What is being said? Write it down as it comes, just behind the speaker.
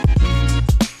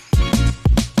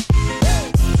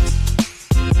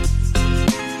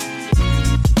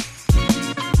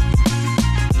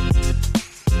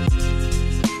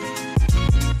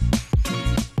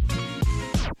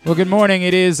good morning.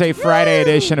 It is a Friday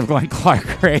edition of Glenn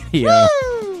Clark Radio.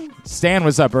 Stan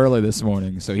was up early this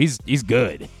morning, so he's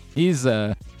good. He's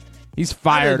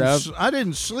fired up. I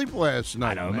didn't sleep last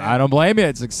night. I don't blame you.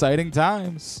 It's exciting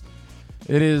times.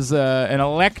 It is an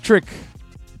electric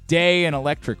day, an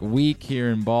electric week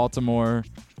here in Baltimore.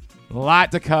 A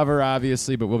lot to cover,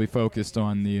 obviously, but we'll be focused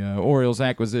on the Orioles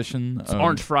acquisition. It's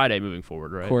Orange Friday moving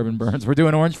forward, right? Corbin Burnes. We're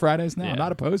doing Orange Fridays now. Yeah. I'm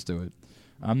not opposed to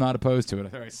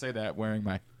it. I say that wearing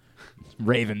my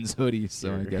Ravens hoodie,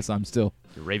 so I guess I'm still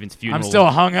Your Ravens funeral. I'm still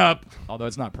hung up, although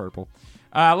it's not purple.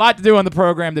 A lot to do on the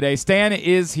program today. Stan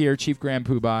is here, Chief Grand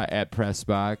Poobah at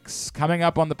Pressbox. Coming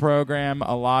up on the program,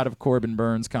 a lot of Corbin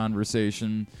Burnes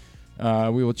conversation.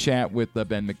 We will chat with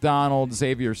Ben McDonald,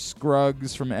 Xavier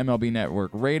Scruggs from MLB Network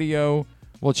Radio.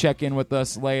 Will check in with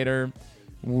us later.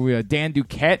 Dan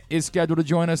Duquette is scheduled to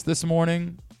join us this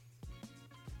morning.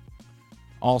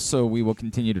 Also, we will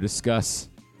continue to discuss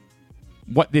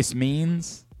what this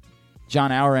means.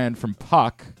 John Ourand from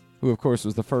Puck, who, of course,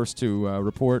 was the first to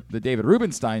report the David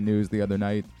Rubenstein news the other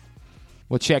night,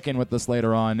 will check in with us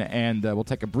later on, and we'll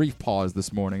take a brief pause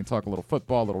this morning and talk a little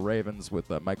football, a little Ravens with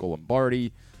Michael Lombardi.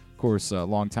 Of course, a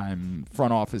longtime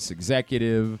front office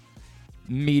executive,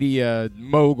 media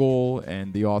mogul,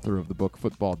 and the author of the book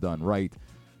Football Done Right.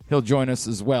 He'll join us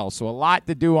as well. So a lot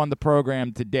to do on the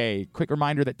program today. Quick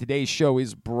reminder that today's show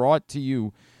is brought to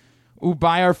you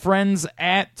by our friends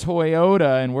at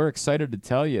Toyota, and we're excited to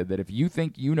tell you that if you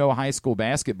think you know high school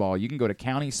basketball, you can go to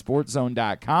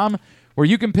countysportszone.com, where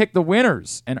you can pick the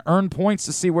winners and earn points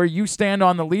to see where you stand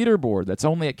on the leaderboard. That's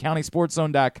only at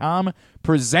countysportszone.com,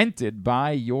 presented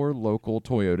by your local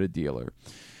Toyota dealer.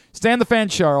 Stan the Fan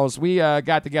Charles, we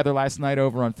got together last night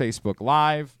over on Facebook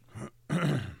Live,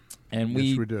 and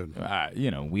yes, we did.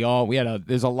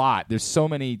 There's a lot. There's so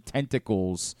many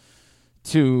tentacles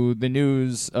to the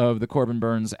news of the Corbin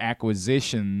Burnes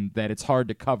acquisition that it's hard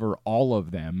to cover all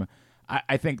of them.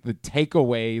 I think the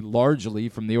takeaway largely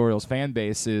from the Orioles fan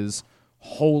base is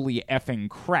holy effing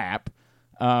crap,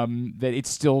 that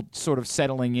it's still sort of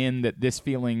settling in that this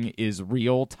feeling is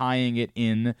real, tying it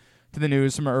in to the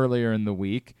news from earlier in the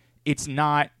week. It's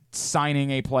not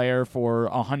signing a player for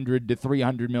 $100 to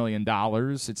 $300 million.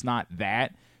 It's not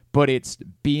that, but it's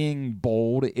being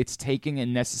bold. It's taking a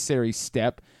necessary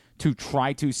step to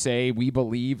try to say we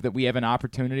believe that we have an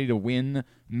opportunity to win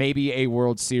maybe a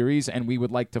World Series, and we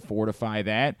would like to fortify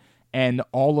that. And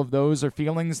all of those are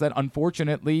feelings that,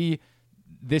 unfortunately,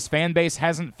 this fan base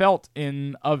hasn't felt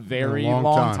in a very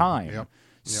long time. Yep.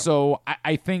 So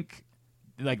I think,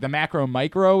 like, the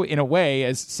macro-micro, in a way,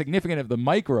 as significant as the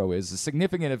micro is, as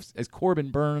significant as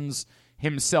Corbin Burnes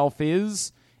himself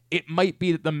is, it might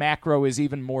be that the macro is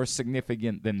even more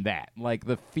significant than that. Like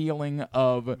the feeling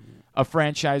of a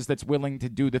franchise that's willing to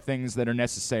do the things that are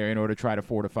necessary in order to try to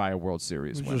fortify a World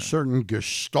Series There's winner. a certain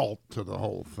gestalt to the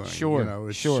whole thing. Sure,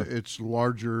 It's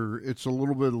larger. It's a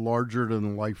little bit larger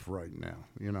than life right now,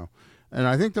 And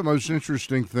I think the most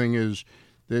interesting thing is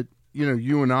that,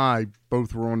 you and I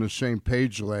both were on the same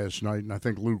page last night, and I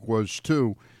think Luke was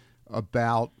too,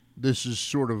 about this is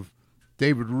sort of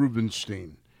David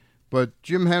Rubenstein. But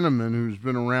Jim Henneman, who's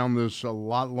been around this a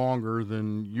lot longer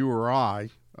than you or I,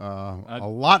 a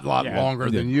lot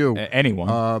longer than you.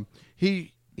 Anyone.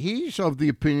 He's of the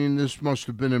opinion this must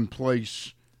have been in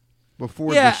place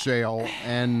before the sale.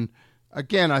 And,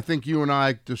 again, I think you and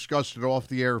I discussed it off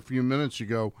the air a few minutes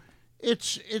ago.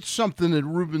 It's something that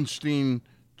Rubenstein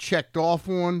checked off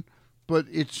on, but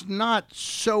it's not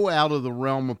so out of the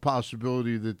realm of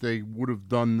possibility that they would have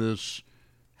done this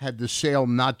had the sale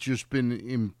not just been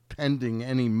impending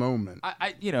any moment.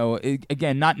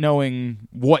 Again, not knowing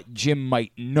what Jim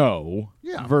might know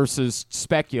versus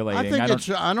speculating. I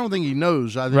don't think he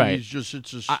knows. I think he's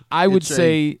just. I would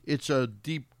say it's a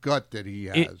deep gut that he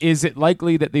has. Is it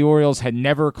likely that the Orioles had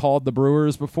never called the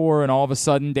Brewers before, and all of a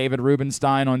sudden David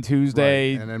Rubenstein on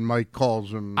Tuesday, and then Mike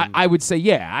calls him? I would say,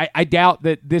 I doubt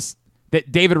that that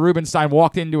David Rubenstein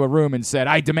walked into a room and said,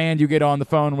 I demand you get on the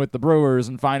phone with the Brewers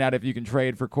and find out if you can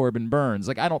trade for Corbin Burnes.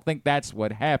 Like, I don't think that's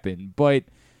what happened, but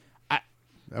that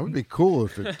would be cool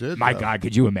if it did. My God,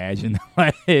 could you imagine?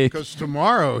 Because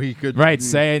tomorrow he could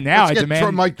say now I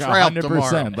demand Mike Trout 100%.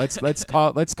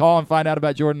 Tomorrow. Let's call and find out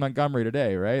about Jordan Montgomery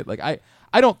today, right? Like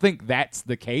I don't think that's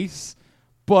the case,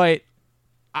 but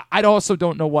I also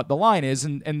don't know what the line is,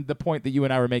 and the point that you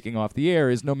and I were making off the air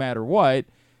is no matter what,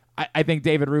 I think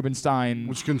David Rubenstein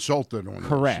was consulted on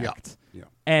correct. This. Yeah.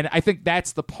 And I think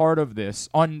that's the part of this.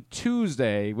 On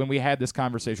Tuesday, when we had this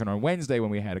conversation, on Wednesday, when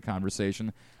we had a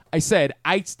conversation, I said,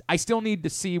 I still need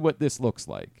to see what this looks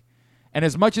like. And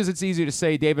as much as it's easy to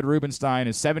say David Rubenstein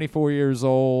is 74 years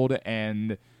old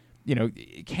and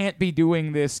can't be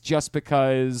doing this just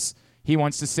because he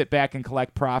wants to sit back and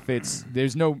collect profits.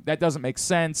 That doesn't make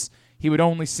sense. He would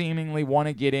only seemingly want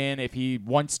to get in if he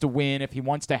wants to win, if he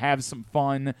wants to have some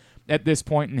fun at this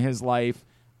point in his life.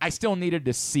 I still needed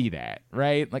to see that,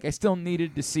 right? Like, I still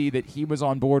needed to see that he was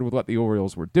on board with what the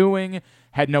Orioles were doing,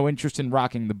 had no interest in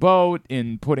rocking the boat,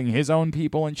 in putting his own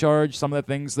people in charge, some of the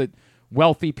things that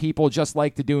wealthy people just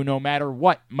like to do no matter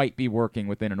what might be working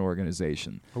within an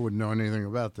organization. I wouldn't know anything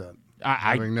about that,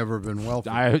 having never been wealthy.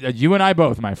 You and I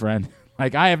both, my friend.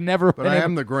 Like, I have never But I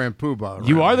am the Grand Poobah.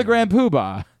 You are the Grand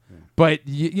Poobah. But,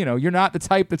 you're not the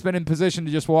type that's been in position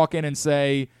to just walk in and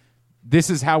say,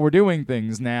 this is how we're doing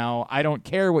things now. I don't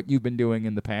care what you've been doing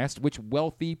in the past, which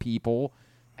wealthy people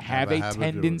have a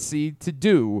tendency to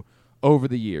do over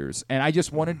the years. And I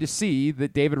just wanted to see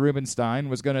that David Rubenstein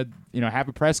was going to, have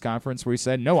a press conference where he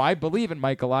said, no, I believe in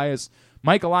Mike Elias.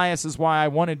 Mike Elias is why I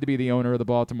wanted to be the owner of the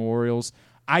Baltimore Orioles.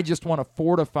 I just want to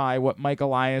fortify what Mike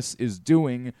Elias is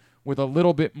doing with a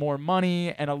little bit more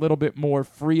money and a little bit more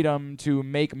freedom to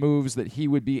make moves that he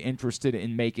would be interested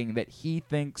in making that he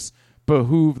thinks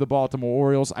behoove the Baltimore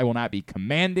Orioles. I will not be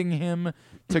commanding him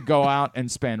to go out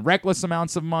and spend reckless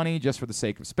amounts of money just for the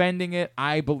sake of spending it.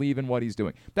 I believe in what he's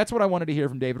doing. That's what I wanted to hear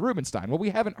from David Rubenstein. Well,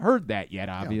 we haven't heard that yet,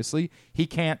 obviously. Yeah. He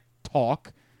can't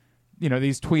talk.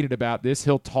 He's tweeted about this.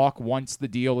 He'll talk once the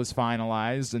deal is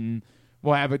finalized, and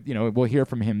we'll have it, we'll hear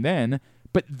from him then.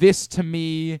 But this, to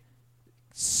me,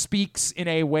 speaks in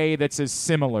a way that's as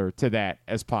similar to that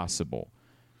as possible.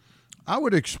 I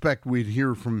would expect we'd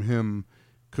hear from him,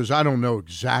 because I don't know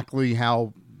exactly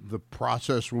how the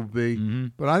process will be,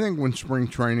 but I think when spring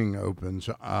training opens,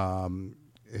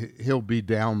 he'll be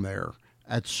down there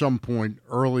at some point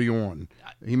early on.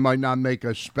 He might not make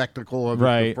a spectacle of it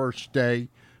the first day,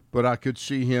 but I could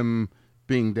see him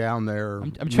being down there.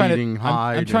 I'm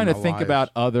trying to think about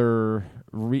other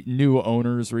new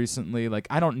owners recently. Like,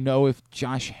 I don't know if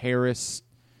Josh Harris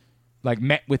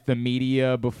met with the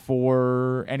media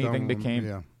before anything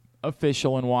became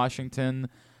official in Washington.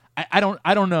 I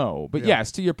don't know. But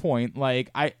yes, to your point,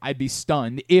 I'd be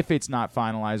stunned if it's not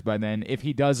finalized by then, if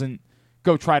he doesn't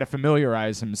go try to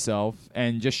familiarize himself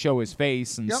and just show his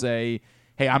face and say,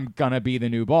 hey, I'm going to be the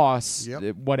new boss.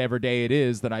 Whatever day it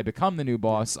is that I become the new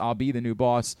boss, I'll be the new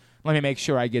boss. Let me make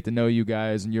sure I get to know you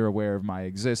guys and you're aware of my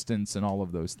existence and all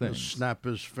of those things. He'll snap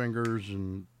his fingers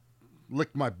and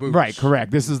lick my boots. Right,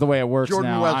 correct. This is the way it works Jordan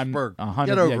now. Westberg.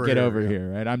 Get over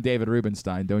here. Right? I'm David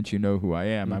Rubenstein. Don't you know who I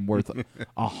am? I'm worth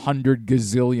 $100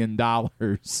 gazillion.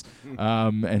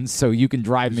 And so you can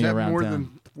drive me around more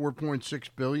town. Than $4.6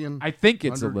 billion? I think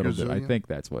it's a little bit. I think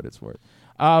that's what it's worth.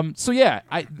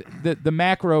 The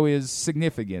macro is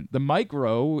significant. The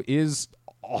micro is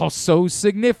also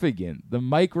significant. The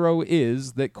micro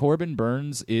is that Corbin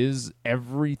Burnes is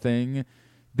everything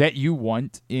that you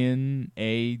want in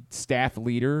a staff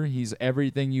leader. He's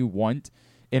everything you want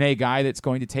in a guy that's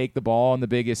going to take the ball in the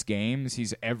biggest games.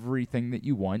 He's everything that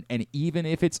you want, and even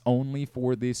if it's only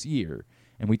for this year.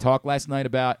 And we talked last night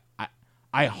about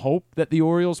I hope that the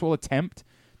Orioles will attempt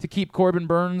to keep Corbin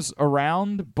Burnes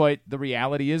around, but the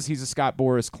reality is he's a Scott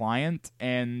Boras client,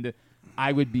 and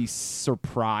I would be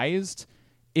surprised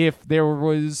if there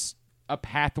was a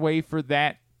pathway for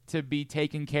that to be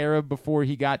taken care of before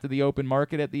he got to the open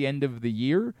market at the end of the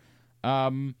year.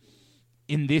 In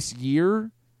this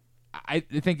year, I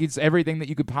think it's everything that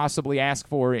you could possibly ask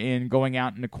for in going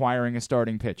out and acquiring a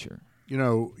starting pitcher.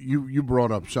 You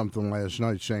brought up something last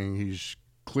night saying he's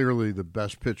clearly the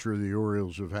best pitcher the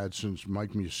Orioles have had since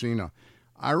Mike Mussina.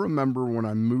 I remember when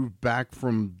I moved back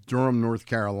from Durham, North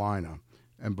Carolina,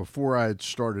 and before I had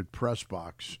started Press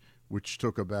Box, which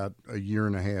took about a year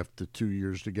and a half to 2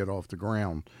 years to get off the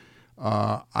ground,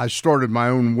 I started my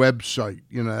own website.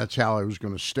 That's how I was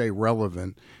going to stay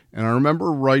relevant. And I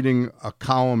remember writing a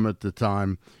column at the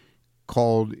time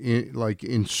called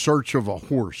In Search of a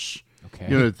Horse.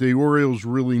 Okay. The Orioles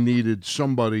really needed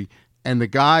somebody. And the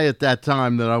guy at that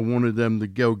time that I wanted them to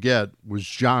go get was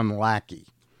John Lackey,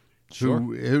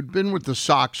 who'd been with the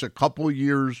Sox a couple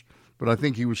years, but I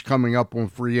think he was coming up on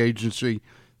free agency.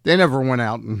 They never went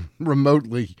out and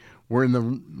remotely were in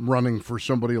the running for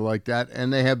somebody like that,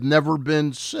 and they have never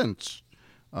been since.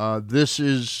 This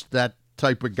is that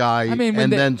type of guy,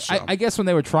 then some. I guess when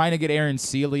they were trying to get Aaron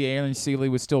Seeley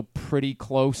was still pretty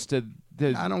close to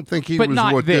the... I don't think he was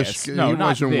what this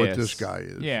guy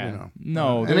is. Yeah,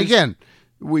 no. And again,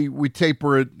 we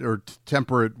temper it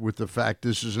with the fact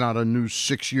this is not a new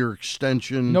 6-year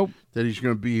extension. Nope. That he's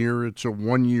going to be here. It's a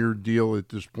 1-year deal at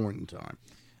this point in time.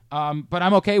 But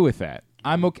I'm okay with that.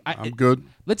 I'm okay. I'm good.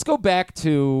 Let's go back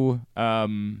to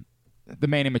the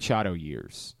Manny Machado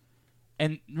years.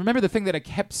 and remember the thing that I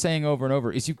kept saying over and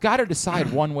over is you've got to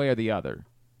decide one way or the other.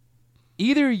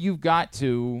 Either you've got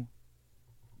to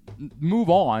move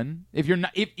on if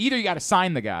either you got to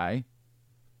sign the guy,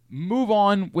 move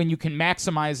on when you can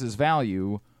maximize his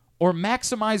value, or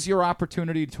maximize your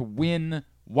opportunity to win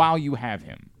while you have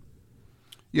him.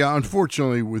 Yeah,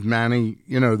 unfortunately with Manny,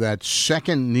 that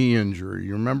second knee injury,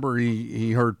 you remember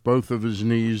he hurt both of his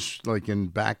knees like in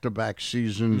back-to-back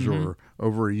seasons or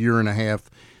over a year and a half.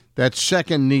 That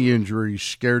second knee injury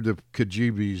scared the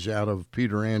kajibis out of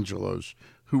Peter Angelos,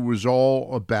 who was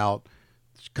all about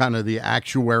kind of the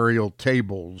actuarial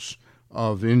tables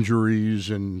of injuries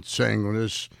and saying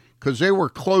this, because they were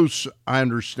close, I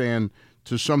understand,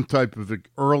 to some type of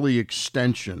early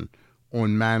extension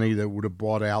on Manny that would have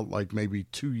bought out like maybe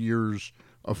 2 years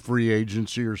of free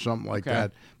agency or something like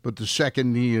that. But the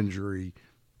second knee injury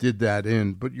did that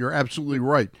in. But you're absolutely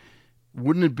right.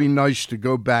 Wouldn't it be nice to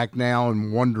go back now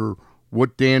and wonder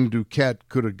what Dan Duquette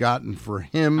could have gotten for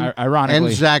him ironically,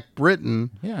 and Zach Britton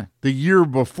the year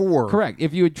before? Correct.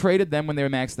 If you had traded them when they were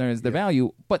maxed as their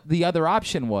value, but the other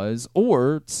option was,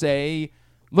 or say,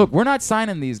 look, we're not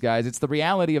signing these guys. It's the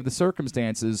reality of the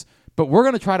circumstances, but we're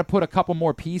going to try to put a couple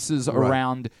more pieces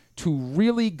around to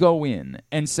really go in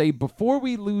and say, before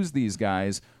we lose these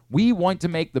guys, we want to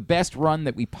make the best run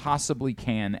that we possibly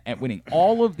can at winning.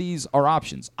 All of these are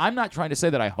options. I'm not trying to say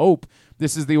that I hope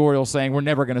this is the Orioles saying we're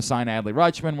never going to sign Adley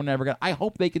Rutschman. We're never going. I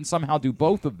hope they can somehow do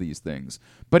both of these things.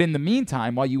 But in the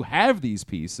meantime, while you have these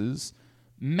pieces,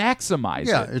 maximize it.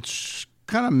 Yeah, it's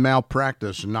kind of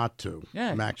malpractice not to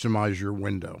maximize your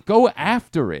window. Go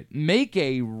after it. Make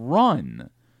a run.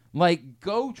 Like,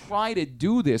 go try to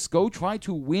do this. Go try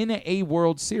to win a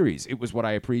World Series. It was what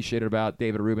I appreciated about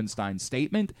David Rubenstein's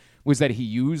statement, was that he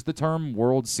used the term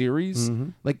World Series.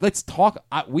 Like, let's talk.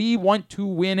 We want to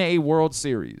win a World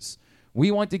Series.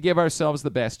 We want to give ourselves the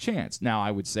best chance. Now,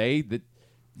 I would say that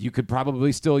you could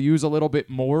probably still use a little bit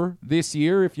more this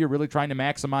year if you're really trying to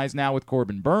maximize now with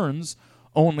Corbin Burnes,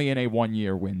 only in a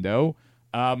 1-year window.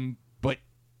 But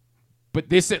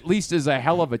this at least is a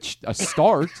hell of a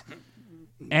start.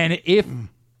 And if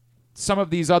some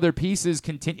of these other pieces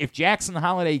continue, if Jackson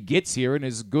Holiday gets here and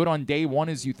is good on day one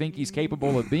as you think he's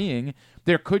capable of being,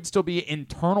 there could still be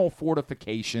internal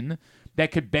fortification that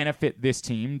could benefit this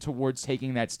team towards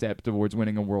taking that step towards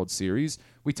winning a World Series.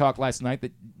 We talked last night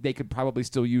that they could probably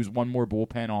still use one more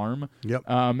bullpen arm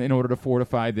in order to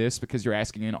fortify this, because you're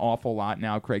asking an awful lot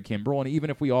now, Craig Kimbrell. And even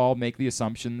if we all make the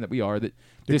assumption that we are, that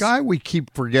the guy we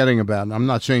keep forgetting about, and I'm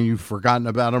not saying you've forgotten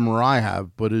about him or I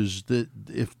have, but is that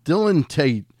if Dylan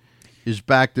Tate is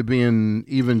back to being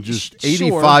even just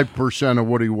 85% of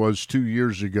what he was 2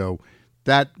 years ago,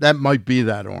 that might be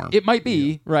that arm. It might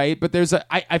be, right? But there's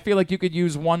I feel like you could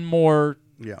use one more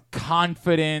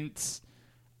confident,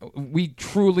 we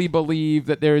truly believe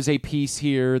that there is a piece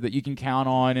here that you can count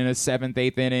on in a 7th,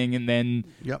 8th inning, and then,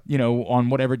 on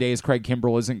whatever days Craig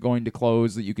Kimbrell isn't going to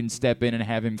close, that you can step in and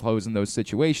have him close in those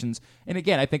situations. And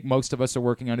again, I think most of us are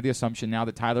working under the assumption now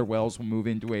that Tyler Wells will move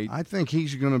into a... I think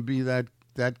he's going to be that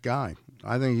guy.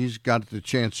 I think he's got the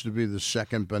chance to be the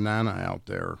second banana out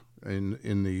there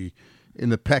in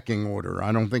the pecking order.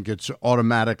 I don't think it's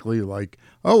automatically like,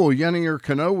 Yenier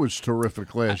Cano was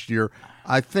terrific last year.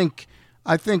 I think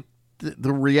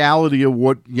the reality of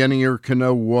what Yenier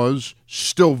Cano was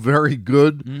still very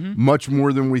good, much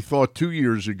more than we thought 2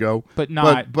 years ago. But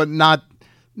not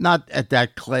at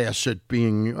that class at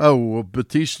being,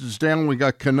 Batista's down, we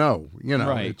got Cano.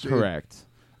 Right, correct.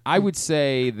 I would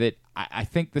say that I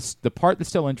think the part that's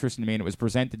still interesting to me, and it was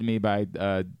presented to me by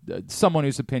someone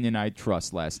whose opinion I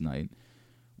trust last night,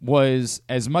 was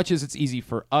as much as it's easy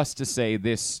for us to say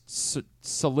this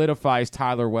solidifies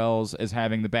Tyler Wells as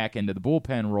having the back end of the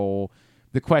bullpen role,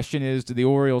 the question is, do the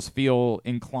Orioles feel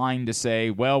inclined to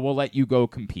say, well, we'll let you go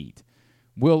compete.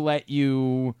 We'll let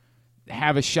you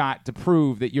have a shot to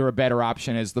prove that you're a better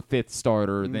option as the 5th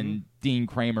starter than Dean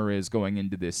Kramer is going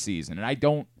into this season. And I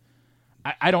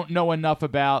don't know enough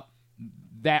about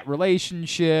that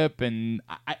relationship, and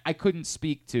I couldn't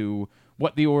speak to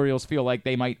what the Orioles feel like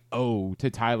they might owe to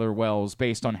Tyler Wells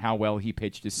based on how well he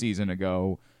pitched a season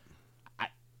ago.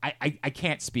 I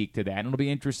can't speak to that, and it'll be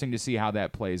interesting to see how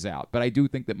that plays out. But I do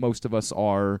think that most of us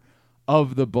are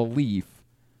of the belief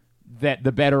that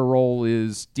the better role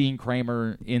is Dean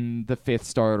Kramer in the 5th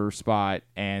starter spot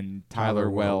and Tyler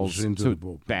Wells into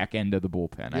the back end of the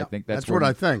bullpen. Yeah, I think that's what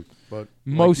I think. But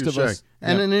most of us,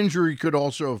 and an injury could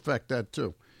also affect that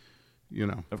too.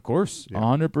 Of course,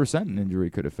 100% an injury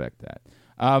could affect that.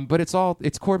 But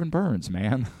it's Corbin Burnes,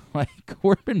 man. Like,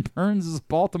 Corbin Burnes is a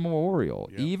Baltimore Oriole.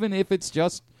 Yep. Even if it's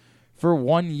just for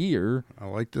 1 year. I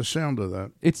like the sound of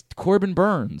that. It's Corbin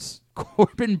Burnes.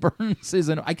 Corbin Burnes is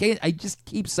I just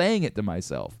keep saying it to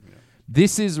myself. Yeah.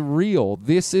 This is real.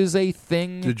 This is a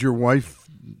thing. Did your wife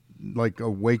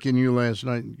awaken you last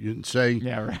night? You didn't say.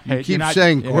 Yeah, right. You keep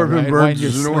saying Corbin Burnes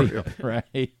is an Oriole,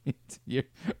 right?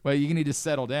 Well, you need to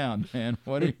settle down, man.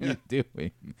 What are you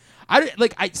doing?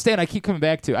 Stan, I keep coming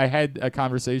back to. I had a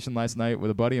conversation last night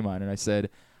with a buddy of mine, and I said,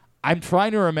 I'm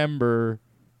trying to remember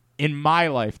in my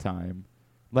lifetime,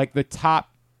 the top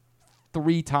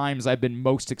 3 times I've been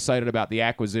most excited about the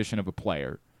acquisition of a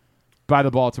player by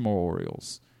the Baltimore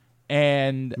Orioles,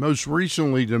 and most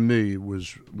recently to me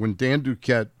was when Dan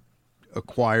Duquette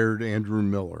acquired Andrew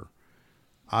Miller.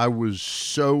 I was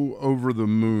so over the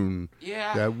moon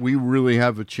that we really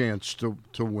have a chance to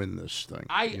win this thing.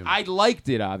 I liked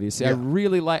it, obviously. Yeah. I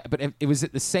really liked but it was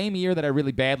at the same year that I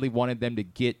really badly wanted them to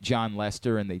get John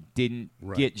Lester, and they didn't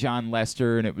get John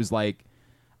Lester, and it was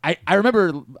I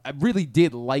remember I really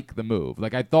did like the move.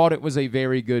 I thought it was a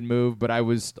very good move, but I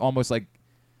was almost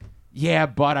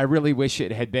but I really wish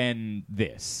it had been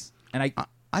this. And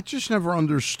I just never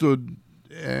understood,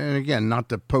 and again, not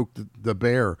to poke the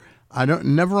bear,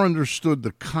 never understood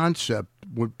the concept,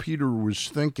 what Peter was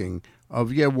thinking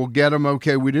of, we'll get him,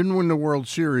 okay, we didn't win the World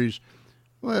Series,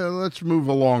 well, let's move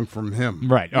along from him.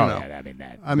 Right.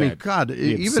 God,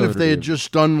 even if they had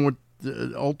just done what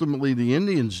ultimately the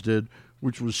Indians did,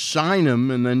 which was sign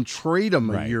him and then trade him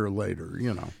a year later,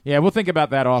 Yeah, we'll think about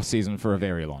that offseason for a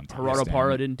very long time. Gerardo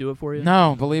Parra didn't do it for you?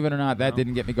 No, believe it or not, that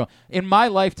didn't get me going. In my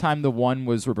lifetime, the one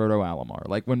was Roberto Alomar.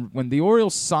 When the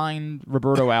Orioles signed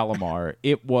Roberto Alomar,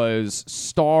 it was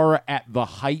star at the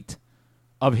height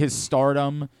of his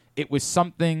stardom. It was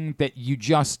something that you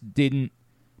just didn't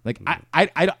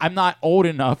I'm not old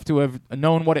enough to have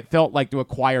known what it felt like to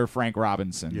acquire Frank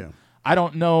Robinson. Yeah. I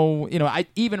don't know,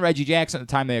 even Reggie Jackson at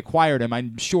the time they acquired him,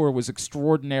 I'm sure was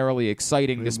extraordinarily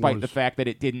exciting, despite the fact that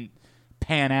it didn't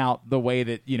pan out the way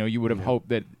that, you would have hoped.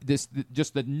 That just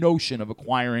the notion of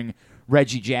acquiring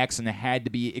Reggie Jackson had to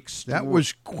be that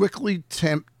was quickly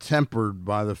tempered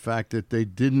by the fact that they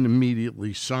didn't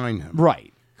immediately sign him.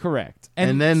 Right, correct.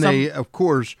 And then they, of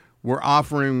course, were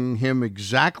offering him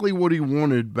exactly what he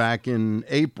wanted back in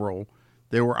April.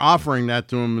 They were offering that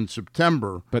to him in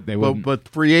September, but they wouldn't. But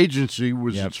free agency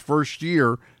was its first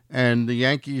year, and the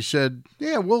Yankees said,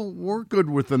 "Yeah, we're good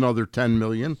with another $10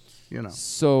 million."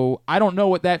 So I don't know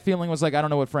what that feeling was like. I don't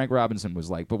know what Frank Robinson was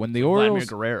like. But when the Orioles,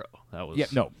 Vladimir Guerrero, that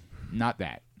was not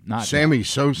that, not Sammy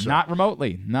Sosa, not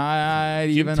remotely, not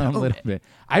even a little bit.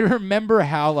 I remember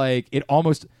how it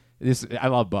almost this. I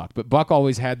love Buck, but Buck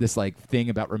always had this thing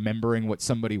about remembering what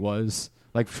somebody was.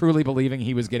 Truly believing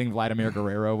he was getting Vladimir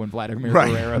Guerrero when Vladimir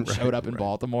Guerrero showed up in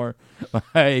Baltimore.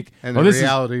 And the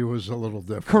reality was a little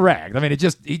different. Correct. I mean,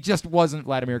 he just wasn't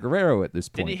Vladimir Guerrero at this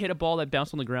point. Didn't he hit a ball that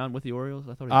bounced on the ground with the Orioles?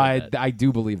 I thought he did that. I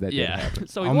do believe that did happen.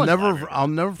 So I'll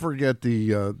never forget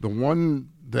the one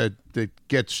that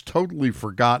gets totally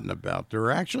forgotten about. There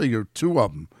are actually 2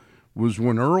 of them. Was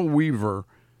when Earl Weaver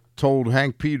told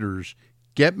Hank Peters,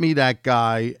 "Get me that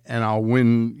guy and I'll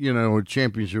win, a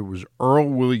championship." It was Earl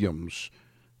Williams,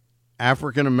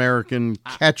 African-American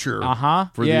catcher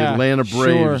for the Atlanta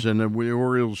Braves, and the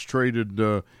Orioles traded,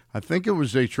 I think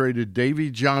they traded Davey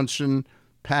Johnson,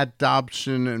 Pat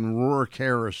Dobson, and Rourke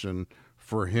Harrison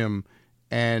for him,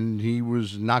 and he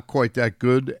was not quite that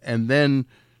good. And then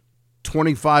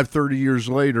 25, 30 years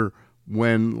later,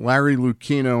 when Larry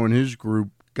Lucchino and his group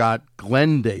got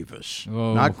Glenn Davis,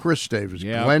 not Chris Davis,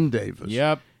 Glenn Davis.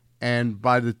 Yep. And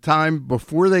by the time,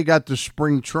 before they got to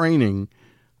spring training,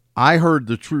 I heard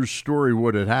the true story,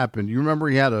 what had happened. You remember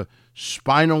he had a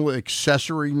spinal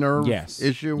accessory nerve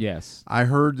issue? Yes. I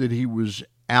heard that he was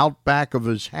out back of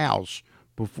his house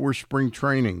before spring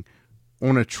training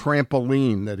on a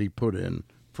trampoline that he put in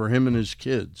for him and his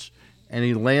kids. And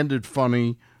he landed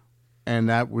funny, and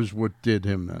that was what did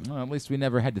him then. Well, at least we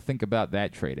never had to think about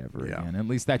that trade ever again. At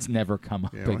least that's never come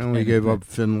up again. We only gave up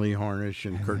Finley Harnish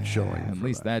and Kurt Schilling. At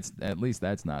least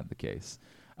that's not the case.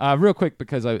 Real quick,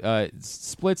 because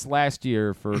splits last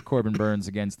year for Corbin Burnes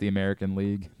against the American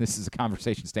League. This is a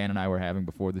conversation Stan and I were having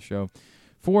before the show.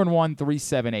 4-1,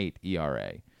 3.78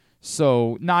 ERA.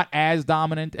 So not as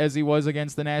dominant as he was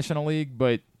against the National League,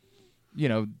 but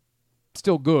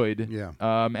still good. Yeah.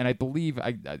 And I believe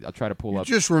I'll try to pull up.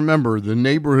 Just remember, the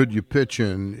neighborhood you pitch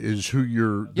in is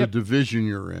the division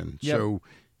you're in. Yep. So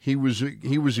he was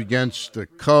against the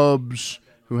Cubs,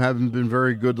 who haven't been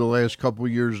very good the last couple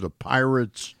of years, the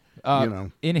Pirates,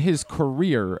 In his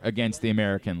career against the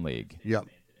American League. Yep.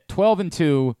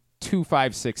 12-2,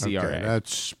 2.56 ERA.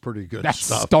 That's pretty good That's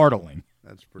stuff. startling.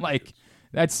 That's pretty good.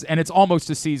 and it's almost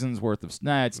a season's worth of.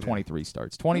 It's 23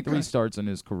 starts. 23 starts in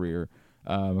his career.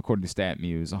 According to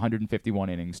StatMuse, 151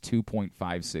 innings,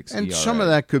 2.56 And ERA. some of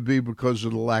that could be because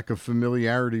of the lack of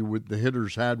familiarity with the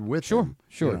hitters had with him.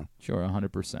 Sure,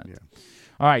 100%. Yeah.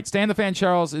 All right, Stan the Fan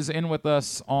Charles is in with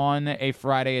us on a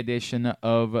Friday edition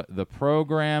of the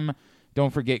program.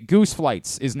 Don't forget, Goose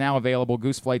Flights is now available.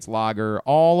 Goose Flights Lager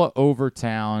all over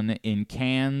town in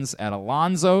cans at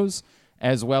Alonzo's,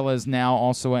 as well as now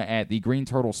also at the Green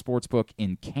Turtle Sportsbook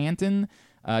in Canton.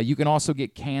 You can also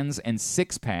get cans and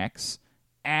six-packs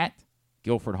at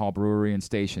Guilford Hall Brewery and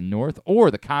Station North or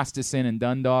the Costas Inn in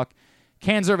Dundalk.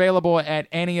 Cans are available at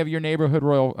any of your neighborhood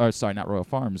not Royal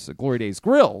Farms, Glory Days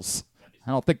Grills. I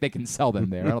don't think they can sell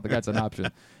them there. I don't think that's an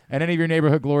option. At any of your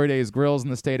neighborhood Glory Days Grills in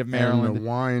the state of Maryland.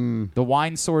 And the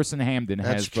wine source in Hampden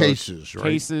has cases, right?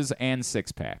 Cases and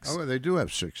six-packs. Oh, they do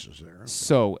have sixes there. Okay.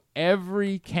 So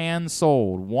every can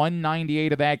sold,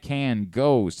 198 of that can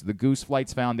goes to the Goose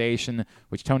Flights Foundation,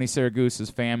 which Tony Saragusa's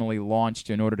family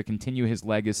launched in order to continue his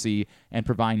legacy and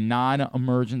provide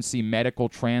non-emergency medical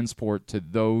transport to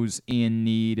those in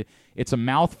need. It's a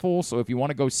mouthful, so if you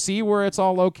want to go see where it's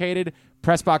all located,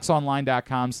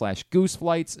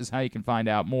 PressBoxOnline.com/GooseFlights is how you can find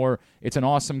out more. It's an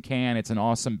awesome can, it's an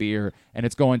awesome beer, and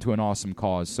it's going to an awesome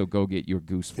cause, so go get your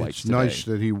Goose Flights today. It's nice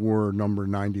that he wore number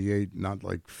 98, not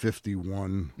like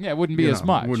 51. Yeah, it wouldn't be as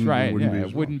much, right?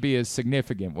 It wouldn't be as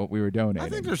significant what we were donating. I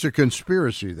think there's a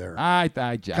conspiracy there. I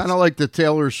just kind of like the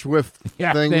Taylor Swift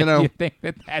thing, You think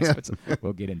that's what's...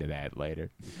 We'll get into that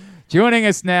later. Joining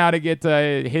us now to get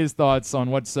his thoughts on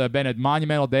what's been a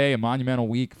monumental day, a monumental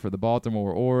week for the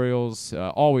Baltimore Orioles.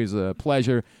 Always a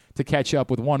pleasure to catch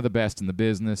up with one of the best in the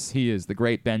business. He is the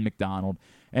great Ben McDonald,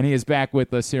 and he is back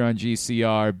with us here on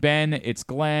GCR. Ben, it's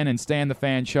Glenn and Stan the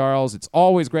Fan Charles. It's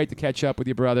always great to catch up with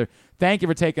you, brother. Thank you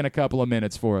for taking a couple of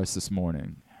minutes for us this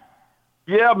morning.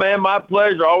 Yeah, man, my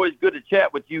pleasure. Always good to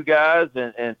chat with you guys,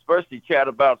 and especially chat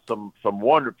about some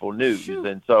wonderful news. Sure.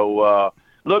 And so,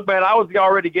 look, man, I was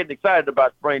already getting excited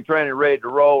about spring training, ready to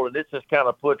roll, and this just kind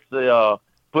of puts the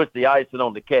icing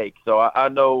on the cake. So I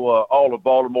know all of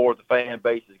Baltimore, the fan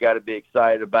base, has got to be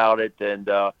excited about it. And,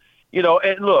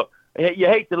 and look, you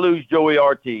hate to lose Joey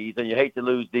Ortiz, and you hate to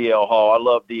lose DL Hall. I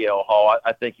love DL Hall.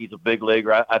 I think he's a big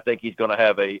leaguer. I think he's going to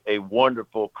have a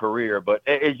wonderful career. But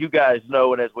as you guys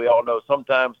know, and as we all know,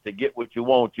 sometimes to get what you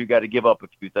want, you got to give up a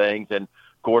few things. And,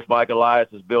 of course, Mike Elias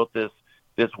has built this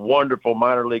wonderful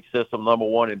minor league system, number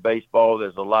one in baseball.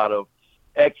 There's a lot of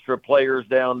extra players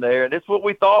down there, and it's what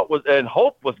we thought was and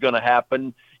hoped was going to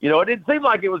happen. It didn't seem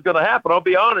like it was going to happen. I'll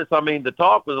be honest. I mean, the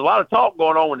talk was a lot of talk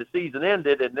going on when the season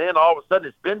ended, and then all of a sudden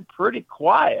it's been pretty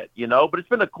quiet, but it's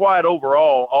been a quiet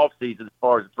overall offseason as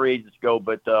far as the free agents go.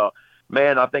 But,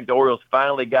 man, I think the Orioles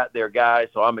finally got their guy,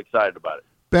 so I'm excited about it.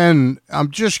 Ben,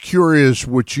 I'm just curious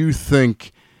what you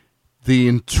think the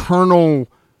internal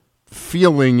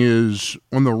feeling is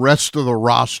on the rest of the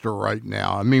roster right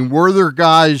now. I mean, were there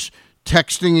guys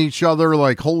texting each other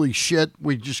like, holy shit,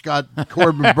 we just got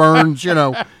Corbin Burnes,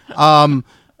 what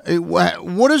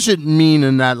does it mean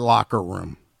in that locker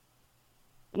room?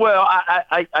 Well,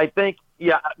 I think,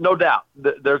 yeah, no doubt.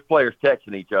 There's players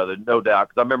texting each other, no doubt.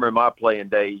 Because I remember in my playing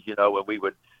days, when we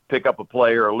would pick up a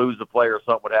player or lose a player or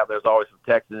something would happen, there's always some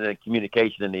texting and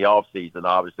communication in the off season,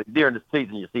 obviously. During the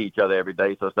season, you see each other every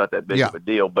day, so it's not that big of a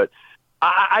deal. But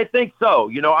I think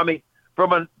so.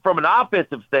 From an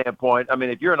offensive standpoint,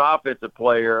 if you're an offensive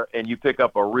player and you pick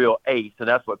up a real ace, and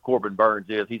that's what Corbin Burnes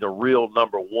is, he's a real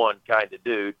number one kind of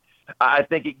dude. I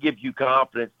think it gives you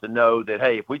confidence to know that,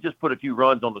 hey, if we just put a few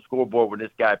runs on the scoreboard when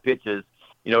this guy pitches,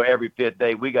 every fifth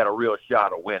day, we got a real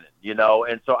shot of winning,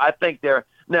 And so I think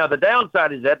now the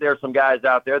downside is that there are some guys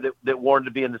out there that wanted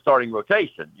to be in the starting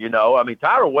rotation,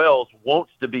 Tyler Wells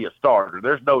wants to be a starter.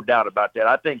 There's no doubt about that.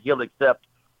 I think he'll accept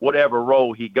whatever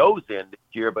role he goes in this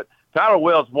year, but Tyler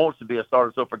Wells wants to be a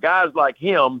starter. So for guys like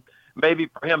him, maybe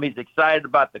for him, he's excited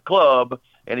about the club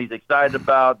and he's excited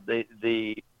about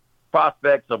the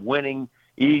prospects of winning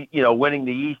the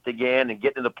East again and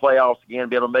getting to the playoffs again,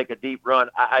 be able to make a deep run.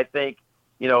 I think,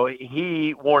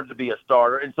 he wanted to be a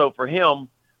starter. And so for him,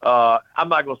 I'm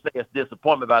not going to say it's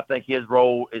disappointment, but I think his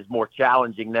role is more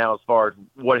challenging now as far as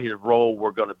what his role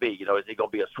we're going to be. Is he going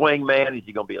to be a swing man? Is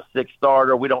he going to be a sixth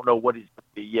starter? We don't know what he's going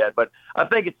to be yet. But I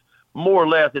think it's more or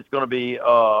less it's going to be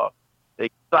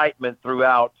excitement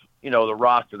throughout, the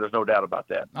roster. There's no doubt about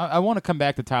that. I want to come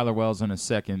back to Tyler Wells in a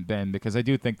second, Ben, because I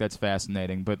do think that's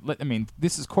fascinating. But,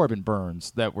 this is Corbin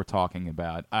Burnes that we're talking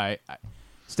about.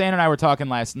 Stan and I were talking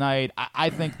last night. I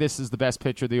think this is the best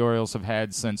pitcher the Orioles have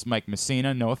had since Mike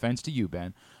Messina. No offense to you,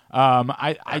 Ben.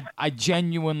 I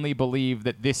genuinely believe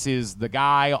that this is the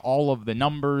guy. All of the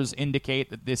numbers indicate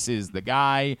that this is the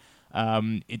guy.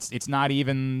 It's not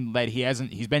even that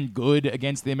he's been good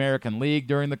against the American League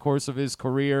during the course of his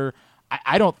career.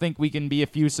 I don't think we can be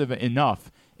effusive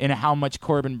enough in how much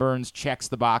Corbin Burnes checks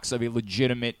the box of a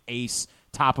legitimate ace,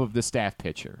 top of the staff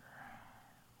pitcher.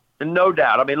 No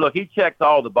doubt. I mean, look, he checks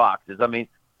all the boxes. I mean,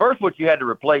 first, what you had to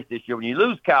replace this year, when you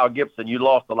lose Kyle Gibson, you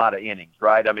lost a lot of innings,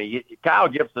 right? I mean, Kyle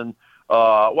Gibson,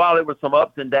 while there was some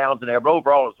ups and downs in there, but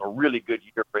overall it was a really good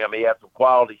year for him. He had some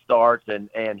quality starts,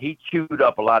 and he chewed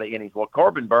up a lot of innings. Well,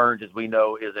 Corbin Burnes, as we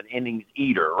know, is an innings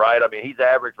eater, right? I mean, he's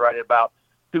averaged right at about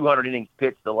 200 innings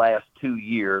pitched the last 2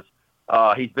 years.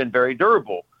 He's been very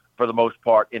durable for the most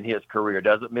part in his career.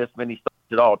 Doesn't miss many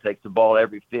starts at all. Takes the ball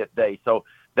every fifth day. So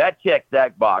that checks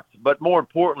that box. But more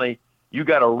importantly, you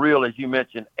got as you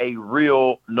mentioned, a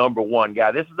real number one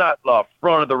guy. This is not a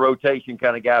front of the rotation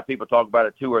kind of guy. People talk about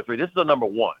a 2 or 3. This is a number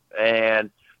one.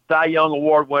 And Cy Young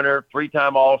Award winner,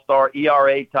 3-time All-Star,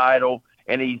 ERA title,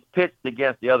 and he's pitched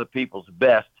against the other people's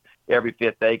best every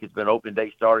fifth day. He's been opening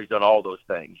day starter. He's done all those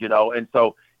things, And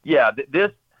so, yeah,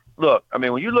 look, I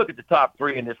mean, when you look at the top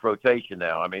 3 in this rotation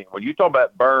now, I mean, when you talk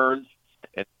about Burnes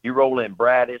and you roll in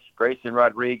Bradish, Grayson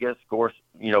Rodriguez, of course,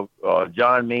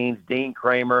 John Means, Dean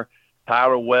Kramer,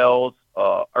 Tyler Wells,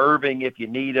 Irving if you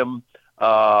need him,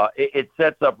 it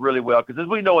sets up really well. Because as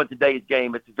we know in today's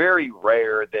game, it's very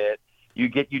rare that you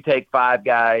take 5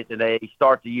 guys and they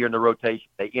start the year in the rotation,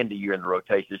 they end the year in the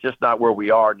rotation. It's just not where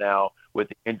we are now with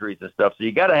the injuries and stuff. So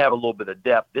you got to have a little bit of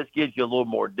depth. This gives you a little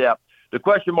more depth. The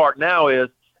question mark now is,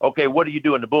 okay, what do you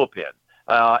do in the bullpen?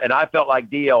 And I felt like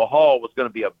D.L. Hall was going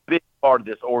to be a big part of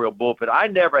this Oriole bullpen. I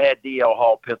never had D.L.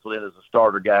 Hall penciled in as a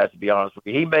starter, guys, to be honest with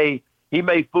you. He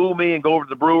may fool me and go over to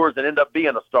the Brewers and end up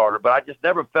being a starter, but I just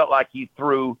never felt like he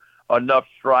threw enough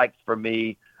strikes for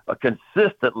me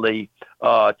consistently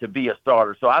to be a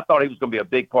starter. So I thought he was going to be a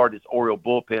big part of this Oriole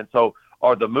bullpen. So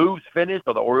are the moves finished?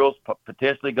 Are the Orioles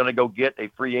potentially going to go get a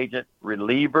free agent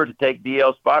reliever to take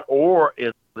DL's spot, or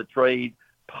is the trade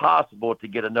possible to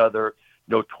get another,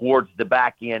 towards the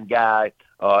back end guy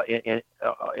in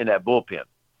that bullpen?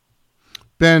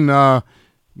 Ben,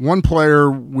 one player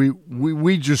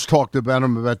we just talked about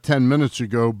him about 10 minutes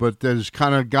ago, but that has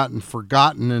kind of gotten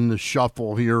forgotten in the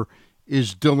shuffle here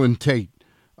is Dylan Tate.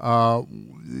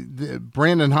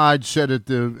 Brandon Hyde said at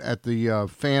the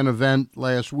fan event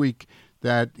last week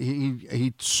that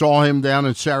he saw him down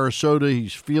in Sarasota.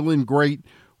 He's feeling great.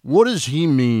 What does he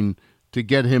mean to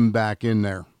get him back in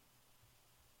there?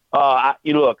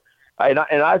 Look, and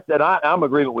I said I'm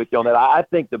agreement with you on that. I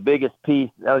think the biggest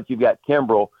piece, now that you've got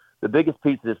Kimbrel, the biggest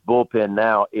piece of this bullpen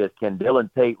now is, can Dylan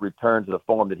Tate return to the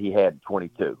form that he had in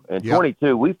 22? In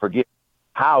 22, we forget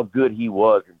how good he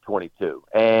was in 22.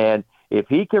 And if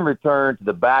he can return to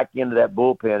the back end of that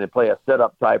bullpen and play a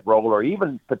setup type role, or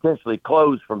even potentially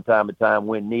close from time to time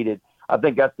when needed, I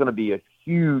think that's going to be a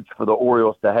huge for the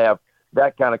Orioles to have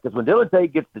that kind of, because when Dylan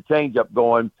Tate gets the changeup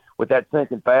going with that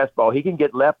sinking fastball, he can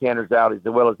get left-handers out as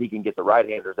well as he can get the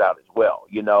right-handers out as well,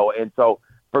 And so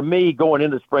for me, going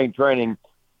into spring training,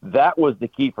 that was the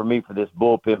key for me for this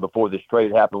bullpen before this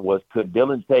trade happened, was could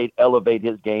Dylan Tate elevate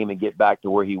his game and get back to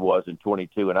where he was in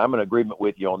 22? And I'm in agreement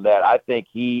with you on that. I think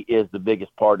he is the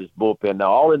biggest part of this bullpen.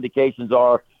 Now, all indications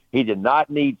are he did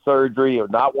not need surgery or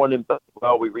not want him,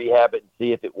 well, we rehab it and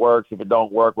see if it works. If it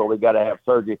don't work, well, we got to have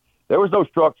surgery. There was no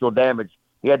structural damage.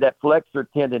 He had that flexor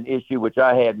tendon issue, which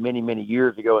I had many, many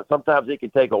years ago, and sometimes it can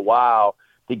take a while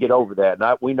to get over that.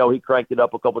 And we know he cranked it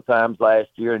up a couple times last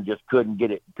year and just couldn't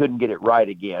get it right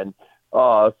again.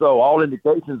 So all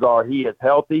indications are he is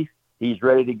healthy, he's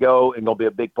ready to go, and going to be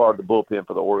a big part of the bullpen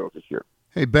for the Orioles this year.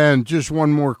 Hey, Ben, just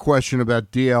one more question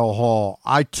about D.L. Hall.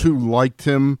 I, too, liked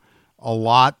him a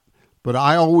lot, but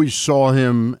I always saw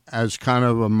him as kind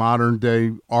of a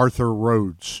modern-day Arthur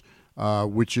Rhodes,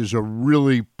 which is a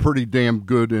really pretty damn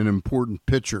good and important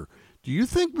pitcher. Do you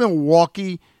think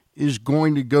Milwaukee is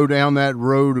going to go down that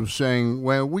road of saying,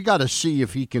 well, we got to see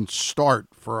if he can start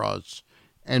for us,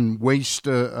 and waste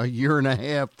a year and a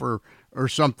half or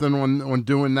something on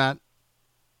doing that?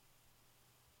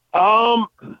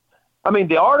 I mean,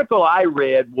 the article I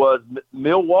read was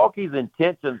Milwaukee's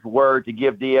intentions were to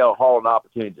give DL Hall an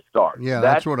opportunity to start. Yeah,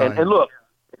 that's what and look,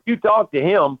 if you talk to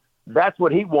him, that's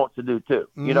what he wants to do too.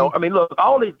 Mm-hmm. I mean, look,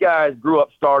 all these guys grew up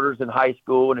starters in high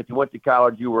school, and if you went to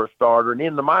college, you were a starter. And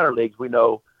in the minor leagues, we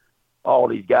know all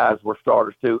these guys were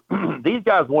starters too. These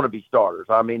guys want to be starters.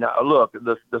 I mean, look,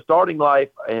 the starting life,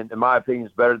 in my opinion,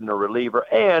 is better than a reliever.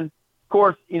 And, of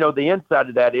course, the inside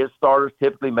of that is starters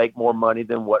typically make more money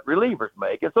than what relievers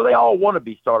make. And so they all want to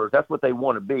be starters. That's what they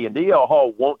want to be. And D.L.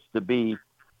 Hall wants to be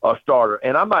a starter.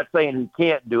 And I'm not saying he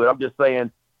can't do it. I'm just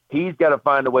saying he's got to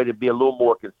find a way to be a little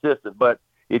more consistent. But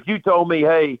if you told me,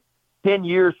 hey, 10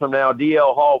 years from now,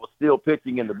 DL Hall was still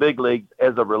pitching in the big leagues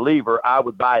as a reliever, I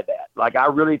would buy that. Like, I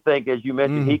really think, as you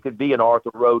mentioned, he could be an Arthur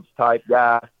Rhodes type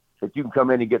guy that you can come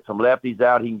in and get some lefties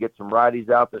out. He can get some righties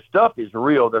out. The stuff is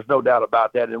real. There's no doubt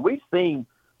about that. And we've seen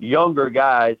younger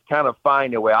guys kind of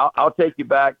find their way. I'll take you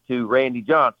back to Randy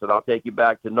Johnson. I'll take you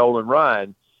back to Nolan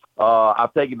Ryan.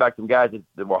 I'll take you back to some guys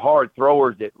that were hard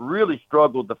throwers that really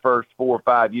struggled the first 4 or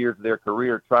 5 years of their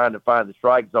career trying to find the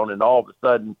strike zone, and all of a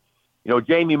sudden,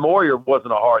 Jamie Moyer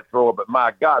wasn't a hard thrower, but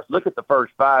my gosh, look at the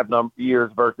first 5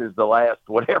 years versus the last,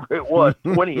 whatever it was,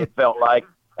 20 it felt like.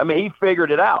 I mean, he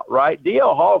figured it out, right?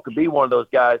 DL Hall could be one of those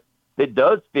guys that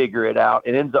does figure it out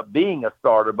and ends up being a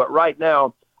starter. But right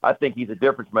now, I think he's a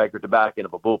difference maker at the back end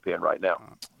of a bullpen right now.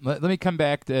 Let me come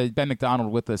back to Ben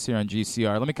McDonald with us here on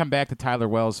GCR. Let me come back to Tyler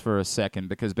Wells for a second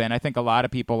because, Ben, I think a lot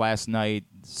of people last night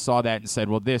saw that and said,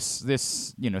 well, this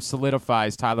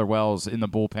solidifies Tyler Wells in the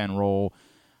bullpen role.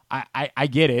 I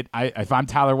get it. If I'm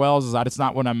Tyler Wells, it's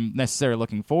not what I'm necessarily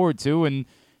looking forward to. And,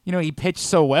 he pitched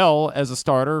so well as a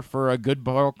starter for a good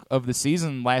bulk of the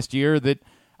season last year that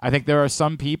I think there are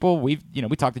some people, we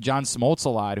talked to John Smoltz a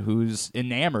lot, who's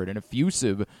enamored and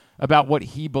effusive about what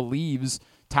he believes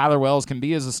Tyler Wells can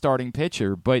be as a starting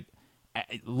pitcher. But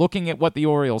looking at what the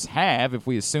Orioles have, if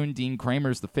we assume Dean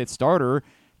Kramer's the 5th starter,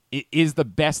 it is the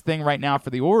best thing right now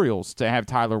for the Orioles to have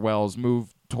Tyler Wells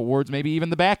move towards maybe even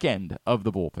the back end of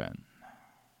the bullpen.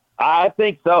 I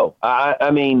think so.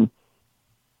 I mean,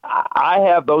 I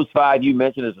have those 5 you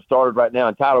mentioned as a starter right now,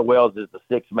 and Tyler Wells is the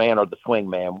 6th man or the swing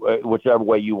man, whichever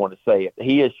way you want to say it.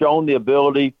 He has shown the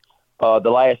ability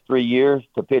the last 3 years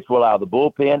to pitch well out of the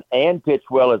bullpen and pitch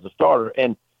well as a starter.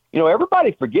 And,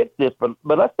 everybody forgets this, but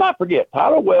let's not forget,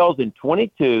 Tyler Wells in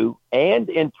 22 and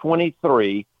in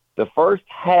 23, the first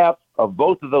half of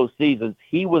both of those seasons,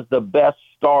 he was the best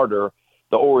starter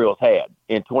the Orioles had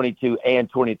in 22 and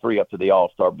 23 up to the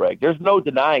All-Star break. There's no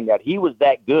denying that. He was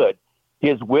that good.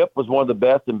 His whip was one of the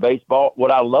best in baseball. What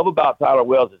I love about Tyler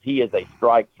Wells is he is a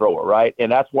strike thrower, right?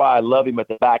 And that's why I love him at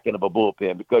the back end of a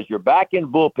bullpen, because your back end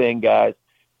bullpen guys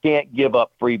can't give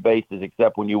up free bases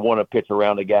except when you want to pitch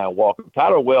around a guy and walk him.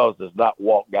 Tyler Wells does not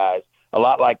walk guys, a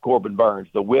lot like Corbin Burnes.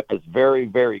 The whip is very,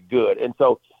 very good. And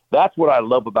so that's what I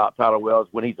love about Tyler Wells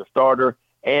when he's a starter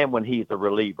and when he's a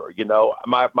reliever.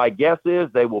 My guess is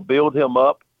they will build him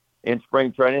up in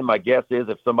spring training. My guess is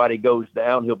if somebody goes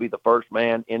down, he'll be the first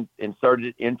man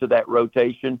inserted into that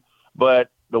rotation. But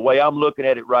the way I'm looking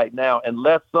at it right now,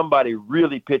 unless somebody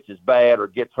really pitches bad or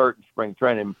gets hurt in spring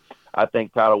training, I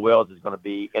think Tyler Wells is going to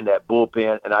be in that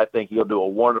bullpen, and I think he'll do a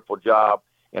wonderful job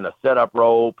in a setup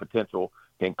role,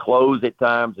 can close at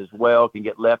times as well, can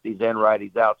get lefties and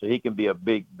righties out, so he can be a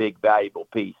big, big, valuable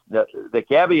piece. The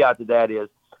caveat to that is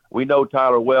we know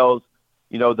Tyler Wells,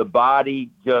 the body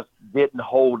just didn't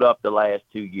hold up the last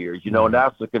 2 years, and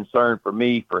that's the concern for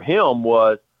me for him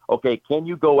was, okay, can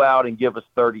you go out and give us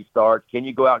 30 starts? Can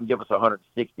you go out and give us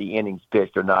 160 innings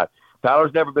pitched or not?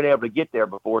 Tyler's never been able to get there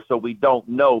before, so we don't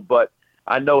know, but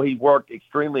I know he worked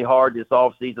extremely hard this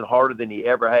offseason, harder than he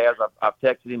ever has. I've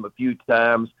texted him a few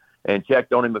times and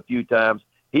checked on him a few times.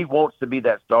 He wants to be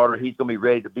that starter. He's going to be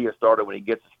ready to be a starter when he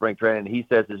gets to spring training. He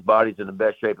says his body's in the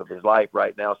best shape of his life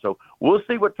right now. So we'll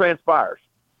see what transpires.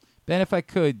 Ben, if I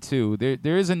could, too,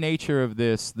 there is a nature of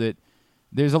this that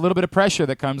there's a little bit of pressure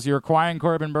that comes. You're acquiring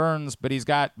Corbin Burnes, but he's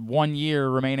got 1 year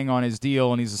remaining on his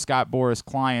deal, and he's a Scott Boras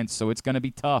client, so it's going to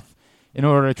be tough in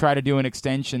order to try to do an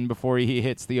extension before he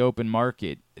hits the open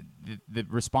market. The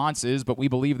response is, but we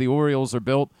believe the Orioles are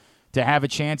built to have a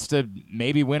chance to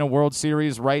maybe win a World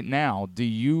Series right now. Do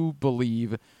you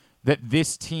believe that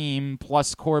this team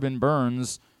plus Corbin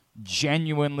Burnes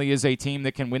genuinely is a team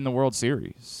that can win the World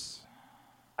Series?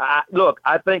 Look,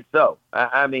 I think so.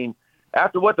 I mean,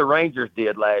 after what the Rangers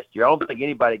did last year, I don't think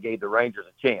anybody gave the Rangers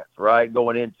a chance, right,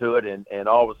 going into it, and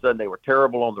all of a sudden they were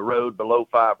terrible on the road, below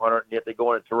 500, and yet they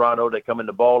go into Toronto, they come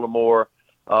into Baltimore,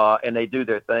 and they do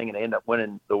their thing, and they end up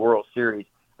winning the World Series.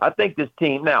 I think this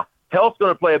team – now, health's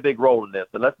going to play a big role in this,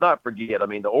 and let's not forget, I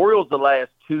mean, the Orioles the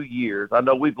last 2 years, I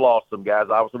know we've lost some guys.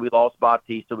 Obviously, we lost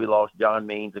Bautista, we lost John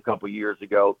Means a couple years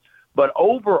ago, but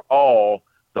overall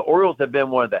 – the Orioles have been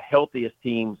one of the healthiest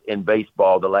teams in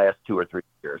baseball the last 2 or 3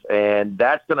 years, and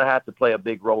that's going to have to play a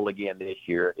big role again this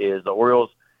year. Is the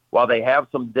Orioles, while they have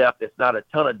some depth, it's not a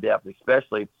ton of depth,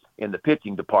 especially in the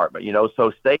pitching department.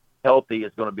 So staying healthy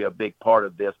is going to be a big part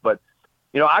of this. But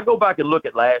I go back and look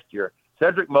at last year.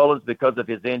 Cedric Mullins, because of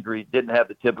his injuries, didn't have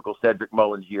the typical Cedric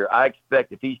Mullins year. I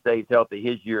expect if he stays healthy,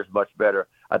 his year is much better.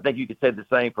 I think you could say the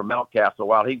same for Mountcastle.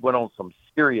 While he went on some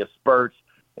serious spurts,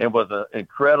 and was an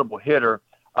incredible hitter.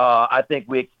 I think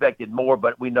we expected more,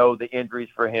 but we know the injuries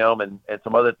for him and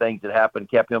some other things that happened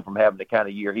kept him from having the kind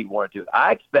of year he wanted to.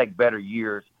 I expect better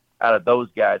years out of those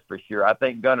guys for sure. I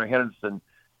think Gunnar Henderson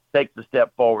takes a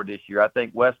step forward this year. I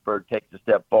think Westberg takes a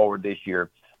step forward this year.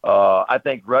 I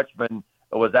think Rutschman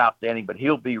was outstanding, but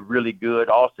he'll be really good.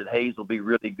 Austin Hayes will be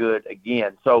really good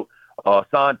again. So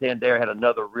Santander had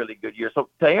another really good year. So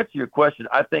to answer your question,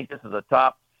 I think this is a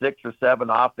top 6 or 7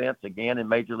 offense again in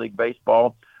Major League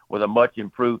Baseball with a much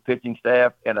improved pitching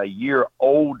staff and a year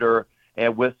older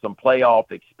and with some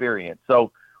playoff experience.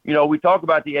 So, we talk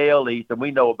about the AL East, and we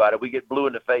know about it. We get blue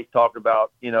in the face talking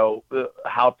about,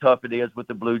 how tough it is with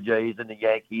the Blue Jays and the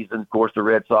Yankees and, of course, the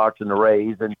Red Sox and the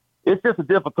Rays. And it's just a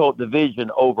difficult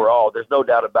division overall. There's no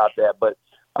doubt about that. But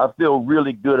I feel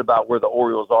really good about where the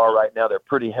Orioles are right now. They're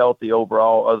pretty healthy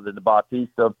overall other than the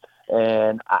Bautista.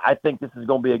 And I think this is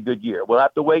going to be a good year. We'll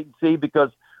have to wait and see because,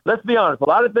 let's be honest, a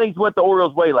lot of things went the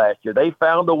Orioles' way last year. They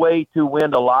found a way to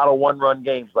win a lot of one-run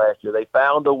games last year. They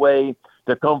found a way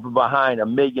to come from behind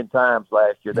 1 million times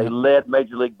last year. They led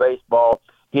Major League Baseball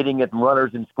hitting at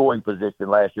runners in scoring position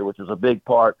last year, which was a big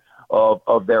part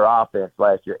of their offense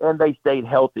last year. And they stayed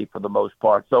healthy for the most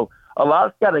part. So a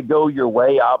lot's got to go your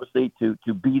way, obviously,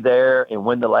 to be there and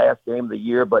win the last game of the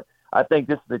year. But I think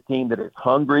this is a team that is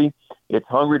hungry. It's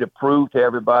hungry to prove to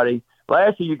everybody.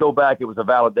 Last year, you go back, it was a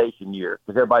validation year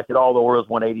because everybody said, the Orioles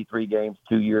won 83 games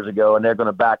 2 years ago, and they're going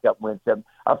to back up and win 7.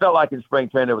 I felt like in spring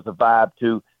training there was a vibe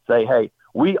to say, hey,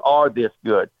 we are this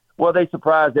good. Well, they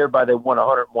surprised everybody. They won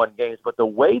 101 games. But the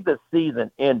way the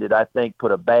season ended, I think,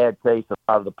 put a bad taste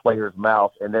out of the players'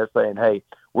 mouth, and they're saying, hey,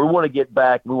 we want to get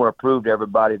back. We want to prove to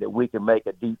everybody that we can make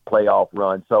a deep playoff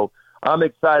run. So I'm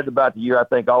excited about the year. I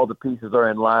think all the pieces are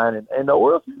in line, and the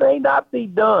Orioles may not be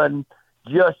done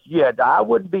just yet. I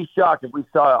wouldn't be shocked if we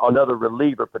saw another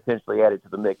reliever potentially added to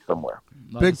the mix somewhere.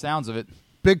 Love the sounds of it.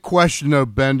 Big question, though,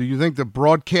 Ben. Do you think the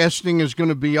broadcasting is going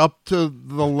to be up to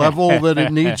the level that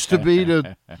it needs to be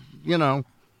to,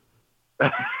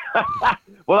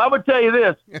 Well, I would tell you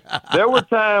this. There were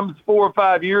times 4 or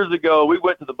 5 years ago we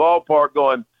went to the ballpark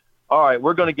going, all right,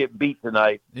 we're going to get beat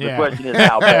tonight. The question is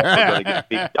how bad we're going to get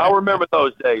beat. Y'all remember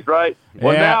those days, right?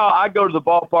 Well, now I go to the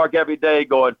ballpark every day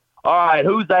going, all right,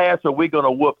 whose ass are we going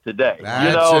to whoop today?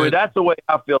 That's the way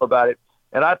I feel about it.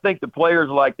 And I think the players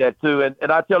are like that too.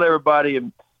 And I tell everybody,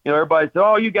 and everybody said,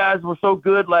 oh, you guys were so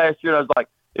good last year. And I was like,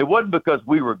 it wasn't because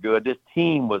we were good. This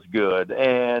team was good.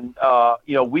 And,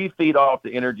 we feed off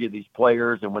the energy of these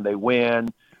players. And when they win,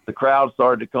 the crowd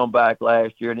started to come back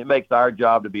last year. And it makes our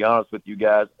job, to be honest with you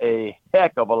guys, a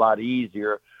heck of a lot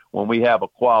easier when we have a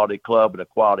quality club and a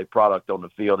quality product on the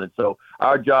field. And so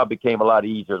our job became a lot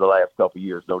easier the last couple of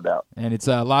years, no doubt. And it's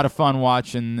a lot of fun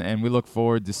watching, and we look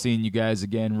forward to seeing you guys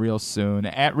again real soon.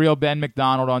 At Real Ben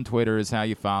McDonald on Twitter is how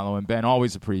you follow him. Ben,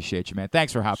 always appreciate you, man.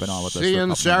 Thanks for hopping on with us. See you in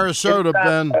Sarasota,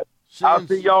 Ben. I'll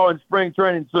see y'all in spring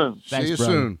training soon. Thanks, see you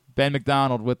brother. soon. Ben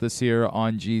McDonald with us here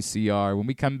on GCR. When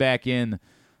we come back in,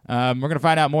 we're going to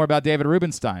find out more about David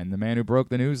Rubenstein, the man who broke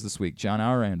the news this week. John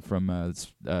Ourand from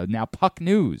now Puck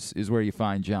News is where you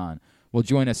find John. Will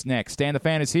join us next. Stan the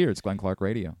Fan is here. It's Glenn Clark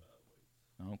Radio.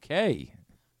 Okay.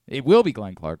 It will be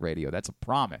Glenn Clark Radio. That's a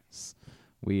promise.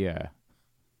 We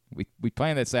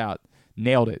planned this out.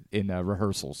 Nailed it in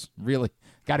rehearsals. Really,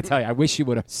 got to tell you, I wish you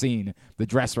would have seen the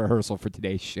dress rehearsal for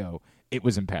today's show. It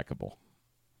was impeccable.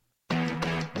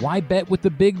 Why bet with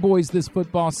the big boys this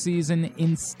football season?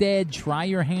 Instead, try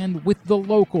your hand with the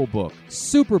local book,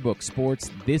 Superbook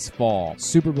Sports, this fall.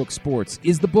 Superbook Sports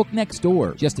is the book next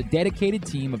door. Just a dedicated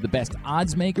team of the best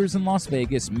odds makers in Las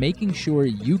Vegas, making sure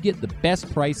you get the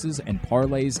best prices and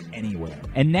parlays anywhere.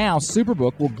 And now,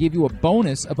 Superbook will give you a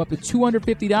bonus of up to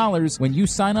 $250 when you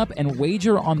sign up and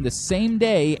wager on the same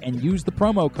day and use the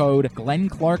promo code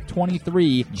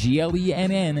GlennClark23,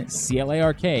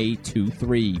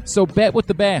 GLENNCLARK23. So bet with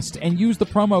the best and use the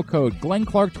promo code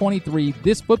GlennClark23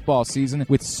 this football season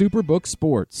with Superbook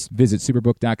Sports. Visit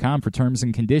superbook.com for terms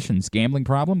and conditions. Gambling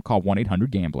problem? Call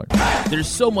 1-800-GAMBLER. There's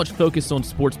so much focus on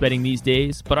sports betting these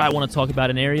days, but I want to talk about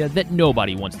an area that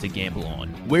nobody wants to gamble on,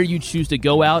 where you choose to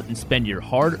go out and spend your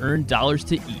hard-earned dollars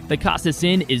to eat. The Costas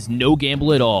Inn is no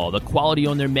gamble at all. The quality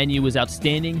on their menu is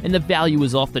outstanding, and the value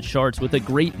is off the charts with a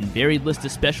great and varied list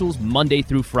of specials Monday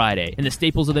through Friday. And the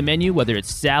staples of the menu, whether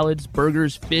it's salads,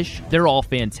 burgers, fish, they're all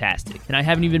fantastic. And I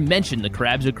haven't even mentioned the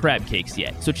crabs or crab cakes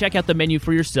yet. So check out the menu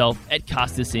for yourself at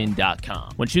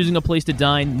CostasInn.com. When choosing a place to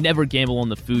dine, never gamble on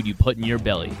the food you put in your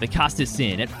belly. The Costas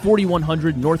Inn at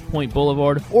 4100 North Point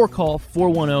Boulevard, or call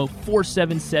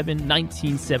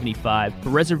 410-477-1975 for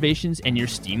reservations and your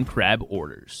steamed crab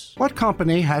orders. What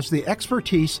company has the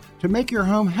expertise to make your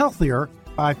home healthier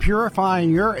by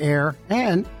purifying your air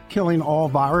and killing all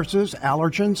viruses,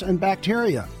 allergens, and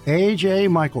bacteria. A.J.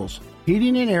 Michaels,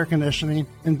 Heating and Air Conditioning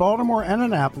in Baltimore and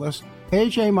Annapolis,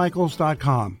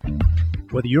 ajmichaels.com.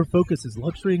 Whether your focus is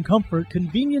luxury and comfort,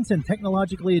 convenience and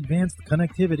technologically advanced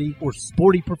connectivity, or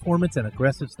sporty performance and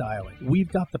aggressive styling, we've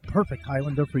got the perfect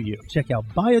Highlander for you. Check out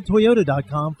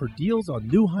buyatoyota.com for deals on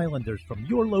new Highlanders from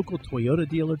your local Toyota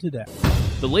dealer today.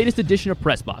 The latest edition of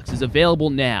Pressbox is available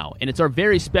now, and it's our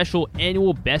very special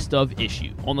annual Best Of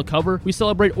issue. On the cover, we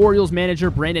celebrate Orioles manager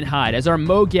Brandon Hyde as our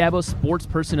Mo Gabba Sports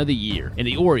Person of the Year, and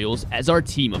the Orioles as our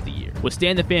Team of the Year, with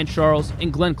Stan the Fan Charles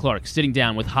and Glenn Clark sitting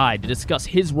down with Hyde to discuss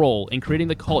his role in creating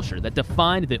the culture that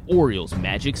defined the Orioles'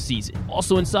 magic season.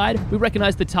 Also inside, we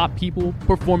recognize the top people,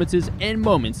 performances, and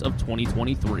moments of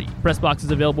 2023. Pressbox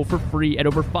is available for free at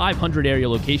over 500 area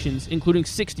locations, including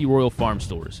 60 Royal Farm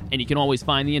stores, and you can always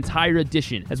find the entire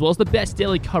edition, as well as the best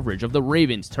daily coverage of the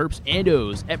Ravens, Terps, and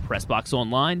O's at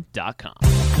PressBoxOnline.com.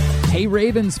 Hey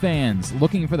Ravens fans,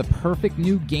 looking for the perfect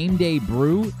new game day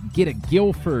brew? Get a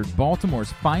Guilford,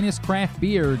 Baltimore's finest craft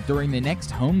beer during the next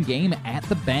home game at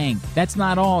the Bank. That's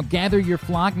not all. Gather your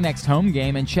flock next home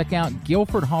game and check out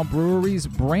Guilford Hall Brewery's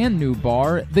brand new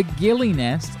bar, the Gilly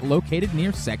Nest, located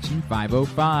near Section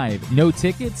 505. No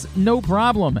tickets? No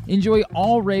problem. Enjoy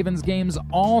all Ravens games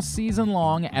all season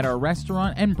long at our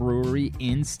restaurant and brewery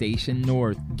in Station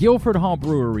North. Guilford Hall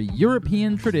Brewery,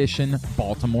 European tradition,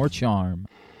 Baltimore charm.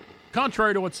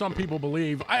 Contrary to what some people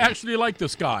believe, I actually like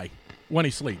this guy when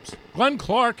he sleeps. Glenn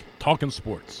Clark, talking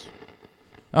sports.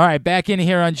 All right, back in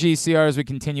here on GCR as we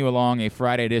continue along a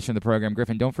Friday edition of the program.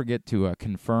 Griffin, don't forget to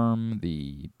confirm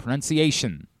the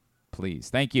pronunciation, please.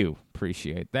 Thank you.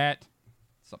 Appreciate that.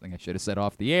 Something I should have said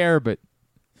off the air, but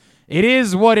it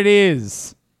is what it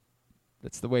is.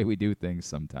 That's the way we do things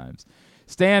sometimes.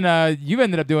 Stan, you've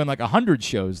ended up doing like 100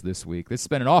 shows this week. This has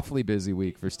been an awfully busy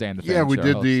week for Stan the Fan. Yeah, we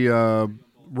Charles. did the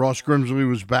Ross Grimsley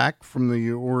was back from the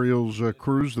Orioles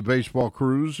cruise, the baseball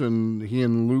cruise, and he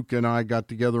and Luke and I got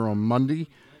together on Monday.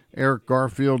 Eric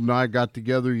Garfield and I got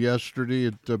together yesterday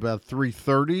at about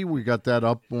 3:30. We got that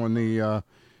up on the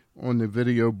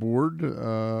video board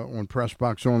on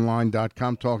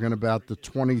PressBoxOnline.com, talking about the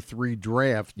 23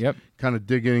 draft. Yep. Kind of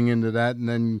digging into that, and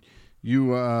then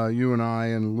you and I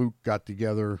and Luke got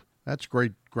together. That's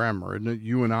great grammar, isn't it?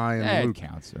 You and I and Luke. It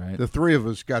counts, right? The three of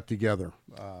us got together.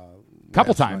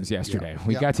 Couple times yesterday. Yeah.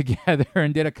 We got together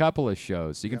and did a couple of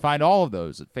shows. So you can find all of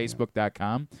those at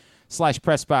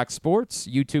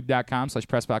Facebook.com/PressBoxSports,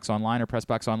 YouTube.com/PressBoxOnline, or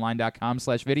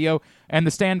PressBoxOnline.com/video. And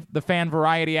the Fan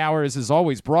Variety Hour is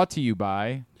always brought to you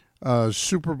by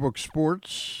Superbook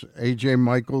Sports, A.J.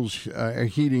 Michaels,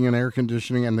 Heating and Air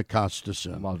Conditioning, and the Costas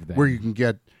Inn. Love that. Where you can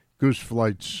get Goose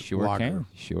Flight's Sure lager.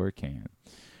 can.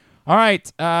 All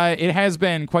right, it has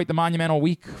been quite the monumental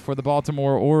week for the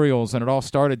Baltimore Orioles, and it all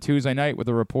started Tuesday night with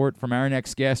a report from our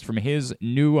next guest from his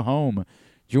new home.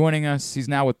 Joining us, he's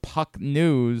now with Puck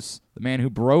News, the man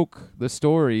who broke the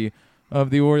story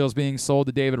of the Orioles being sold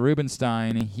to David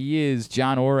Rubenstein. He is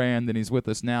John Ourand, and he's with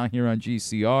us now here on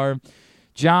GCR.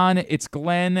 John, it's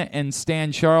Glenn and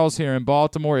Stan Charles here in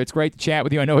Baltimore. It's great to chat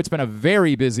with you. I know it's been a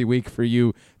very busy week for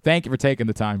you. Thank you for taking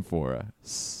the time for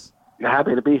us.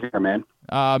 Happy to be here, man.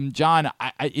 John,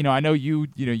 I know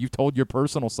you've told your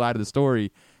personal side of the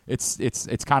story. It's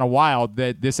kind of wild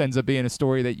that this ends up being a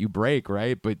story that you break,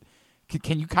 right? But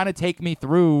can you kind of take me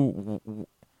through,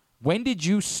 when did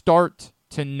you start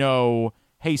to know,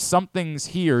 hey, something's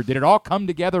here? Did it all come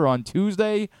together on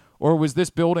Tuesday, or was this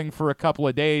building for a couple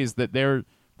of days that there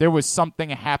was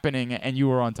something happening and you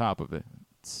were on top of it?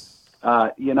 It's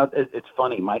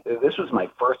funny. This was my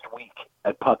first week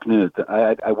at Puck News.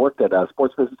 I worked at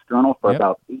Sports Business Journal for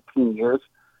about 18 years,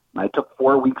 and I took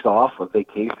 4 weeks off of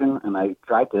vacation, and I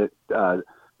tried to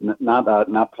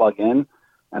not plug in.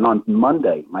 And on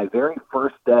Monday, my very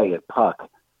first day at Puck,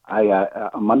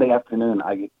 on Monday afternoon,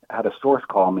 I had a source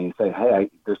call me and say,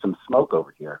 "Hey, there's some smoke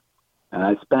over here." And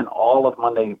I spent all of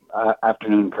Monday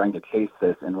afternoon trying to chase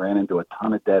this and ran into a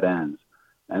ton of dead ends.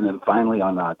 And then finally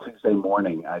on Tuesday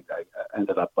morning, I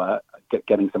ended up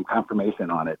getting some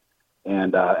confirmation on it,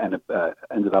 and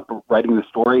ended up writing the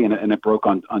story, and it broke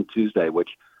on Tuesday,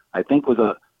 which I think was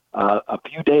a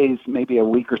few days, maybe a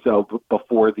week or so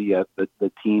before the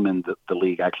team and the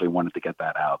league actually wanted to get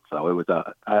that out. So it was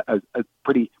a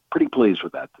pretty pleased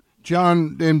with that.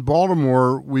 John, in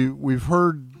Baltimore, we've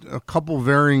heard a couple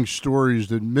varying stories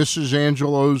that Mrs.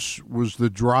 Angelos was the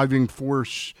driving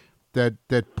force that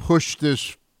pushed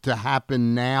this to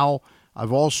happen now.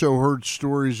 I've also heard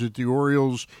stories that the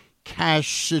Orioles'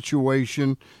 cash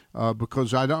situation,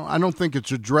 because I don't think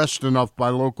it's addressed enough by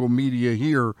local media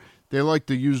here. They like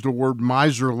to use the word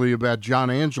miserly about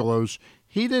John Angelos.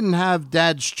 he didn't have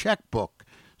Dad's checkbook.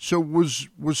 So was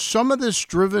some of this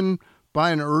driven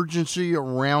by an urgency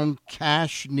around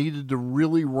cash needed to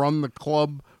really run the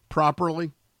club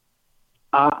properly?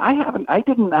 I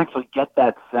didn't actually get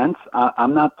that sense.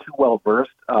 I'm not too well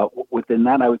versed within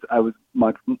that. I was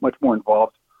much more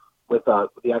involved with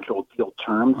the actual deal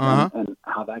terms and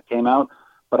how that came out.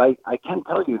 But I can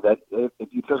tell you that if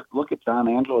you just look at John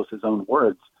Angelos' own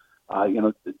words,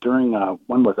 during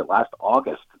when was it, last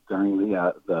August, during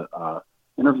the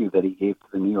interview that he gave to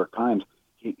the New York Times,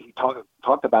 he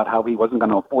talked about how he wasn't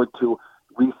going to afford to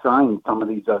re-sign some of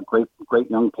these great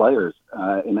young players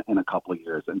in a couple of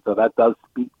years, and so that does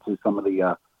speak to some of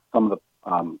the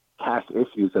cash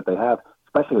issues that they have,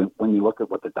 especially when you look at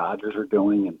what the Dodgers are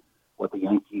doing and what the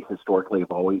Yankees historically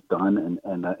have always done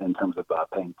in terms of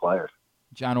paying players.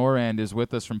 John Ourand is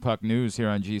with us from Puck News here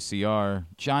on GCR.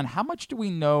 John, how much do we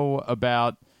know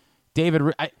about David?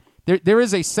 There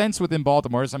is a sense within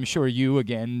Baltimore, as I'm sure you,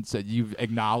 again, said you've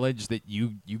acknowledged that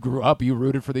you grew up, you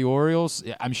rooted for the Orioles.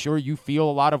 I'm sure you feel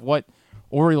a lot of what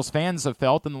Orioles fans have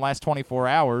felt in the last 24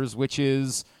 hours, which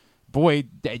is, boy,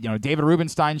 David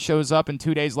Rubenstein shows up, and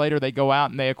 2 days later they go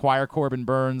out and they acquire Corbin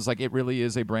Burnes. Like, it really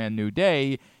is a brand new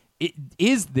day.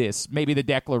 Is this maybe the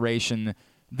declaration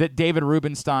that David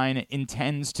Rubenstein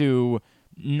intends to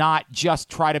not just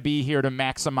try to be here to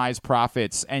maximize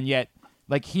profits, and yet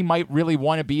like he might really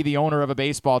want to be the owner of a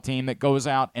baseball team that goes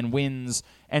out and wins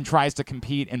and tries to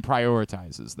compete and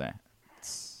prioritizes that?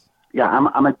 Yeah,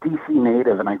 I'm a DC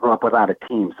native, and I grew up without a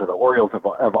team, so the Orioles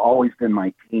have always been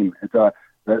my team. It's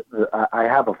I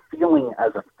have a feeling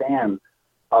as a fan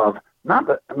of not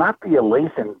the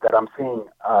elation that I'm seeing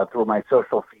through my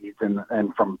social feeds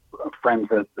and from friends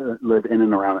that live in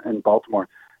and around in Baltimore.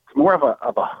 It's more of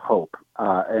a hope,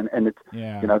 and it's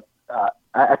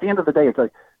at the end of the day, it's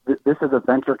like this is a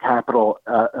venture capital,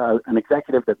 an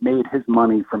executive that made his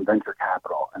money from venture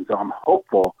capital, and so I'm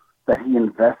hopeful that he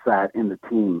invests that in the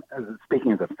team.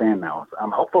 Speaking as a fan now,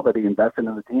 I'm hopeful that he invested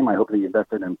in the team. I hope that he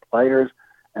invested in players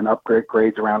and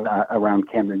upgrades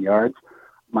around Camden Yards.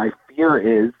 My fear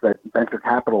is that venture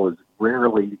capital is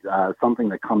rarely something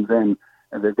that comes in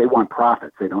and that they want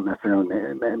profits. They don't necessarily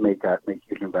make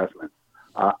huge investments.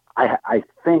 I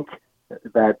think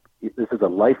that this is a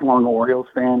lifelong Orioles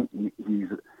fan. He's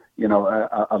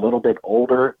a little bit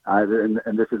older, and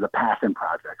this is a passion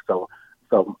project. So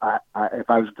if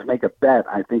I was to make a bet,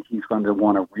 I think he's going to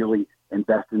want to really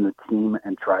invest in the team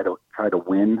and try to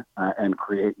win and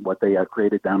create what they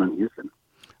created down in Houston.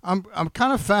 I'm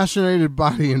kind of fascinated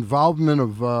by the involvement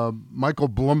of Michael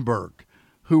Bloomberg,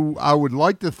 who I would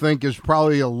like to think is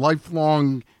probably a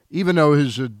lifelong, even though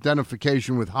his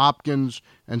identification with Hopkins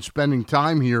and spending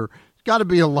time here, he's got to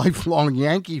be a lifelong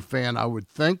Yankee fan, I would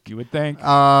think. You would think.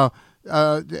 Do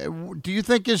you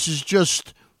think this is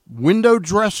just window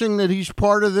dressing that he's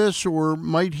part of this, or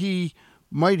might he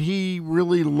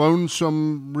really loan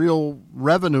some real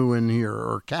revenue in here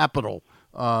or capital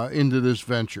into this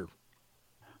venture?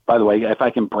 By the way, if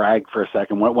I can brag for a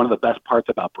second, one of the best parts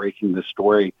about breaking this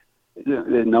story,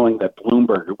 knowing that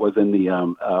Bloomberg was in the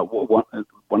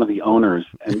one of the owners,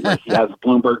 and he has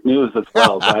Bloomberg News as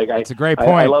well. So It's a great point.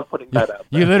 I love putting that up.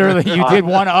 You literally did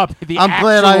one up.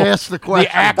 Glad I asked the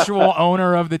question. The actual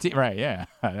owner of the team, right? Yeah,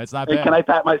 that's not bad. Can I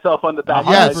pat myself on the back?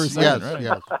 Yes.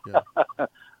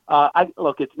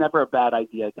 Look, it's never a bad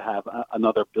idea to have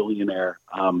another billionaire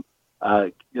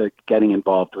getting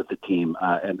involved with the team,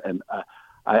 and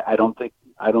I don't think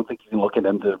you can look at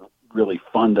them to really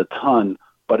fund a ton,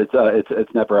 but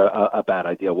it's never a bad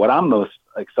idea. What I'm most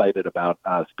excited about,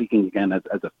 speaking again as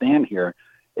a fan here,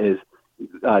 is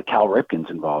Cal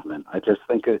Ripken's involvement. I just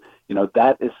think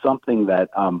that is something that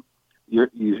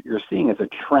you're seeing as a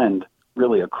trend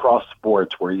really across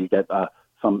sports, where you get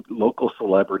some local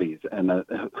celebrities, and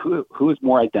who is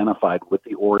more identified with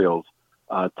the Orioles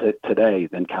today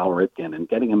than Cal Ripken, and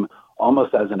getting him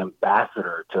almost as an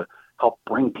ambassador to help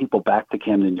bring people back to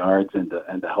Camden Yards and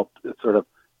to help sort of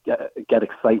get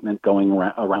excitement going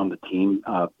around the team,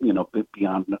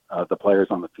 beyond the players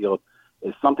on the field,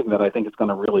 is something that I think is going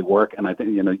to really work. And I think,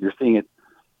 you're seeing it.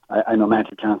 I know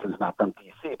Magic Johnson's not from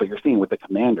DC, but you're seeing it with the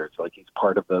Commanders. Like, he's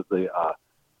part of the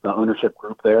ownership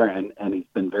group there, and he's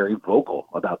been very vocal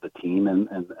about the team and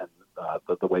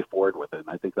the way forward with it. And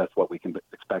I think that's what we can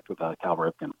expect with Cal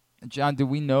Ripken. John, do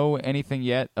we know anything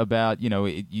yet about,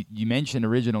 you mentioned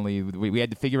originally we had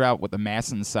to figure out what the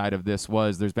Masson side of this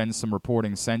was. There's been some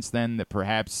reporting since then that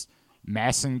perhaps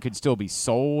Masson could still be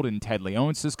sold and Ted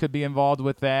Leonsis could be involved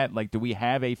with that. Like, do we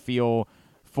have a feel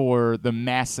for the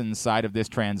Masson side of this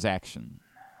transaction?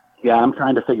 Yeah, I'm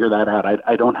trying to figure that out.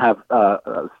 I don't have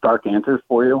stark answers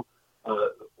for you.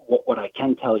 what I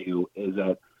can tell you is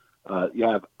that you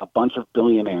have a bunch of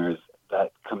billionaires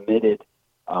that committed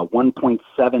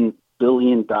 $1.7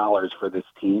 billion for this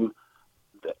team.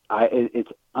 It's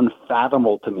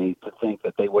unfathomable to me to think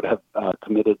that they would have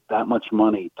committed that much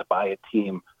money to buy a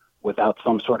team without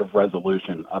some sort of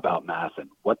resolution about Masson.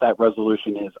 What that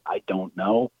resolution is, I don't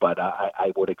know, but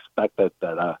I would expect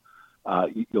that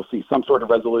you'll see some sort of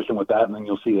resolution with that, and then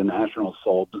you'll see the Nationals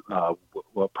sold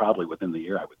probably within the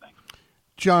year, I would think.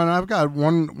 John, I've got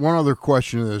one other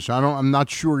question to this. I'm not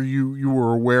sure you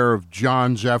were aware of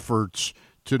John's efforts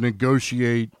to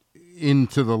negotiate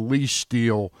into the lease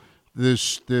deal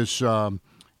this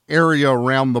area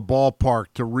around the ballpark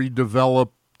to redevelop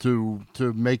to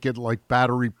make it like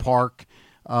Battery Park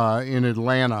in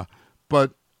Atlanta.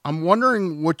 But I'm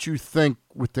wondering what you think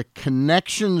with the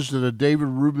connections that a David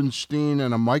Rubenstein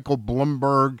and a Michael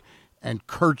Bloomberg and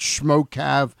Kurt Schmoke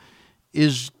have.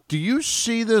 Do you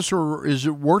see this, or is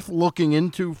it worth looking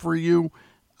into for you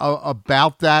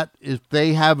about that? If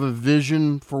they have a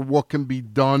vision for what can be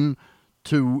done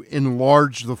to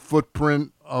enlarge the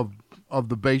footprint of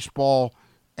the baseball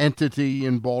entity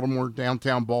in Baltimore,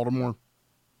 downtown Baltimore?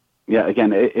 Yeah,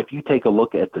 again, if you take a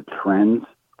look at the trends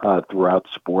throughout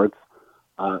sports,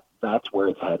 that's where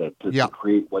it's headed, to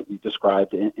create what you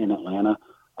described in Atlanta.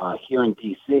 Here in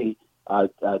D.C.,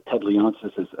 Ted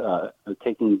Leonsis is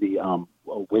taking the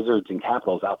Wizards and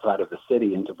Capitals outside of the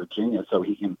city into Virginia so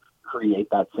he can create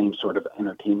that same sort of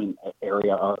entertainment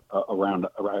area around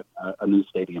a new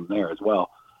stadium there as well.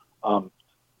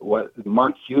 What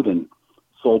Mark Cuban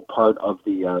sold part of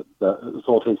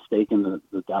sold his stake in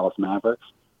the Dallas Mavericks,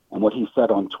 and what he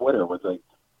said on Twitter was like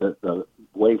the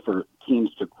way for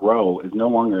teams to grow is no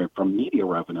longer from media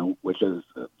revenue, which is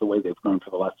the way they've grown for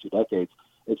the last 2 decades.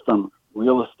 It's from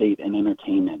real estate and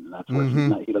entertainment, and that's where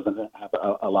he doesn't have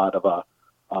a lot of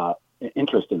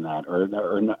interest in that or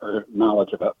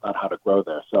knowledge about how to grow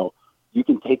there. So you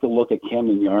can take a look at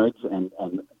Camden Yards, and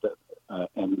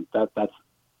that's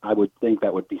I would think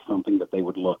that would be something that they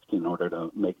would look in order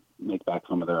to make back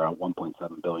some of their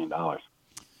 $1.7 billion.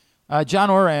 John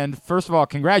Ourand, first of all,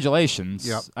 congratulations.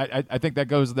 Yep. I think that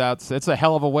goes without. It's a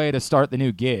hell of a way to start the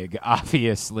new gig,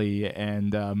 obviously,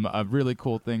 and a really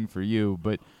cool thing for you.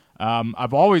 But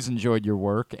I've always enjoyed your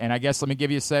work, and I guess let me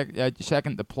give you a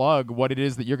second to plug what it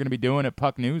is that you're going to be doing at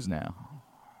Puck News now.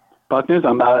 Puck News,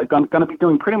 I'm going to be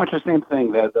doing pretty much the same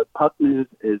thing. The Puck News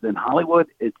is in Hollywood.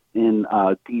 It's in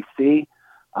D.C.,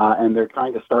 and they're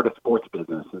trying to start a sports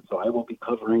business. And so I will be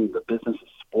covering the business of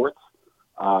sports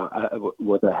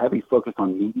with a heavy focus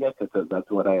on media, because that's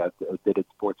what I did at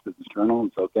Sports Business Journal.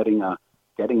 And so getting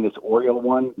this Oriole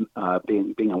one,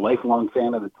 being a lifelong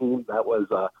fan of the team, that was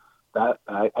that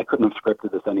I couldn't have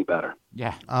scripted this any better.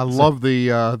 Yeah, I love the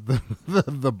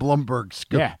Bloomberg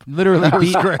scoop. Yeah, literally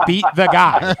beat the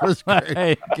guy. That was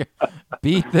great.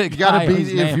 Beat the you gotta guy.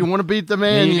 if you want to beat the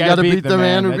man, you got to beat the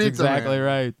man who beats the man. Exactly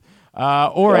right.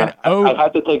 Ourand, I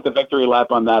had to take the victory lap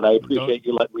on that. I appreciate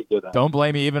you letting me do that. Don't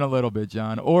blame me even a little bit,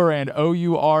 John. Ourand,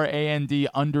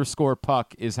 OURAND_Puck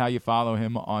is how you follow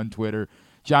him on Twitter.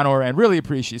 John Ourand, really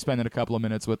appreciate you spending a couple of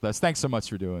minutes with us. Thanks so much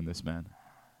for doing this, man.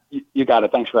 You got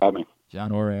it. Thanks for having me.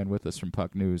 John Ourand with us from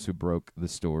Puck News, who broke the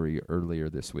story earlier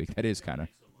this week. That is kind of...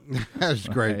 That's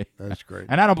great. That's great.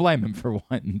 And I don't blame him for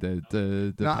wanting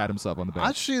to pat himself on the back.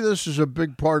 I see this as a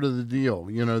big part of the deal.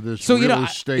 This so, real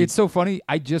estate. It's so funny.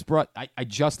 I just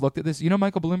looked at this.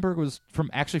 Michael Bloomberg was from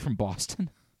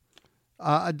Boston.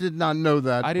 I did not know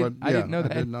that. I didn't know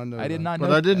that. I did not know I did that. not know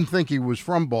But I didn't that. think he was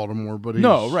from Baltimore. But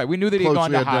no, right. We knew that he had gone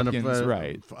to closely Hopkins,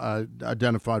 right?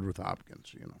 Identified with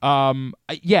Hopkins.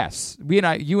 Yes,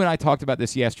 you and I talked about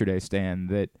this yesterday, Stan.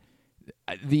 That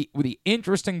the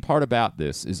interesting part about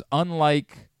this is,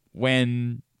 unlike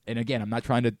when, and again, I'm not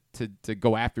trying to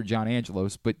go after John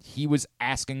Angelos, but he was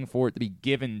asking for it to be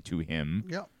given to him.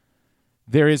 Yep.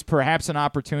 There is perhaps an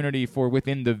opportunity for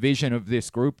within the vision of this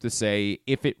group to say,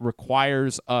 if it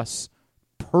requires us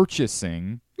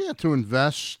purchasing. Yeah, to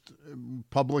invest,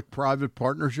 public-private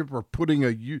partnership, or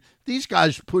putting these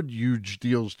guys put huge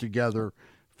deals together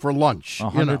for lunch.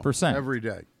 100%. Every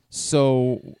day.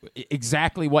 So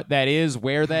exactly what that is,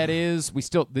 where that is, we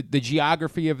still the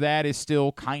geography of that is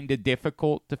still kind of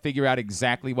difficult to figure out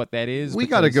exactly what that is. We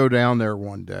got to go down there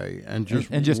one day and just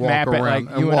walk map around it like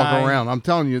and you walk and I. around. I'm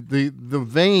telling you, the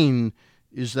vein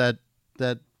is that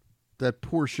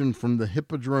portion from the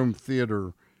Hippodrome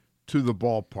Theater to the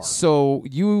ballpark. So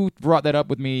you brought that up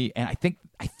with me, and I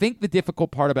think the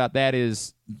difficult part about that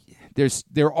is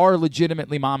there are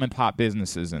legitimately mom and pop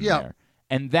businesses in there.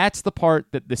 And that's the part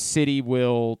that the city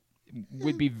will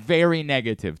would be very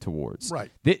negative towards.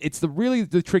 Right. It's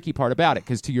the tricky part about it,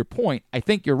 because to your point, I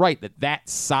think you're right that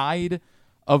side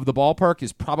of the ballpark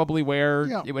is probably where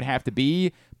it would have to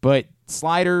be, but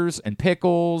sliders and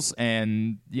pickles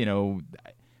and,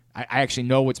 I actually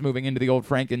know what's moving into the old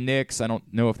Frank and Nick's. I don't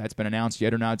know if that's been announced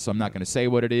yet or not, so I'm not going to say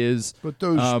what it is. But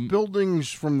those buildings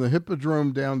from the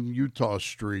Hippodrome down Utah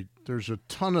Street, there's a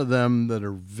ton of them that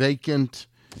are vacant.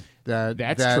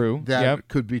 That's true. That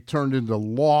could be turned into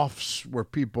lofts where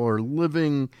people are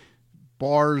living,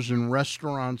 bars and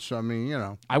restaurants. I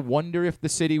mean, I wonder if the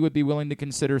city would be willing to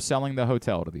consider selling the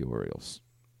hotel to the Orioles.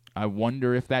 I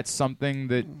wonder if that's something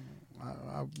that...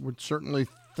 I would certainly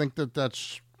think that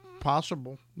that's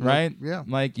possible. Right? Yeah.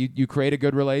 Like you create a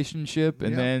good relationship,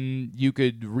 and then you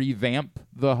could revamp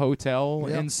the hotel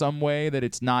in some way, that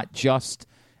it's not just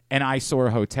an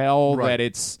eyesore hotel, that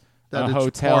it's a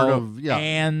hotel part of,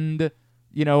 and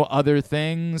other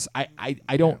things. I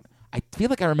feel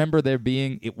like I remember there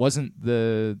being, it wasn't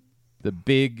the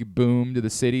big boom to the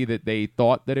city that they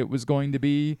thought that it was going to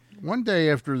be. One day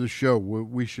after the show,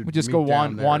 we should just go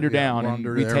wander down,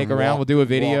 and we take around. We'll do a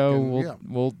video.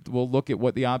 We'll look at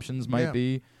what the options might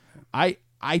be. I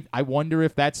wonder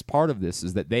if that's part of this,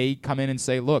 is that they come in and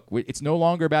say, look, it's no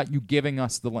longer about you giving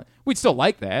us the land. We'd still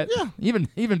like that. Yeah.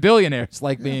 Even billionaires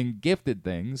like being gifted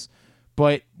things.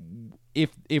 But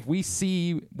if we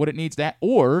see what it needs to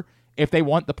or if they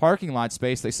want the parking lot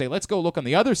space, they say, let's go look on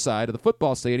the other side of the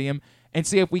football stadium and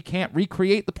see if we can't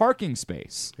recreate the parking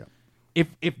space. Yeah.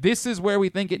 If this is where we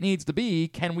think it needs to be,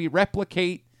 can we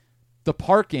replicate the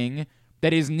parking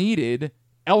that is needed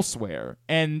elsewhere?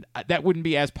 And that wouldn't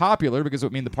be as popular, because it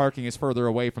would mean the parking is further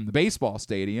away from the baseball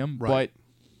stadium. Right.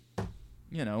 But,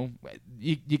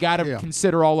 you got to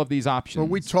consider all of these options. Well,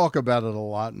 we talk about it a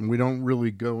lot, and we don't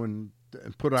really go and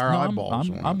put our eyeballs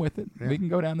on it. I'm with it. Yeah. We can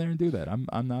go down there and do that.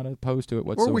 I'm not opposed to it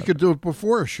whatsoever. Or we could do it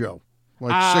before a show.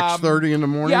 Like 6:30 in the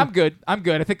morning? Yeah, I'm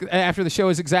good. I think after the show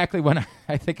is exactly when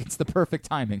I think it's the perfect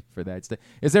timing for that.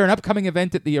 Is there an upcoming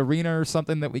event at the arena or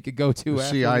something that we could go to? The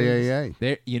CIAA.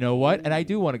 There, you know what? And I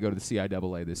do want to go to the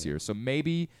CIAA this year. So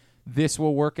maybe this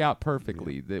will work out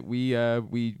perfectly. That we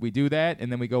do that,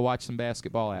 and then we go watch some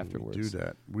basketball afterwards. We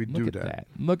do that.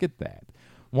 Look at that.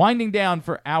 Winding down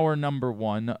for hour number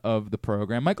 1 of the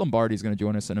program. Mike Lombardi is going to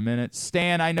join us in a minute.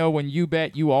 Stan, I know when you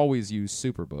bet, you always use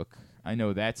Superbook. I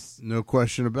know that's no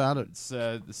question about it. It's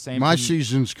the same. My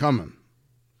season's coming.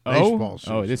 Baseball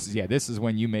season. This is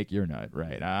when you make your nut,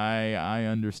 right? I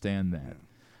understand that.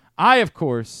 I, of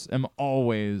course, am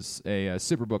always a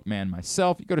Superbook man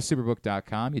myself. You go to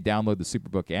superbook.com, you download the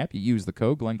Superbook app, you use the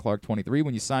code GlennClark23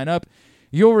 when you sign up.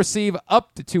 You'll receive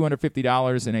up to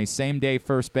 $250 in a same-day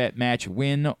first bet match,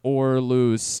 win or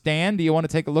lose. Stan, do you want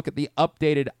to take a look at the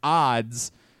updated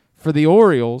odds for the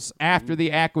Orioles after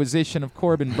the acquisition of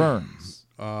Corbin Burnes?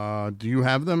 Do you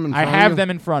have them in front of you? I have them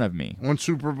in front of me. On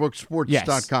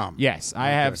superbooksports.com? Yes, I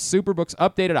have Superbook's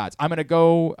updated odds. I'm going to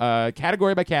go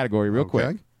category by category real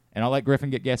quick, and I'll let Griffin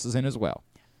get guesses in as well.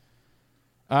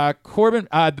 Corbin,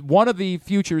 one of the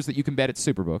futures that you can bet at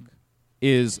Superbook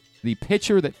is the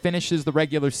pitcher that finishes the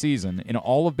regular season in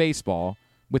all of baseball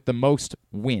with the most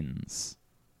wins.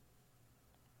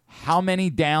 How many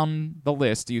down the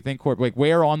list do you think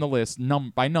where on the list,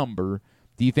 by number,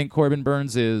 do you think Corbin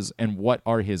Burnes is, and what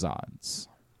are his odds?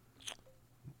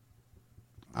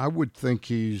 I would think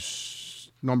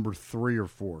he's number 3 or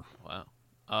 4. Wow.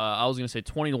 I was going to say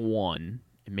 20-1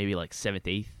 and maybe like 7th,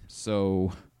 8th.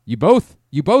 So you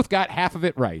both got half of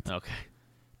it right. Okay.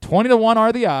 20-1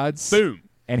 are the odds. Boom.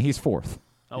 And he's 4th.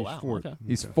 Oh, wow. Okay.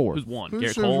 He's 4th. Who's one? Who's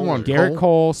Garrett Cole? one? Garrett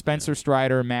Cole, Spencer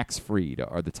Strider, Max Fried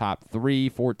are the top 3,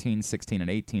 14, 16, and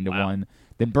 18 to 1.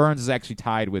 Then Burnes is actually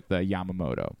tied with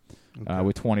Yamamoto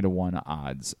with 20-1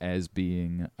 odds as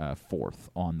being 4th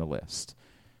on the list.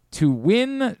 To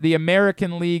win the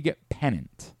American League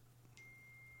pennant.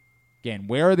 Again,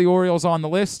 where are the Orioles on the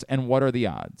list, and what are the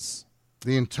odds?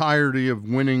 The entirety of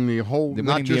winning the whole,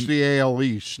 not just the AL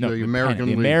East, the American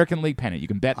League. The American League pennant. You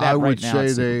can bet that right now.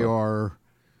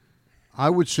 I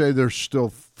would say they're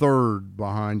still 3rd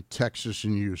behind Texas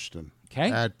and Houston. Okay.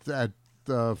 At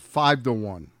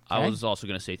 5-1. I was also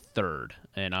going to say 3rd,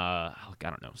 and I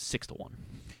don't know, 6-1.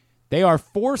 They are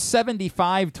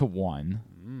 475 to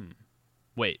 1.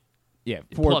 Wait. Yeah,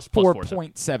 plus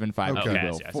 4.75.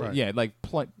 Okay. Yeah, like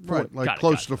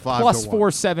close to 5 plus to 1.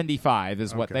 475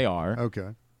 is what they are.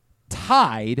 Okay.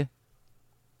 Tied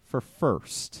for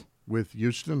first with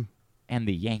Houston and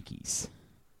the Yankees.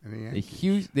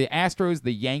 The Astros,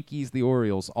 the Yankees, the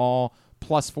Orioles, all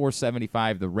plus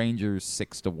 475. The Rangers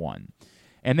 6-1,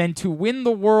 and then to win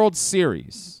the World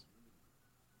Series.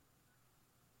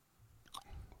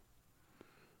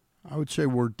 I would say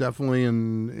we're definitely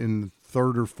in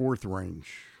third or fourth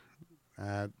range.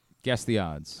 Guess the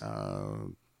odds.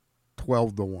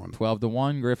 12-1.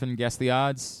 12-1. Griffin, guess the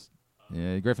odds.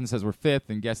 Griffin says we're fifth,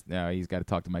 and guess. No, he's got to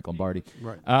talk to Mike Lombardi.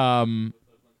 Right.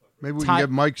 Maybe we can get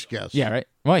Mike's guess. Yeah, right.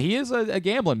 Well, he is a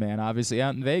gambling man, obviously,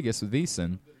 out in Vegas with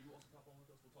VSiN.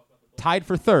 Tied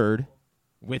for third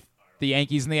with the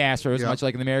Yankees and the Astros, much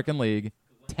like in the American League.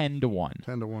 10-1.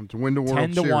 10-1 to win the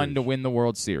World Series. 10-1 to win the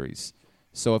World Series.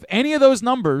 So if any of those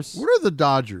numbers... What are the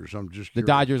Dodgers? I'm just curious.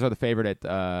 The Dodgers are the favorite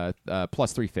at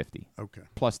plus 350. Okay.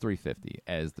 Plus 350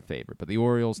 as the favorite. But the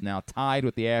Orioles now tied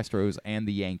with the Astros and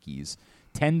the Yankees.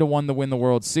 10-1 to win the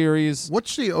World Series.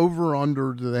 What's the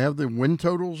over-under? Do they have the win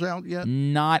totals out yet?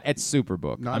 Not at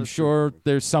Superbook. I'm sure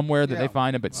there's somewhere that they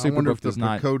find it, but Superbook does not.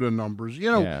 I wonder if the Pacoda numbers.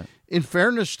 In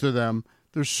fairness to them,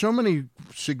 there's so many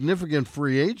significant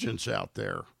free agents out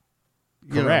there.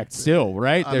 Correct. Still,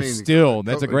 right? That's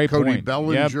a great point. Cody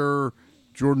Bellinger,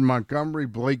 Jordan Montgomery,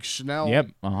 Blake Snell. Yep,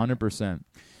 100%.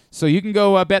 So you can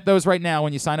go bet those right now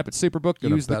when you sign up at Superbook.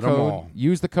 Use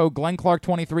the code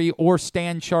GlennClark23 or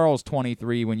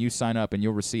StanCharles23 when you sign up, and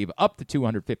you'll receive up to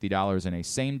 $250 in a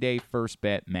same-day first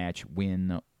bet match,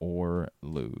 win or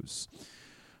lose.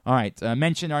 All right,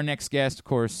 mention our next guest. Of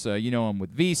course, you know him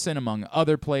with VSiN, among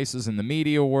other places in the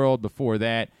media world. Before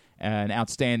that, an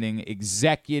outstanding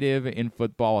executive in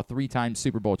football, a 3-time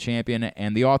Super Bowl champion,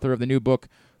 and the author of the new book,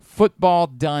 Football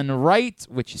Done Right,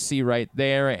 which you see right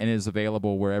there and is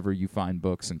available wherever you find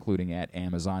books, including at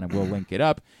Amazon, and we'll link it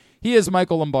up. He is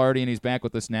Michael Lombardi, and he's back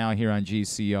with us now here on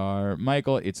GCR.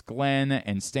 Michael, it's Glenn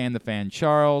and Stan the Fan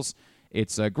Charles.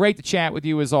 It's great to chat with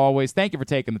you as always. Thank you for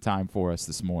taking the time for us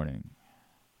this morning.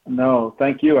 No,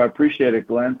 thank you. I appreciate it,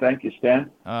 Glenn. Thank you,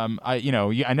 Stan. I know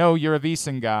you're a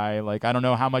VSiN guy. Like, I don't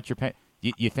know how much you're paying.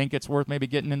 You think it's worth maybe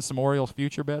getting in some Orioles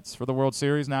future bets for the World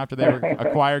Series now after they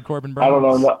acquired Corbin Burnes?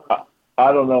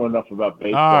 I don't know enough about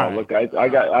baseball. Right. Look,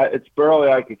 it's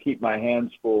barely I could keep my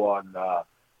hands full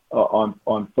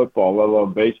on football, let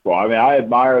alone baseball. I mean, I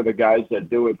admire the guys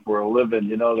that do it for a living.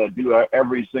 That do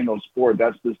every single sport.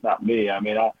 That's just not me. I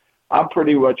mean, I'm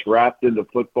pretty much wrapped into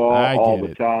football all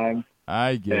the time.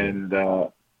 I get it. And,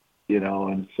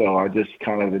 and so I just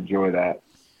kind of enjoy that.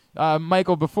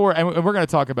 Michael, and we're going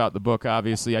to talk about the book,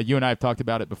 obviously. You and I have talked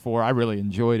about it before. I really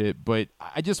enjoyed it. But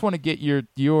I just want to get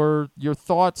your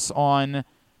thoughts on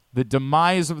the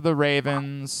demise of the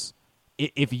Ravens,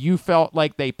 if you felt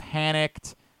like they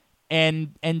panicked,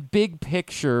 and big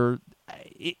picture,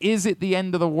 is it the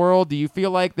end of the world? Do you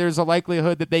feel like there's a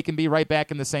likelihood that they can be right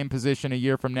back in the same position a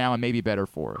year from now and maybe better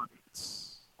for it?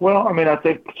 Well, I mean, I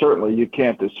think certainly you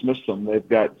can't dismiss them. They've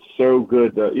got so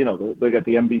good, they got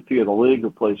the MVP of the league who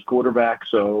plays quarterback.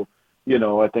 So,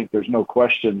 I think there's no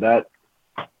question that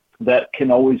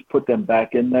can always put them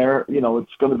back in there.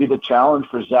 It's going to be the challenge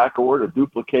for Zach Orr to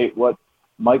duplicate what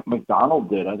Mike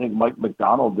McDonald did. I think Mike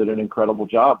McDonald did an incredible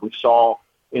job. We saw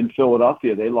in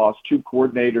Philadelphia, they lost 2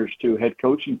 coordinators to head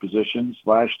coaching positions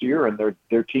last year, and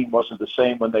their team wasn't the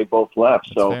same when they both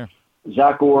left. That's fair.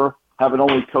 Zach Orr, having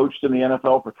only coached in the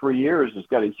NFL for 3 years, has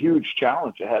got a huge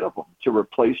challenge ahead of him to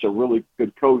replace a really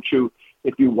good coach who,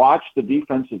 if you watch the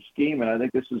defensive scheme, and I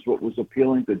think this is what was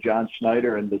appealing to John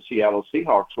Schneider and the Seattle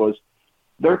Seahawks, was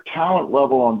their talent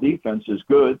level on defense is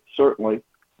good, certainly,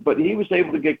 but he was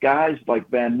able to get guys like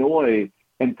Van Noy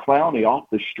and Clowney off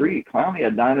the street. Clowney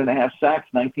had 9.5 sacks,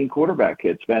 19 quarterback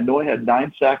hits. Van Noy had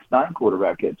 9 sacks, 9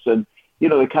 quarterback hits. And,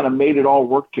 they kind of made it all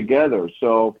work together.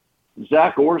 So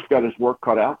Zach Orr's got his work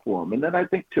cut out for him. And then I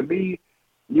think, to me,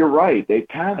 you're right. They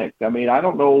panicked. I mean, I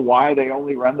don't know why they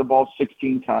only ran the ball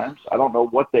 16 times. I don't know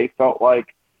what they felt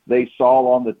like they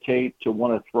saw on the tape to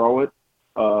want to throw it.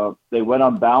 They went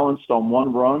unbalanced on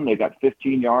one run. They got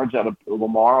 15 yards out of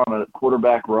Lamar on a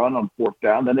quarterback run on 4th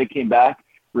down. Then they came back,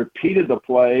 repeated the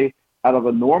play out of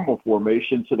a normal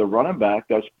formation to the running back,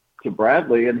 to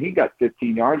Bradley, and he got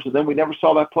 15 yards, and then we never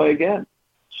saw that play again.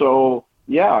 So,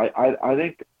 yeah, I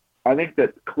think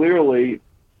that clearly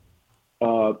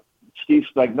Steve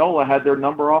Spagnuolo had their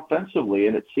number offensively,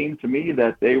 and it seemed to me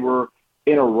that they were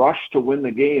in a rush to win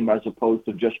the game as opposed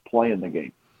to just playing the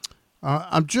game.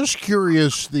 I'm just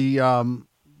curious, the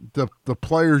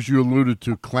players you alluded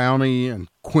to, Clowney and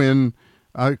Queen,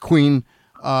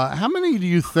 how many do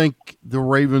you think the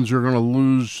Ravens are going to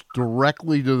lose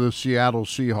directly to the Seattle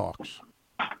Seahawks?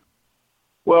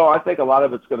 Well, I think a lot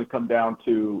of it's going to come down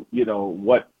to,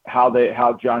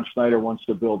 how John Schneider wants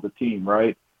to build the team,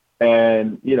 right?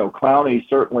 And, Clowney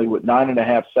certainly with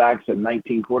 9.5 sacks and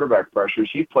 19 quarterback pressures,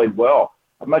 he played well.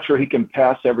 I'm not sure he can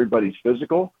pass everybody's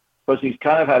physical, because he's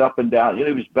kind of had up and down. He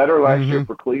was better last year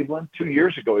for Cleveland. 2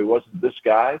 years ago, he wasn't this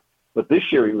guy. But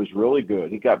this year he was really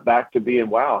good. He got back to being,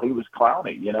 wow, he was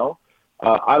clowny, you know.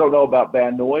 I don't know about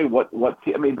Van Noy.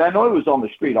 Van Noy was on the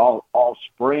street all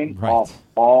spring, right.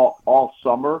 all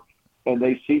summer, and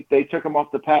they took him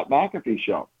off the Pat McAfee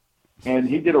show. And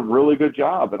he did a really good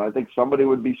job, and I think somebody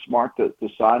would be smart to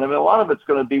sign him. And a lot of it's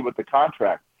going to be with the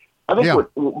contract. I think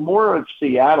what more of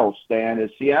Seattle, Stan, is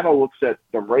Seattle looks at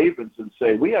the Ravens and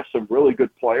say, we have some really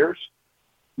good players.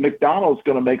 McDonald's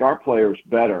going to make our players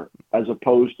better, as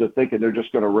opposed to thinking they're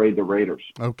just going to raid the Raiders.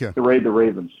 Okay. To raid the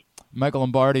Ravens. Michael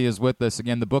Lombardi is with us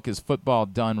again. The book is Football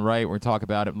Done Right. We'll talk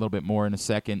about it a little bit more in a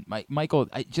second. Michael,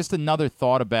 just another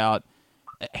thought about,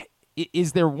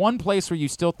 is there one place where you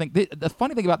still think the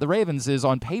funny thing about the Ravens is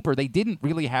on paper they didn't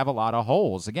really have a lot of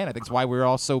holes. Again, I think it's why we're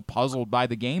all so puzzled by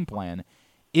the game plan.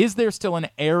 Is there still an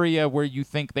area where you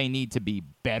think they need to be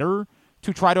better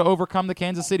to try to overcome the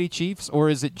Kansas City Chiefs, or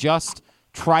is it just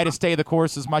try to stay the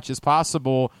course as much as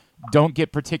possible, don't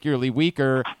get particularly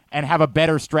weaker, and have a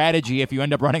better strategy if you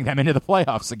end up running them into the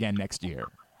playoffs again next year?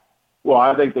 Well,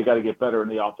 I think they got to get better in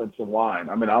the offensive line.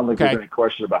 I mean, I don't think there's any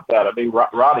question about that. I mean,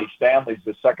 Ronnie Stanley's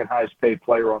the second highest paid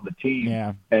player on the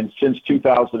team. And since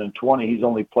 2020, he's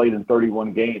only played in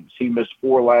 31 games. He missed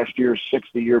 4 last year, 6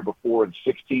 the year before, and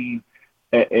 16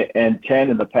 and 10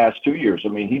 in the past 2 years. I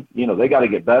mean, they got to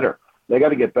get better. They got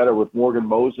to get better with Morgan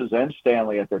Moses and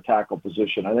Stanley at their tackle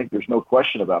position. I think there's no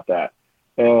question about that.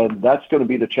 And that's going to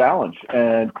be the challenge.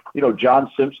 And, John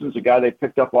Simpson's a guy they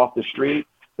picked up off the street.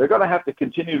 They're going to have to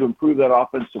continue to improve that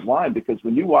offensive line, because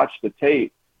when you watch the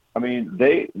tape, I mean,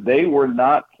 they were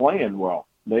not playing well.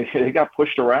 They got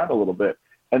pushed around a little bit.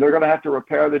 And they're going to have to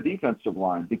repair the defensive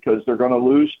line, because they're going to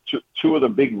lose two of the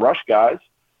big rush guys,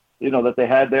 that they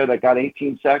had there that got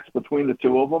 18 sacks between the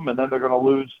two of them. And then they're going to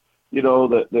lose,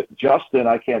 the Justin,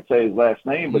 I can't say his last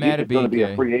name, but he's going to be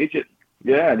a free agent.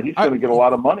 Yeah, and he's going to get a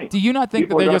lot of money. Do you not think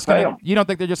that they're just going to? You don't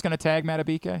think they're just going to tag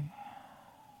Matabike?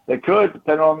 They could,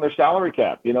 depending on their salary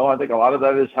cap. I think a lot of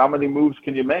that is how many moves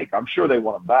can you make. I'm sure they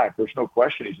want him back. There's no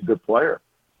question he's a good player.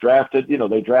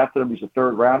 They drafted him. He's a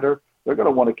third rounder. They're going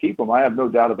to want to keep him. I have no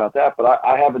doubt about that. But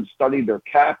I haven't studied their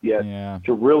cap yet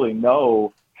to really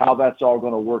know how that's all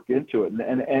going to work into it.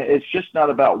 And it's just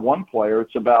not about one player.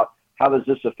 It's about how does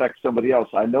this affect somebody else.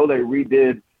 I know they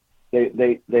redid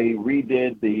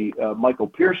the Michael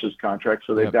Pierce's contract,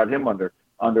 so they've got him under.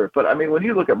 But, I mean, when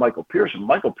you look at Michael Pierce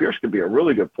could be a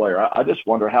really good player. I just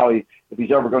wonder if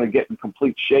he's ever going to get in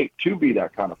complete shape to be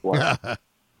that kind of player.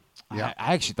 I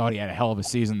actually thought he had a hell of a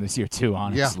season this year too.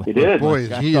 Honestly, he did. Boy,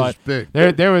 he is big.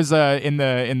 There was in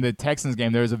the Texans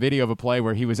game. There was a video of a play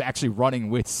where he was actually running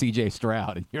with C.J.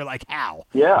 Stroud, and you're like, how?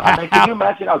 Yeah, I mean, can you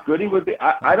imagine how good he would be?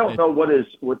 I don't know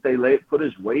what they put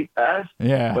his weight as.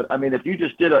 Yeah. But I mean, if you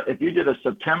did a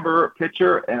September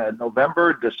pitcher and a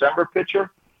November, December pitcher.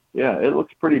 Yeah, it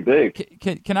looks pretty big.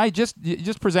 Can I just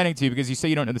presenting to you, because you say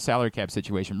you don't know the salary cap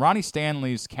situation. Ronnie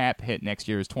Stanley's cap hit next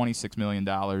year is $26 million.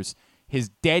 His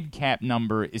dead cap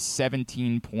number is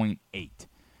 17.8.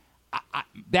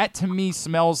 That to me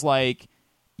smells like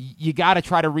you got to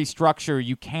try to restructure.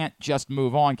 You can't just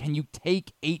move on. Can you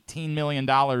take $18 million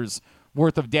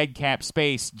worth of dead cap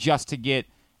space just to get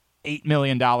 $8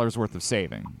 million worth of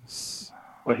savings?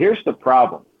 Well, here's the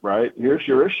problem, right? Here's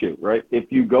your issue, right?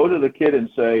 If you go to the kid and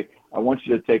say, I want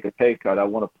you to take a pay cut, I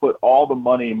want to put all the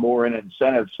money more in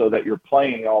incentives so that you're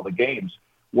playing all the games,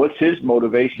 what's his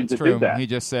motivation to do that? He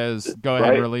just says, go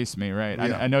ahead and release me, right?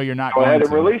 Yeah. I know you're not going to. Go ahead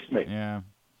and release me. Yeah.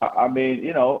 I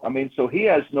mean, so he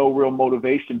has no real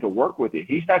motivation to work with you.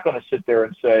 He's not going to sit there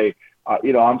and say,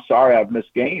 I'm sorry, I've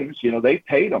missed games. They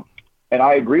paid him. And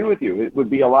I agree with you. It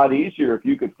would be a lot easier if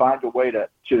you could find a way to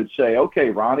say, okay,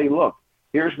 Ronnie, look,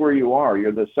 here's where you are.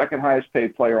 You're the second highest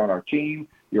paid player on our team.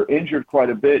 You're injured quite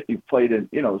a bit. You've played in,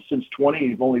 since 20,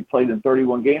 you've only played in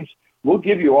 31 games. We'll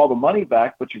give you all the money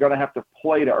back, but you're going to have to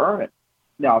play to earn it.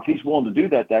 Now, if he's willing to do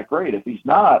that, that's great. If he's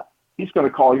not, he's going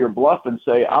to call your bluff and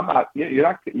say,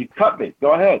 you cut me.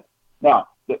 Go ahead. Now,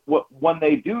 when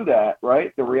they do that,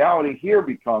 right, the reality here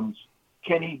becomes,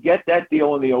 can he get that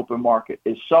deal in the open market?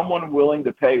 Is someone willing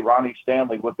to pay Ronnie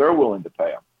Stanley what they're willing to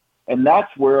pay him? And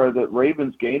that's where the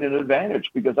Ravens gain an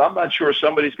advantage, because I'm not sure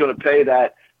somebody's going to pay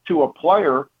that to a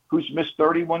player who's missed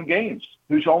 31 games,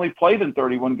 who's only played in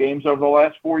 31 games over the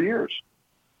last 4 years.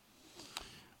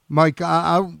 Mike,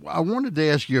 I wanted to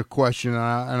ask you a question,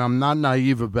 and I'm not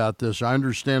naive about this. I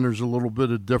understand there's a little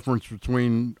bit of difference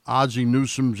between Ozzie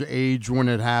Newsome's age when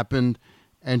it happened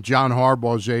and John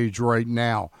Harbaugh's age right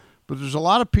now. But there's a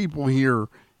lot of people here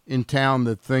in town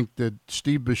that think that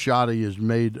Steve Bisciotti has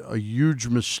made a huge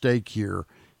mistake here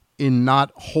in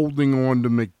not holding on to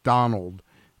McDonald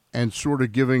and sort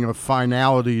of giving a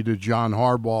finality to John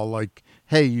Harbaugh, like,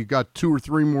 hey, you got 2 or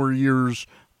 3 more years.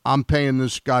 I'm paying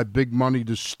this guy big money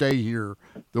to stay here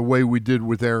the way we did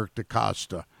with Eric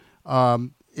DaCosta.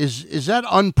 Is that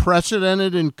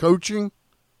unprecedented in coaching?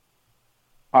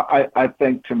 I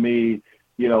think, to me,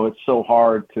 it's so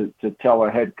hard to tell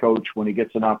a head coach when he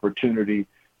gets an opportunity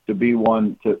to be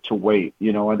one to wait.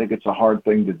 I think it's a hard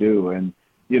thing to do. And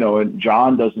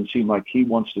John doesn't seem like he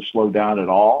wants to slow down at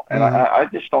all. And I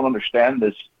just don't understand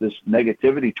this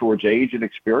negativity towards age and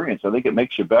experience. I think it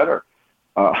makes you better.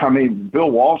 Bill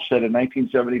Walsh said in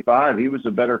 1975 he was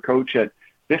a better coach at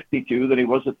 52 than he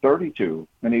was at 32,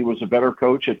 and he was a better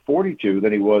coach at 42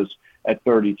 than he was at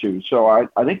 32. So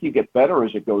I think you get better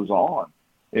as it goes on.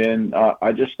 And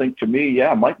I just think, to me,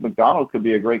 Mike McDonald could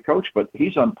be a great coach, but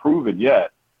he's unproven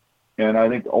yet. And I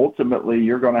think ultimately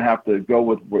you're going to have to go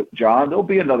with John. There'll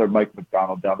be another Mike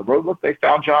McDonald down the road. Look, they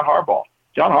found John Harbaugh.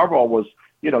 John Harbaugh was,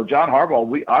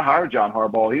 I hired John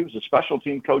Harbaugh. He was a special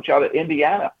team coach out of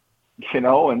Indiana,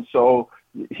 and so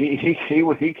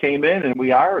he came in and we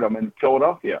hired him in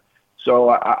Philadelphia. So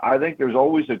I think there's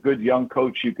always a good young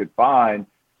coach you could find.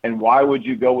 And why would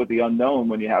you go with the unknown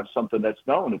when you have something that's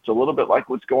known? It's a little bit like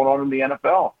what's going on in the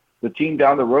NFL. The team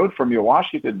down the road from you,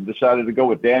 Washington, decided to go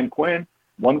with Dan Quinn,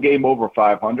 one game over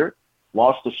 500,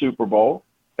 lost the Super Bowl,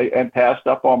 and passed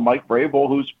up on Mike Vrabel,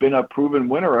 who's been a proven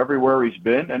winner everywhere he's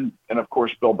been, and of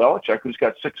course Bill Belichick, who's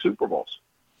got 6 Super Bowls.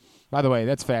 By the way,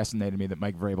 that's fascinating to me that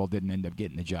Mike Vrabel didn't end up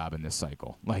getting the job in this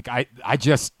cycle. Like, I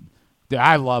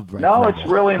love Vrabel. No, it's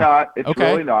really not. It's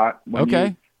okay. really not.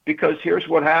 Because here's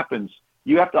what happens.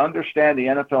 You have to understand the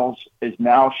NFL is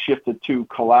now shifted to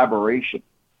collaboration,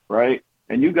 right?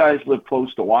 And you guys live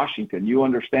close to Washington. You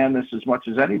understand this as much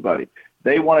as anybody.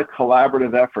 They want a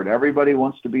collaborative effort. Everybody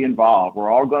wants to be involved. We're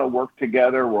all going to work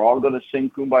together. We're all going to sing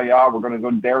Kumbaya. We're going to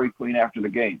go to Dairy Queen after the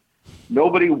game.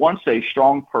 Nobody wants a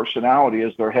strong personality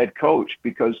as their head coach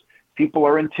because people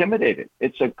are intimidated.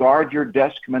 It's a guard your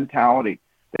desk mentality.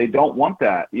 They don't want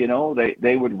that.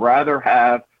 They would rather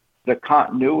have the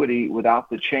continuity without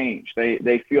the change.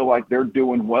 They feel like they're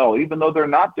doing well, even though they're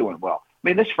not doing well.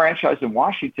 This franchise in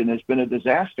Washington has been a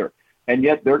disaster, and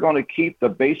yet they're going to keep the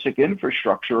basic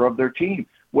infrastructure of their team,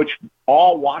 which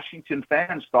all Washington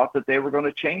fans thought that they were going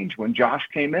to change when Josh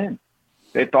came in.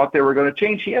 They thought they were going to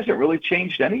change. He hasn't really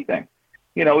changed anything.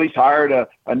 He's hired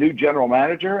a new general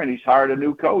manager and he's hired a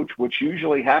new coach, which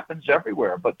usually happens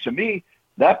everywhere. But to me,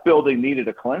 that building needed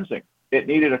a cleansing. It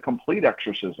needed a complete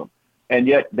exorcism. And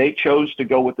yet they chose to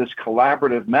go with this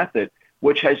collaborative method,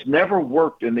 which has never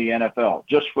worked in the NFL,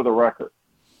 just for the record.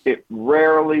 It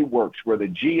rarely works where the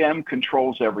GM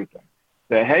controls everything.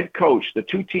 The head coach, the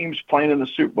 2 teams playing in the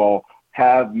Super Bowl,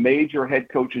 have major head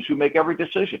coaches who make every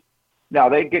decision. Now,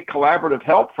 they get collaborative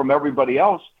help from everybody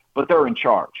else, but they're in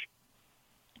charge.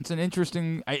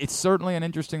 It's certainly an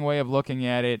interesting way of looking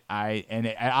at it.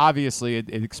 Obviously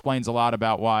it explains a lot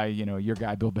about why, your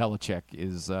guy Bill Belichick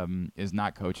is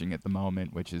not coaching at the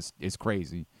moment, which is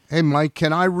crazy. Hey, Mike,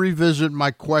 can I revisit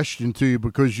my question to you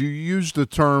because you used the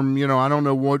term, I don't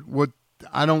know what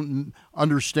I don't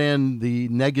understand the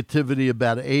negativity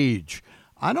about age.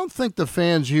 I don't think the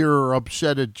fans here are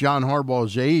upset at John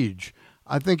Harbaugh's age.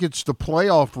 I think it's the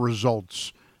playoff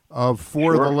results of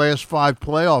 4 of the last 5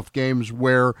 playoff games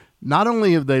where not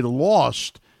only have they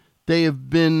lost, they've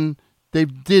done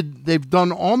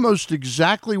almost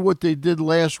exactly what they did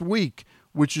last week,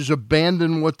 which is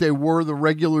abandon what they were the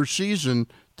regular season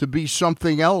to be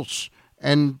something else.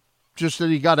 And just that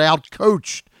he got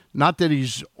out-coached, not that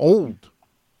he's old.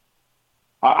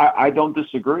 I don't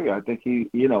disagree. I think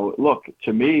look,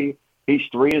 to me, he's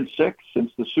 3-6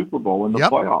 since the Super Bowl in the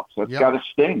playoffs. That's got to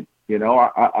sting.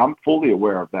 I'm fully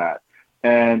aware of that,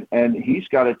 and he's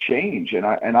got to change. And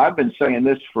I've been saying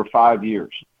this for 5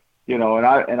 years, and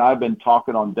I've been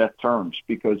talking on death terms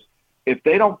because if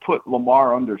they don't put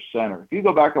Lamar under center, if you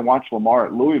go back and watch Lamar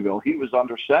at Louisville, he was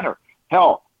under center.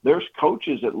 Hell, there's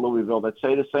coaches at Louisville that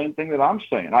say the same thing that I'm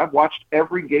saying. I've watched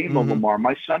every game of Lamar.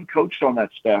 My son coached on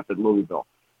that staff at Louisville.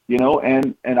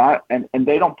 And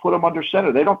they don't put him under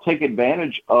center. They don't take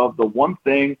advantage of the one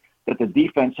thing that the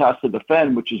defense has to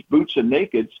defend, which is boots and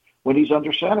nakeds when he's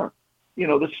under center.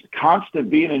 This constant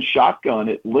being in shotgun,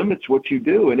 it limits what you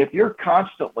do. And if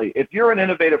you're an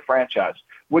innovative franchise,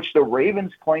 which the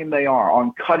Ravens claim they are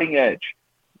on cutting edge,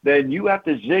 then you have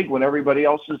to zig when everybody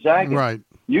else is zagging. Right.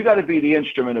 You got to be the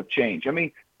instrument of change.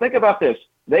 Think about this.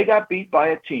 They got beat by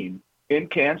a team in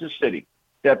Kansas City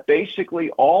that basically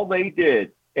all they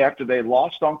did after they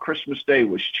lost on Christmas Day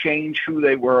was change who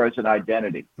they were as an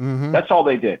identity. Mm-hmm. That's all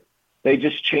they did. They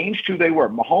just changed who they were.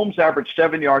 Mahomes averaged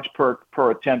 7 yards per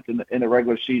attempt in the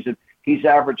regular season. He's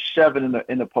averaged 7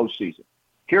 in the postseason.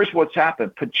 Here's what's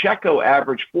happened. Pacheco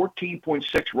averaged 14.6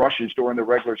 rushes during the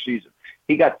regular season.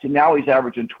 Now he's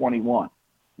averaging 21.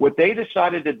 What they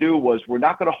decided to do was, we're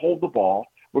not going to hold the ball.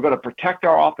 We're going to protect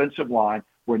our offensive line.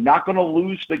 We're not going to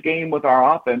lose the game with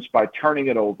our offense by turning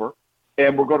it over.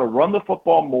 And we're going to run the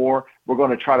football more. We're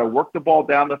going to try to work the ball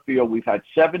down the field. We've had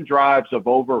 16 drives of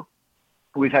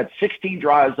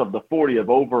the 40 of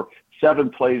over 7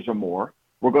 plays or more.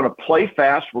 We're going to play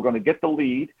fast. We're going to get the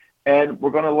lead. And we're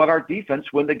going to let our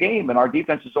defense win the game. And our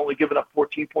defense has only given up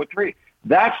 14.3.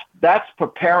 That's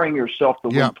preparing yourself to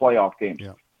win playoff games.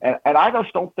 Yeah. And I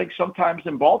just don't think sometimes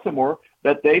in Baltimore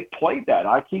that they played that.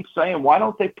 I keep saying, why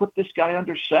don't they put this guy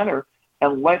under center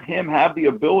and let him have the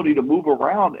ability to move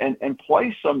around and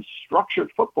play some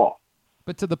structured football?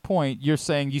 But to the point, you're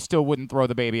saying you still wouldn't throw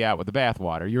the baby out with the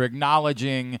bathwater. You're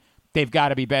acknowledging they've got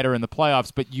to be better in the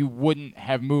playoffs, but you wouldn't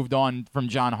have moved on from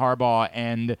John Harbaugh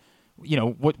and,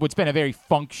 what's been a very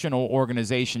functional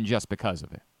organization just because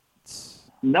of it.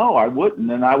 No, I wouldn't,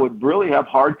 and I would really have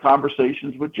hard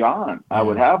conversations with John. I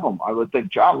would have them. I would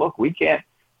think, John, look, we got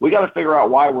to figure out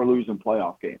why we're losing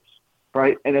playoff games,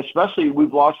 right? And especially we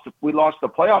lost the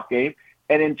playoff game,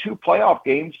 and in 2 playoff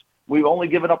games we've only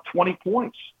given up 20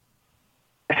 points.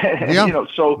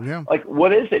 Like,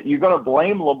 what is it? You're going to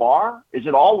blame Lamar? Is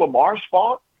it all Lamar's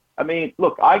fault? I mean,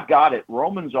 look, I got it.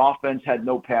 Roman's offense had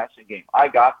no passing game. I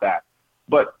got that.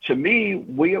 But to me,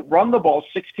 we run the ball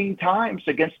 16 times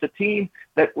against a team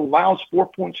that allows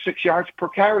 4.6 yards per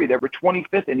carry. They were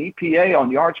 25th in EPA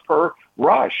on yards per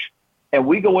rush. And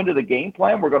we go into the game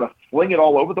plan, we're going to fling it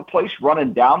all over the place,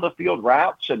 running down the field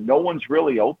routes, and no one's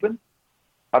really open.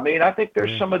 I mean, I think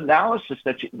there's some analysis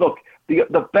that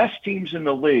the best teams in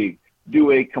the league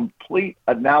do a complete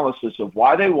analysis of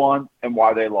why they won and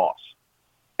why they lost.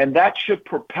 And that should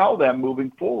propel them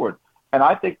moving forward. And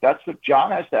I think that's what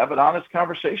John has to have an honest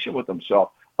conversation with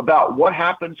himself about what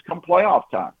happens come playoff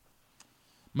time.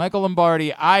 Michael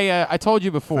Lombardi, I told you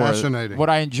before, what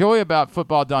I enjoy about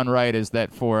Football Done Right is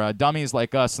that for dummies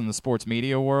like us in the sports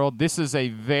media world, this is a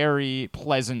very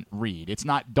pleasant read. It's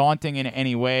not daunting in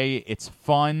any way. It's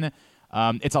fun.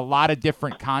 It's a lot of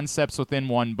different concepts within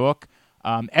one book.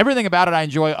 Everything about it I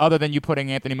enjoy, other than you putting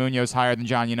Anthony Munoz higher than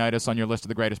John Unitas on your list of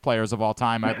the greatest players of all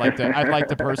time. I'd like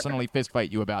to personally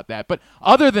fistfight you about that. But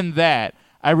other than that,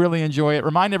 I really enjoy it.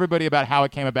 Remind everybody about how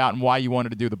it came about and why you wanted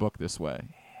to do the book this way.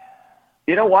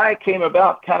 You know why it came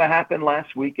about? Kind of happened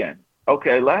last weekend.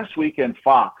 Okay, last weekend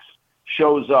Fox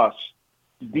shows us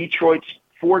Detroit's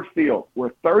Ford Field,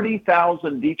 where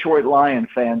 30,000 Detroit Lion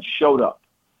fans showed up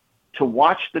to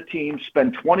watch the team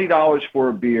spend $20 for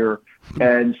a beer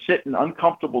and sit in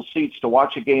uncomfortable seats to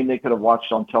watch a game they could have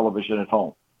watched on television at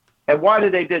home. And why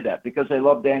did they do that? Because they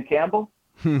love Dan Campbell?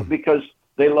 Because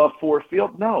they love Ford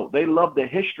Field? No, they love the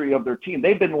history of their team.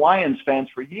 They've been Lions fans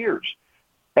for years.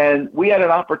 And we had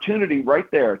an opportunity right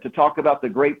there to talk about the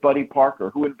great Buddy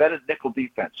Parker, who invented nickel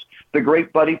defense, the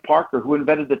great Buddy Parker, who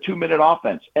invented the 2-minute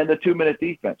offense and the 2-minute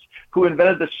defense, who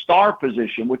invented the star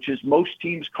position, which is most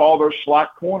teams call their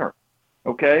slot corner.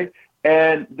 Okay?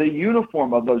 And the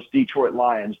uniform of those Detroit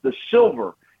Lions, the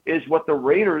silver, is what the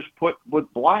Raiders put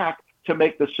with black to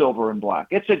make the silver and black.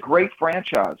 It's a great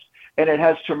franchise, and it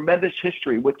has tremendous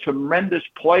history with tremendous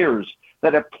players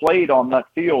that have played on that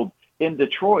field in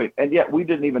Detroit, and yet we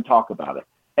didn't even talk about it.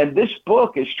 And this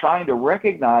book is trying to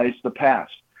recognize the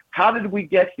past. How did we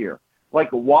get here? Like,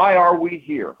 why are we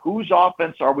here? Whose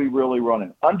offense are we really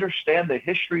running? Understand the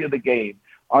history of the game.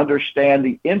 Understand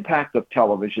the impact of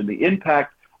television, the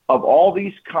impact of all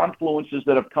these confluences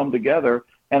that have come together.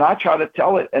 And I try to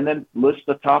tell it and then list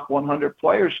the top 100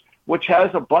 players, which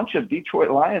has a bunch of Detroit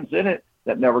Lions in it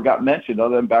that never got mentioned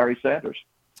other than Barry Sanders.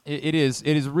 It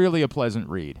is really a pleasant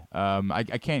read. I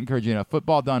can't encourage you enough.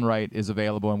 Football Done Right is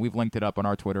available, and we've linked it up on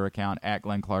our Twitter account,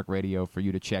 @GlennClarkRadio, for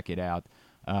you to check it out.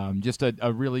 Just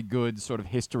a really good sort of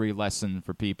history lesson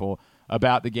for people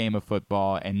about the game of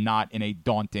football, and not in a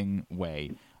daunting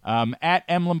way.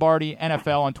 @MLombardi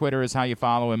NFL on Twitter is how you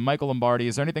follow him. Michael Lombardi,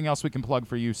 is there anything else we can plug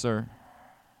for you, sir?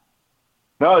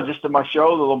 No, just in my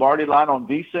show, The Lombardi Line on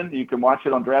VSiN. You can watch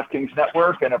it on DraftKings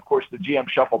Network, and, of course, the GM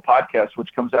Shuffle podcast,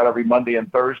 which comes out every Monday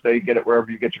and Thursday. Get it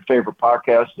wherever you get your favorite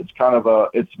podcast. It's kind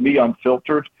of it's me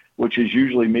unfiltered, which is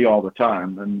usually me all the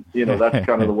time. And, that's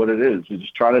kind of what it is. You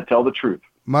just try to tell the truth.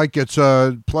 Mike, it's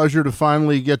a pleasure to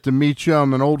finally get to meet you.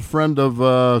 I'm an old friend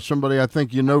of somebody I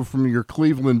think you know from your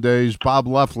Cleveland days, Bob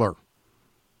Loeffler.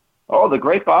 Oh, the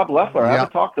great Bob Loeffler. I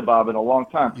haven't talked to Bob in a long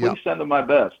time. Please send him my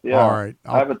best. Yeah. All right.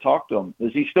 I haven't talked to him.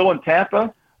 Is he still in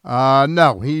Tampa?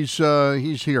 No, he's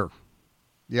here.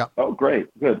 Yeah. Oh, great.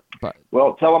 Good. But,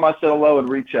 well, tell him I said hello and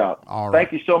reach out. All right.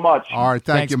 Thank you so much. All right.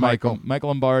 Thanks, you, Michael. Michael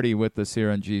Lombardi with us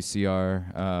here on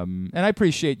GCR. And I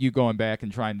appreciate you going back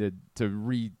and trying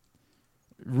to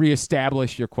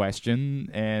reestablish your question,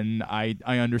 and I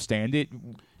understand it.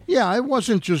 Yeah, it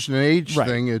wasn't just an age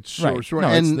thing. It's right.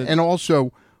 and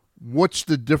also, what's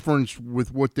the difference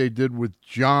with what they did with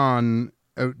John,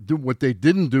 what they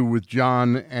didn't do with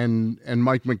John and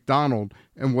Mike McDonald,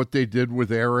 and what they did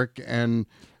with Eric and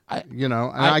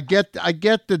I get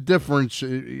the difference. A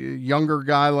younger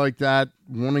guy like that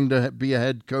wanting to be a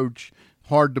head coach,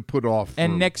 hard to put off.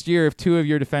 And next year, if two of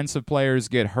your defensive players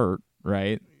get hurt,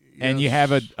 right? And you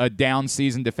have a down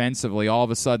season defensively, all of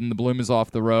a sudden the bloom is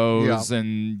off the rose,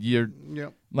 and you're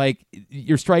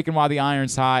you're striking while the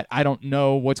iron's hot. I don't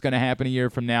know what's going to happen a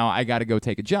year from now. I got to go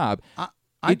take a job.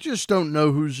 I just don't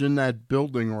know who's in that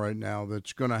building right now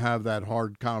that's going to have that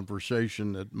hard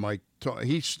conversation that Mike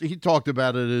he talked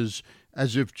about it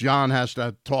as if John has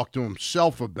to talk to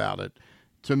himself about it.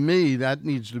 To me, that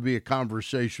needs to be a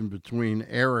conversation between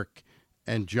Eric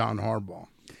and John Harbaugh.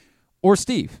 Or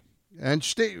Steve. And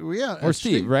Steve, or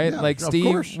Steve, right? Yeah, like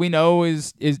Steve, we know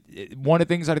is one of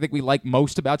the things that I think we like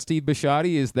most about Steve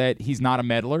Bisciotti is that he's not a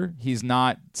meddler. He's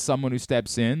not someone who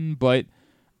steps in. But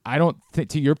I don't think,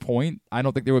 to your point, I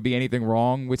don't think there would be anything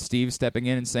wrong with Steve stepping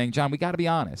in and saying, "John, we got to be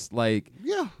honest. Like,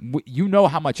 you know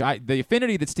how much the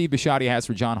affinity that Steve Bisciotti has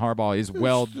for John Harbaugh is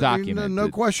well documented. No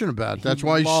question about it. That's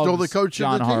why he's still the coach of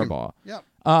the team. John Harbaugh. Yeah.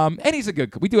 And he's a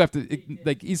good. We do have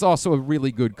to he's also a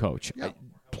really good coach. Yep.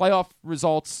 Playoff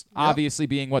results obviously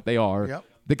being what they are,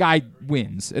 the guy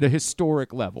wins at a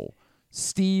historic level.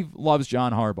 Steve loves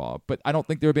John Harbaugh, but I don't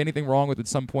think there would be anything wrong with at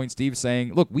some point Steve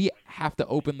saying, look, we have to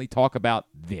openly talk about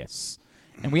this,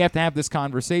 and we have to have this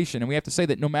conversation, and we have to say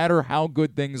that no matter how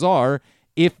good things are,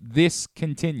 if this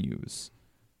continues,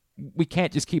 we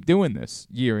can't just keep doing this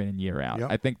year in and year out.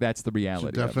 I think that's the reality.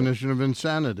 It's a definition of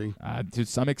insanity. To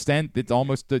some extent, it's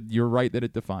almost you're right that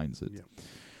it defines it.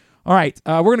 All right,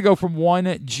 we're going to go from one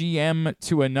GM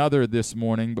to another this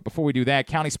morning, but before we do that,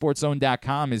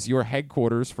 CountySportsZone.com is your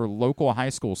headquarters for local high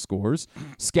school scores,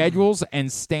 schedules,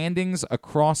 and standings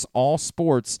across all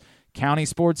sports.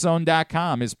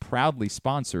 CountySportsZone.com is proudly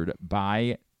sponsored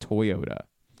by Toyota.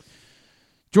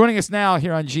 Joining us now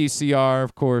here on GCR,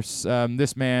 of course,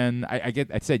 this man, I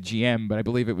said GM, but I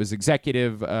believe it was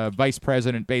Executive Vice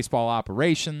President Baseball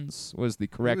Operations was the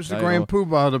correct title. He was the Grand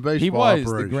Poobah of the baseball operations.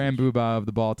 He was the Grand Poobah of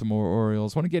the Baltimore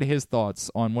Orioles. I want to get his thoughts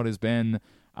on what has been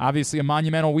obviously a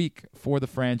monumental week for the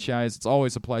franchise. It's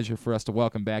always a pleasure for us to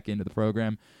welcome back into the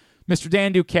program Mr.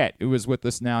 Dan Duquette, who is with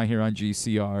us now here on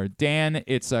GCR. Dan,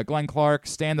 it's Glenn Clark.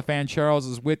 Stan the Fan Charles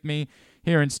is with me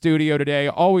here in studio today.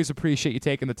 Always appreciate you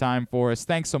taking the time for us.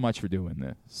 Thanks so much for doing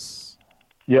this.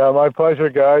 Yeah, my pleasure,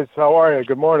 guys. How are you?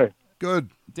 Good morning. Good.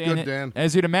 Dan, good, Dan.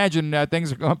 As you'd imagine,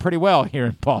 things are going pretty well here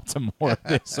in Baltimore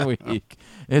this week.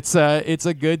 It's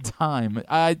a good time.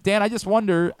 Dan, I just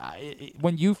wonder,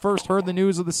 when you first heard the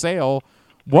news of the sale,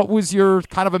 what was your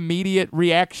kind of immediate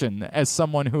reaction as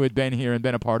someone who had been here and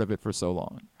been a part of it for so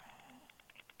long?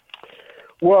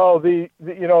 Well, the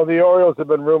Orioles have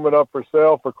been rumored up for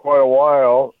sale for quite a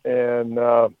while, and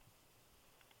the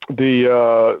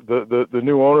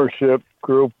new ownership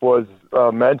group was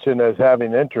mentioned as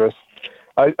having interest.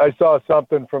 I saw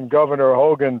something from Governor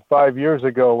Hogan 5 years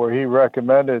ago where he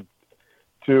recommended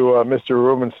to Mr.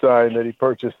 Rubenstein that he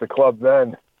purchase the club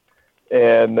then,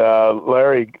 and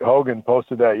Larry Hogan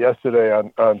posted that yesterday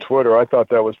on Twitter. I thought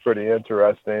that was pretty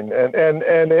interesting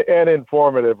and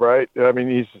informative, right? I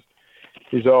mean,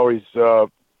 he's always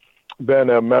been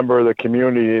a member of the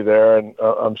community there, and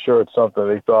I'm sure it's something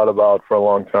he thought about for a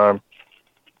long time.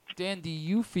 Dan, do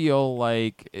you feel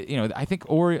like, I think,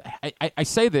 I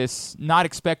say this not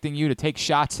expecting you to take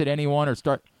shots at anyone or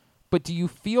start, but do you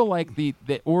feel like the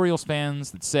Orioles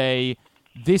fans that say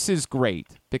this is great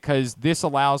because this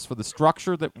allows for the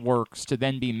structure that works to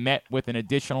then be met with an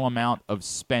additional amount of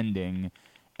spending,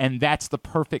 and that's the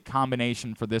perfect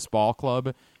combination for this ball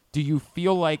club? Do you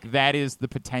feel like that is the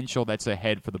potential that's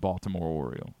ahead for the Baltimore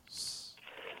Orioles?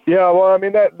 Yeah, well, I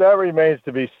mean, that remains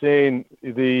to be seen.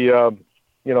 The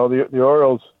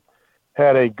Orioles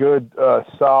had a good,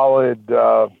 solid,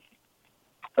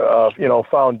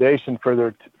 foundation for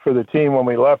the team when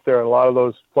we left there, and a lot of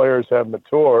those players have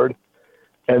matured.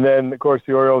 And then, of course,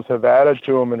 the Orioles have added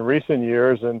to them in recent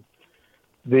years, and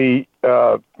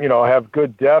have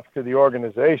good depth to the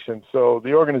organization. So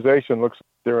the organization looks like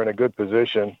they're in a good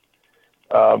position.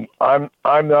 I'm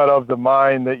not of the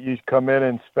mind that you come in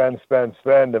and spend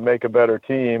to make a better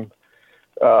team.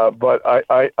 But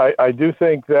I do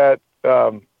think that,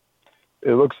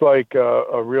 it looks like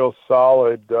a real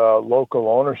solid local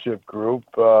ownership group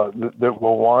that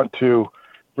will want to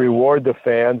reward the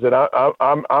fans, and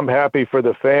I'm happy for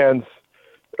the fans.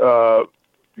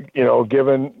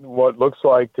 Given what looks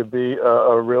like to be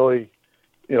a really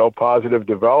positive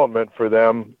development for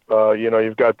them.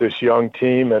 You've got this young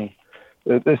team, and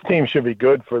this team should be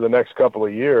good for the next couple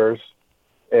of years.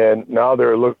 And now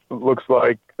looks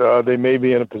like they may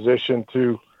be in a position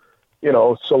to,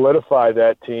 solidify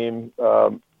that team.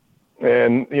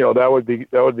 And that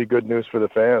would be good news for the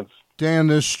fans. Dan,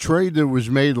 this trade that was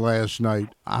made last night,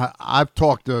 I've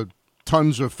talked to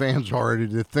tons of fans already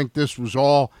that think this was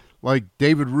all like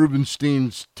David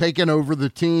Rubenstein's taking over the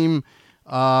team.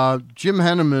 Jim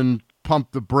Henneman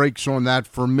pumped the brakes on that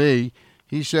for me.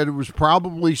 He said it was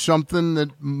probably something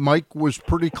that Mike was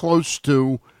pretty close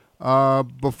to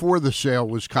before the sale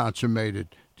was consummated.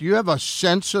 Do you have a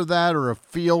sense of that or a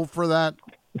feel for that?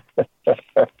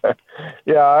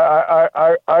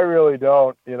 Yeah, I really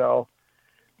don't. When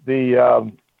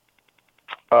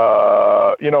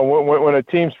a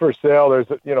team's for sale,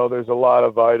 there's a lot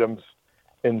of items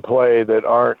in play that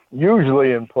aren't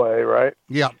usually in play, right?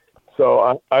 Yeah.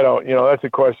 So I don't. That's a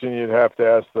question you'd have to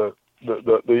ask the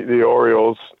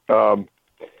Orioles.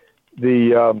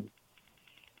 The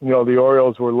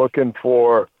Orioles were looking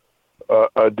for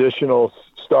additional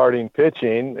starting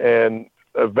pitching and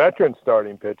a veteran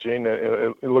starting pitching.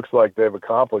 It looks like they've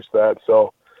accomplished that.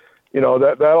 So,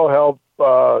 that'll help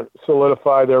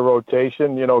solidify their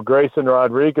rotation. Grayson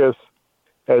Rodriguez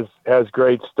has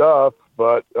great stuff,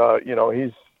 but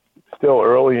he's still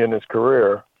early in his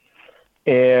career.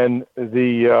 And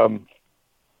the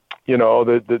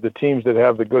teams that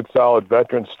have the good, solid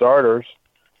veteran starters,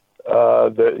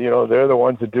 they're the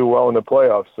ones that do well in the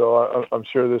playoffs. So I'm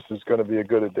sure this is going to be a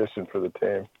good addition for the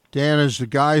team. Dan, as the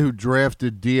guy who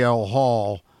drafted D.L.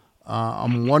 Hall,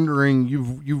 I'm wondering,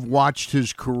 you've watched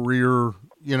his career,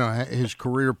 his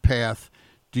career path.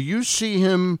 Do you see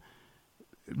him,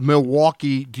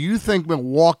 Milwaukee? Do you think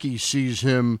Milwaukee sees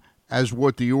him as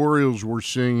what the Orioles were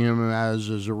seeing him as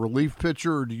a relief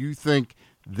pitcher, or do you think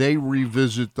they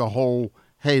revisit the whole,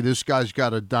 hey, this guy's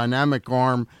got a dynamic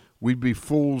arm, we'd be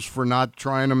fools for not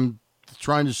trying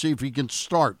to see if he can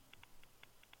start?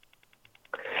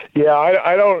 Yeah,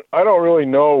 I don't really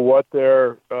know what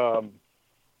their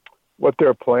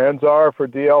plans are for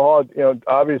DL Hall.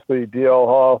 Obviously DL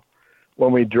Hall,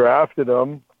 when we drafted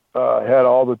him, had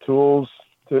all the tools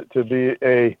to be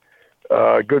a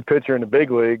good pitcher in the big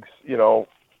leagues.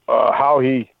 How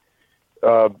he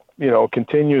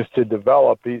continues to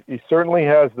develop. He certainly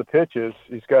has the pitches.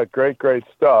 He's got great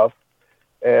stuff,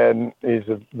 and he's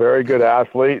a very good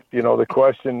athlete. The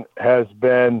question has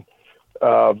been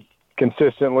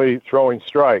consistently throwing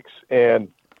strikes, and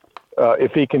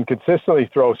if he can consistently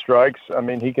throw strikes, I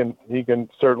mean, he can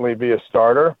certainly be a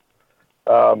starter.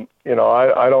 I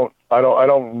don't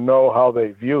know how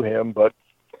they view him, but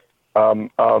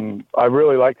I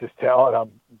really like his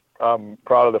talent. I'm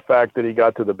proud of the fact that he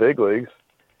got to the big leagues,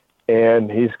 and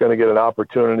he's going to get an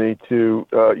opportunity to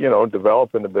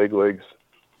develop in the big leagues.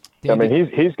 David, I mean,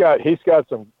 he's got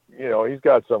some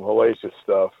hellacious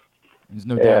stuff. There's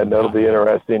no doubt, and it'll be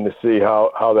interesting to see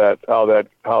how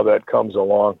that comes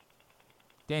along.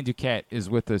 Dan Duquette is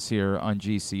with us here on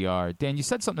GCR. Dan, you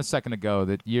said something a second ago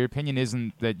that your opinion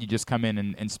isn't that you just come in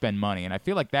and spend money, and I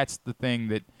feel like that's the thing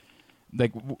that,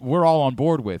 like, we're all on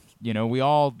board with. We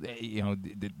all,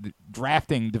 the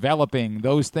drafting, developing,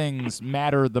 those things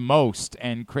matter the most,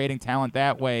 and creating talent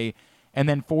that way, and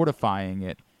then fortifying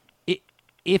it.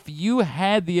 If you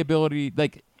had the ability,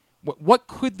 like, what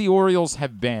could the Orioles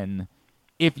have been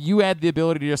if you had the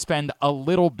ability to spend a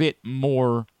little bit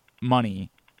more money?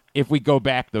 If we go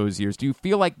back those years, do you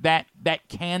feel like that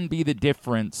can be the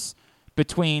difference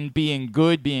between being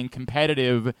good, being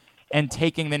competitive, and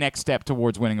taking the next step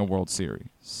towards winning a World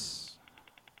Series?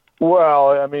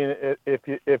 Well, I mean,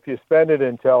 if you spend it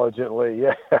intelligently,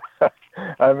 yeah.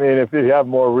 I mean, if you have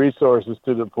more resources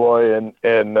to deploy and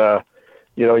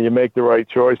you make the right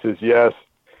choices, yes.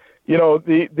 We had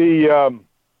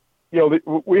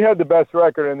the best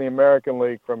record in the American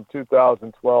League from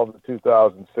 2012 to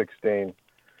 2016.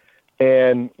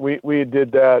 And we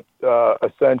did that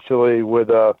essentially with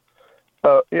a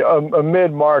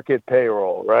mid-market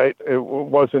payroll, right? It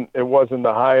wasn't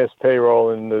the highest payroll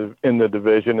in the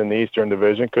division, in the Eastern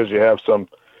Division, because you have some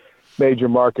major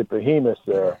market behemoths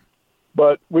there.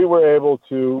 But we were able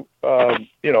to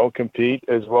compete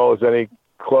as well as any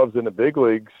clubs in the big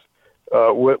leagues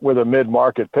with a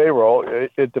mid-market payroll.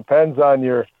 It depends on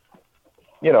it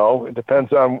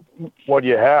depends on what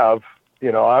you have.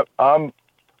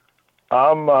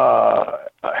 I'm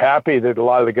happy that a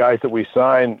lot of the guys that we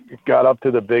signed got up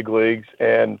to the big leagues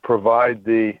and provide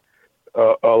a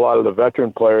lot of the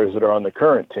veteran players that are on the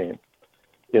current team.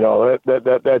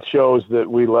 That shows that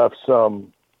we left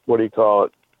some, what do you call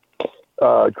it,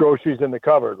 groceries in the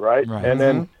cupboard, right? And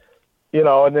then,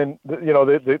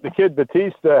 the kid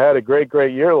Batista had a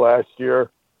great year last year,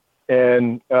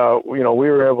 and we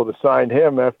were able to sign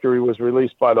him after he was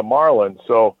released by the Marlins.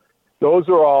 So those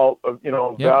are all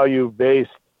value-based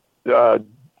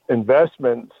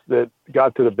investments that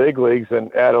got to the big leagues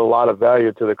and added a lot of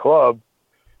value to the club.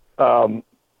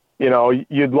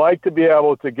 You'd like to be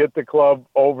able to get the club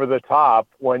over the top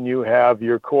when you have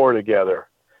your core together.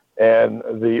 And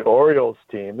the Orioles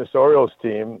team,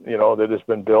 that has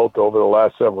been built over the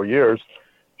last several years,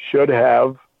 should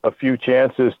have a few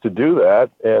chances to do that.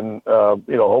 And,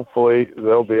 hopefully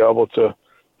they'll be able to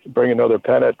bring another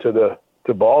pennant to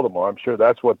Baltimore. I'm sure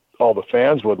that's what all the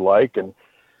fans would like. And,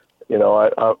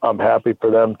 I'm happy for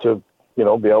them to, be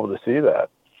able to see that.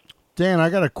 Dan, I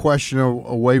got a question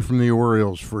away from the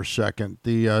Orioles for a second.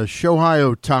 The Shohei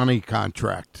Ohtani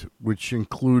contract, which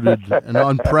included an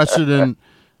unprecedented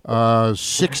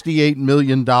 $68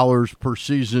 million per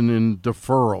season in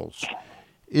deferrals.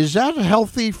 Is that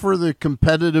healthy for the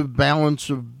competitive balance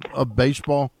of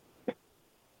baseball?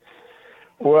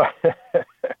 Well,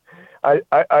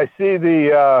 I see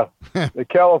the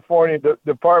California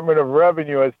Department of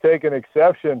Revenue has taken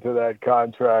exception to that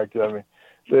contract. I mean,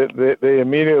 they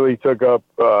immediately took up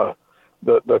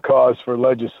the cause for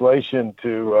legislation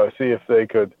to see if they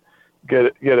could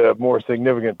get a more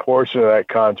significant portion of that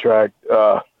contract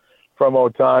from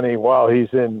Ohtani while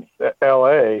he's in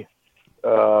L.A.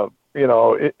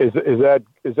 Is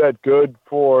that good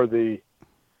for the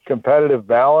competitive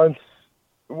balance?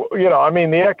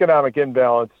 The economic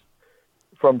imbalance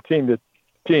from team to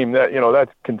team that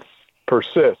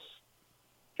persists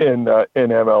in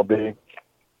MLB.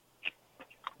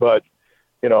 But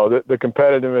the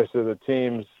competitiveness of the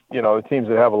teams, the teams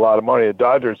that have a lot of money, the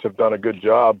Dodgers have done a good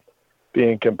job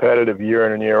being competitive year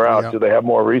in and year out. Yeah. Do they have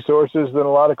more resources than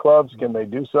a lot of clubs? Can they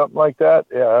do something like that?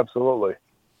 Yeah, absolutely.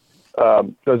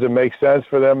 Does it make sense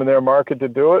for them in their market to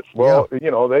do it? Well,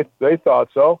 they thought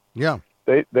so. Yeah.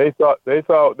 They thought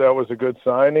that was a good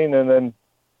signing, and then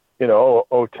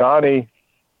Ohtani,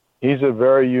 he's a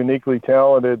very uniquely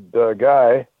talented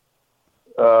guy.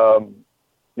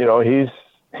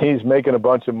 He's making a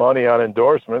bunch of money on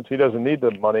endorsements. He doesn't need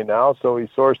the money now, so he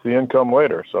sourced the income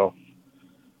later. So,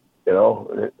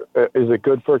 is it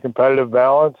good for competitive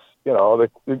balance?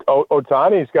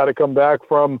 Ohtani's got to come back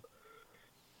from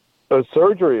a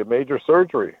major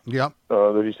surgery. Yep.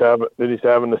 That he's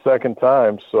having the second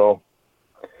time. So,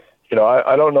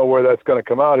 I don't know where that's going to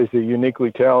come out. He's a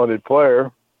uniquely talented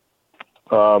player.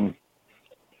 If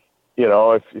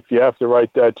you have to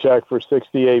write that check for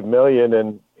 $68 million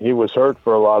and he was hurt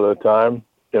for a lot of the time,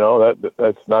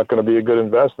 that's not going to be a good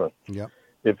investment. Yep.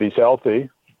 If he's healthy,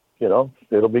 it'll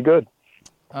be good.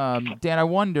 Dan, I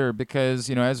wonder because,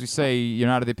 as we say, you're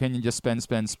not of the opinion just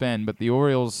spend, but the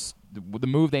Orioles, the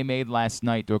move they made last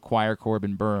night to acquire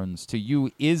Corbin Burnes, to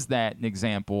you, is that an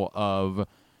example of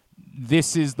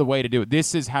this is the way to do it?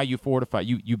 This is how you fortify.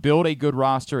 You build a good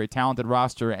roster, a talented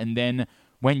roster, and then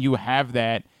when you have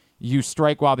that, you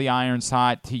strike while the iron's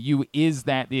hot. To you, is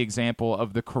that the example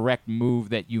of the correct move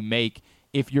that you make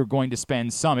if you're going to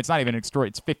spend some? It's not even it's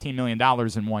 $15 million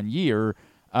in 1 year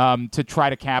to try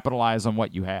to capitalize on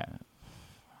what you have.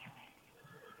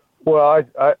 Well,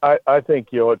 I think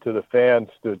you owe it to the fans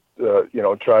to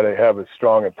try to have as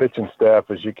strong a pitching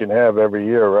staff as you can have every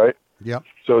year, right? Yep.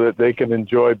 So that they can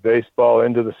enjoy baseball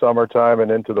into the summertime and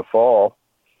into the fall.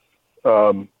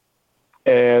 And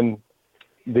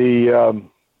the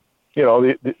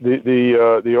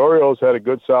Orioles had a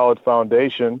good solid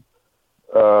foundation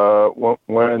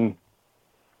when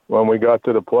we got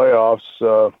to the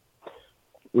playoffs.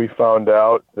 We found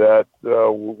out that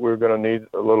we're going to need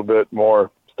a little bit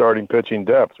more starting pitching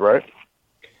depth, right?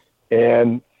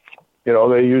 And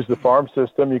they use the farm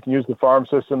system. You can use the farm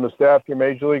system to staff your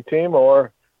major league team, or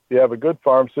if you have a good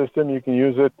farm system, you can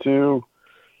use it to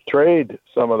trade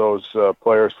some of those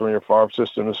players from your farm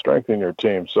system to strengthen your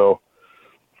team. So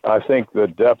I think the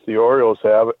depth the Orioles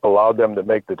have allowed them to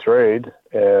make the trade,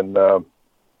 and it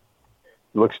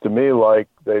looks to me like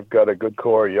they've got a good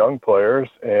core of young players,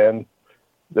 and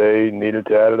they needed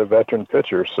to add a veteran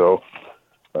pitcher. So,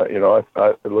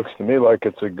 it looks to me like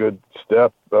it's a good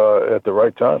step at the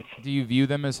right time. Do you view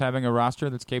them as having a roster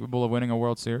that's capable of winning a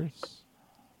World Series?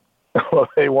 Well,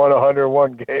 they won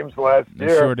 101 games last year.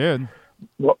 They sure did.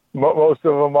 Most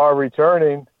of them are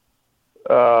returning.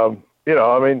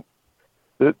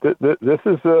 this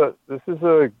is a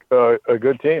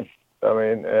good team. I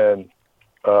mean, and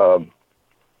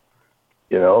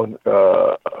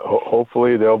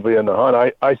hopefully they'll be in the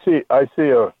hunt. I see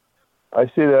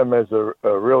them as a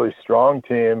really strong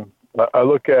team. I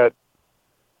look at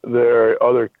their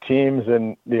other teams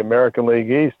in the American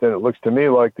League East, and it looks to me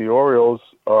like the Orioles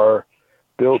are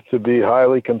built to be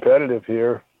highly competitive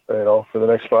here, for the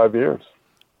next 5 years.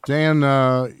 Dan,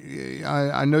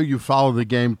 I know you follow the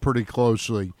game pretty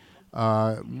closely.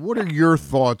 What are your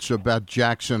thoughts about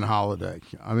Jackson Holliday?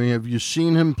 I mean, have you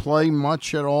seen him play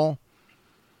much at all?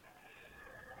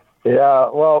 Yeah,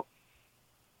 well,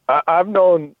 I've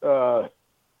known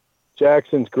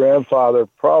Jackson's grandfather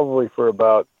probably for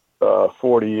about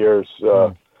 40 years.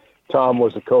 Tom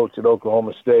was a coach at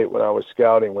Oklahoma State when I was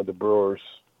scouting with the Brewers.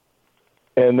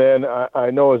 And then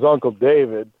I know his uncle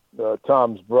David,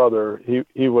 Tom's brother,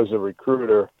 he was a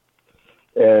recruiter,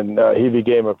 and he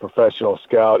became a professional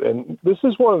scout. And this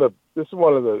is one of the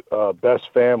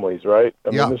best families, right? I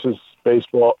mean, this is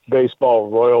baseball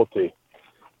royalty.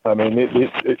 I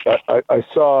mean, I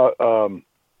saw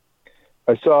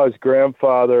his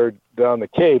grandfather down the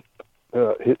Cape.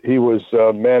 He was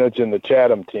managing the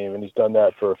Chatham team, and he's done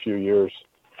that for a few years.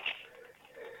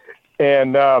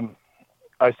 And I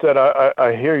said,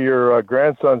 I hear your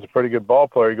grandson's a pretty good ball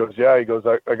player. He goes, yeah. He goes,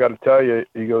 I got to tell you,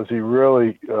 he goes, he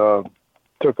really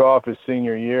took off his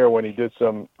senior year when he did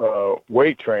some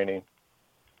weight training,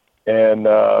 and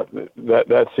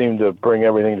that seemed to bring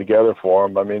everything together for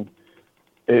him. I mean,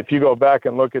 if you go back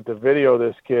and look at the video of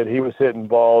this kid, he was hitting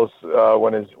balls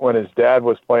when his dad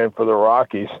was playing for the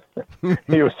Rockies.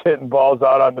 He was hitting balls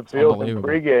out on the field in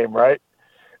pregame, right?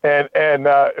 And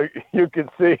you could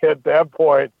see at that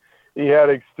point he had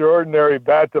extraordinary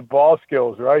bat to ball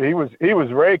skills, right? He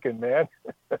was raking, man.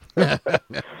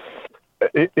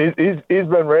 He's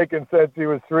been raking since he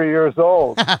was 3 years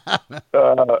old.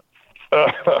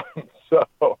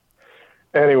 So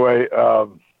anyway.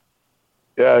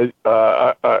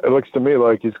 It looks to me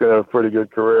like he's going to have a pretty good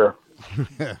career.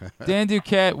 Dan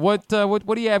Duquette, what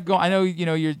do you have going? I know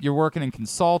you're working in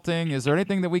consulting. Is there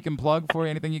anything that we can plug for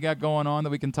you? Anything you got going on that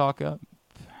we can talk up?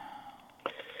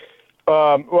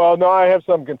 Well, no, I have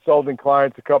some consulting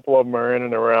clients. A couple of them are in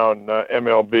and around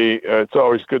MLB. It's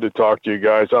always good to talk to you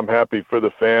guys. I'm happy for the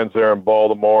fans there in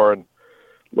Baltimore, and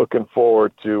looking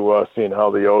forward to seeing how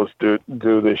the O's do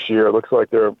this year. It looks like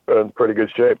they're in pretty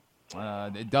good shape.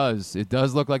 It does. It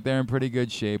does look like they're in pretty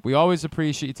good shape. We always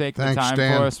appreciate you taking the time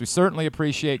for us. We certainly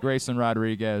appreciate Grayson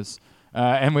Rodriguez,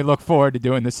 and we look forward to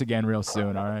doing this again real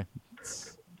soon. All right.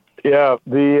 Yeah.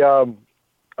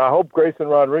 I hope Grayson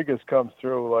Rodriguez comes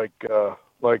through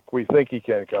like we think he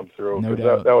can come through. No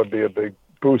doubt. That would be a big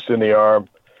boost in the arm.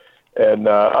 And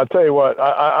I'll tell you what,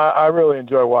 I really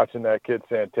enjoy watching that kid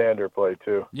Santander play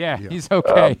too. Yeah, he's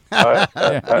okay. I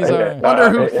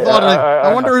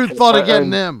wonder who thought of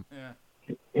getting him.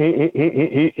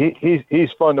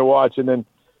 He's fun to watch, and then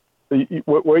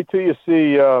wait till you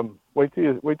see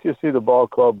the ball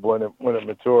club when it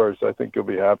matures. I think you'll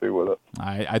be happy with it.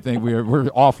 I think we're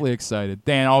awfully excited.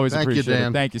 Dan, always appreciate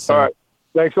it. Thank you, sir. All right,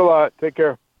 thanks a lot. Take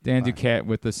care. Dan Duquette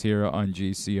with us here on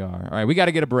GCR. All right, we got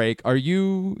to get a break. Are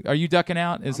you ducking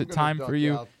out? Is it time for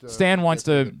you? Stan wants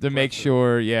to make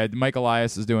sure. Yeah, Mike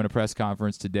Elias is doing a press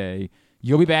conference today.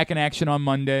 You'll be back in action on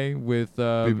Monday with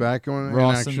be back in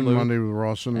Ross action and Luke. Monday with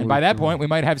Ross and Luke. And by that point, we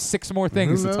might have 6 more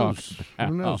things to talk about.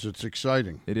 Who knows? It's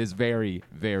exciting. It is very,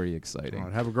 very exciting. All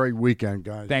right, have a great weekend,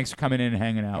 guys. Thanks for coming in and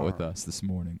hanging out with us this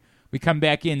morning. We come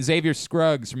back in. Xavier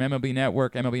Scruggs from MLB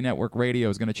Network, MLB Network Radio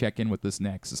is going to check in with us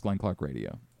next. It's Glenn Clark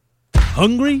Radio.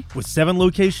 Hungry? With 7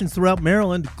 locations throughout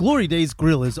Maryland, Glory Days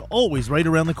Grill is always right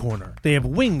around the corner. They have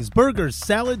wings, burgers,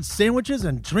 salads, sandwiches,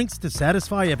 and drinks to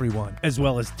satisfy everyone, as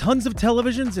well as tons of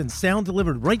televisions and sound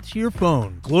delivered right to your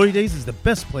phone. Glory Days is the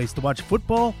best place to watch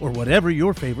football or whatever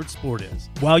your favorite sport is.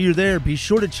 While you're there, be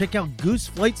sure to check out Goose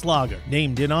Flight's Lager,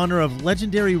 named in honor of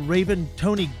legendary Raven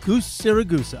Tony Goose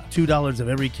Siragusa. $2 of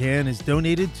every can is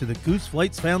donated to the Goose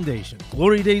Flights Foundation.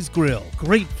 Glory Days Grill.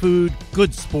 Great food,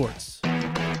 good sports.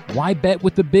 Why bet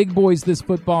with the big boys this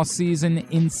football season?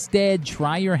 Instead,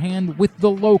 try your hand with the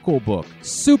local book,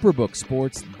 Superbook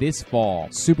Sports, this fall.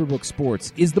 Superbook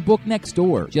Sports is the book next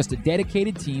door. Just a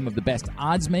dedicated team of the best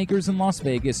odds makers in Las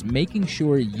Vegas, making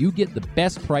sure you get the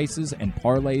best prices and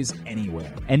parlays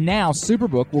anywhere. And now,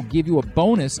 Superbook will give you a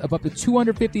bonus of up to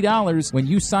 $250 when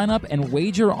you sign up and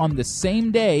wager on the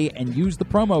same day and use the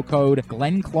promo code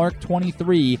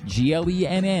GlennClark23,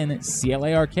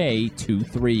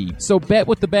 GLENNCLARK23. So bet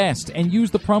with the best fast and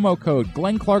use the promo code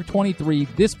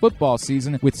GlennClark23 this football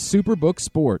season with Superbook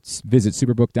Sports. Visit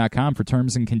superbook.com for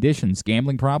terms and conditions.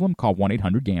 Gambling problem? Call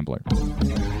 1-800-GAMBLER.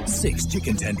 6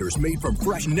 chicken tenders made from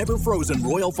fresh, never frozen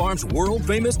Royal Farms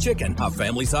world-famous chicken, a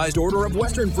family-sized order of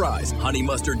Western fries, honey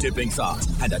mustard dipping sauce,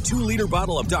 and a 2-liter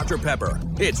bottle of Dr. Pepper.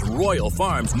 It's Royal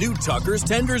Farms' new Tucker's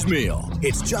Tenders Meal.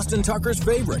 It's Justin Tucker's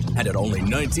favorite, and at only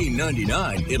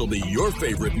 $19.99, it'll be your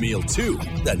favorite meal, too.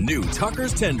 The new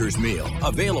Tucker's Tenders Meal,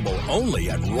 available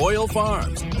only at Royal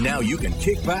Farms. Now you can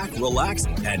kick back, relax,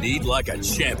 and eat like a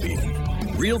champion.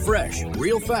 Real fresh,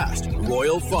 real fast,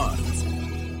 Royal Farms.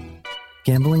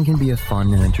 Gambling can be a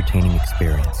fun and entertaining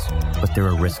experience, but there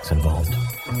are risks involved.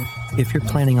 If you're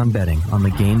planning on betting on the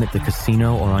game at the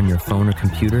casino or on your phone or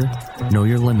computer, know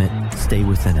your limit, stay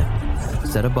within it.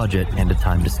 Set a budget and a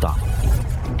time to stop.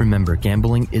 Remember,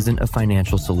 gambling isn't a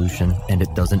financial solution, and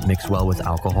it doesn't mix well with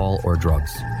alcohol or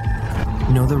drugs.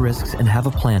 Know the risks and have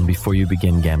a plan before you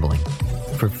begin gambling.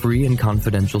 For free and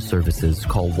confidential services,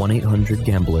 call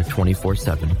 1-800-GAMBLER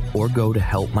 24/7 or go to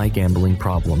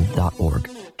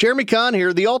helpmygamblingproblem.org. Jeremy Kahn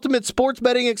here. The ultimate sports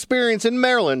betting experience in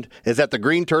Maryland is at the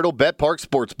Green Turtle Bet Park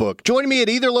Sportsbook. Join me at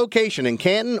either location in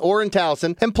Canton or in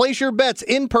Towson and place your bets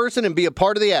in person and be a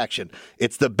part of the action.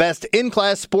 It's the best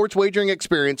in-class sports wagering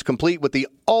experience, complete with the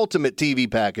ultimate TV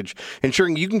package,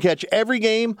 ensuring you can catch every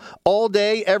game all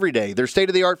day, every day. Their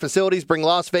state-of-the-art facilities bring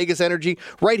Las Vegas energy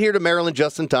right here to Maryland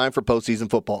just in time for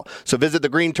postseason football. So visit the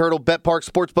Green Turtle Bet Park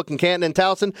Sportsbook in Canton and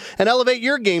Towson and elevate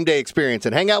your game day experience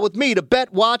and hang out with me to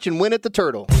bet, watch, and win at the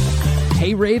Turtle.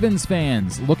 Hey Ravens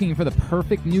fans, looking for the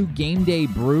perfect new game day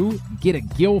brew? Get a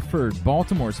Guilford,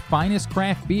 Baltimore's finest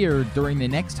craft beer during the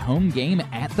next home game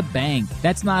at the bank.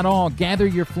 That's not all. Gather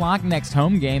your flock next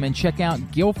home game and check out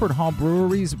Guilford Hall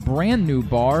Brewery's brand new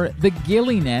bar, the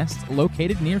Gilly Nest,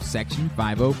 located near Section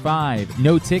 505.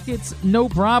 No tickets? No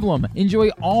problem. Enjoy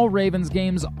all Ravens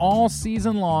games all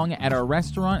season long at our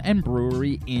restaurant and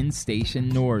brewery in Station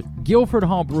North. Guilford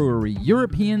Hall Brewery,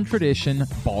 European tradition,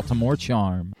 Baltimore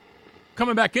charm.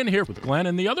 Coming back in here with Glenn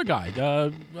and the other guy,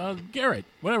 Garrett,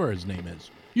 whatever his name is.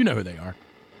 You know who they are.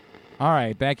 All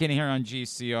right, back in here on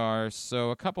GCR. So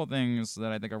a couple things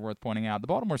that I think are worth pointing out. The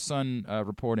Baltimore Sun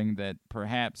reporting that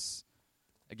perhaps,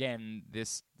 again,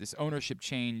 this ownership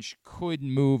change could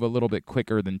move a little bit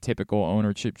quicker than typical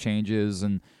ownership changes,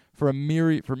 and for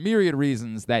myriad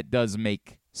reasons, that does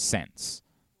make sense.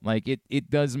 Like it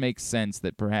does make sense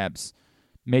that perhaps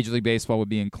Major League Baseball would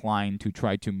be inclined to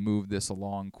try to move this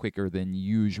along quicker than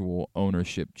usual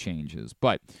ownership changes.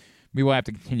 But we will have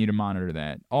to continue to monitor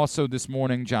that. Also this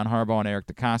morning, John Harbaugh and Eric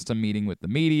DeCosta meeting with the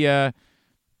media.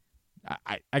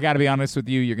 I got to be honest with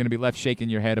you, you're going to be left shaking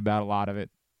your head about a lot of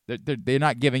it. They're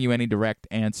not giving you any direct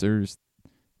answers.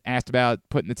 Asked about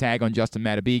putting the tag on Justin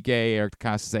Madubuike, Eric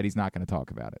DeCosta said he's not going to talk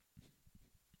about it.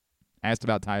 Asked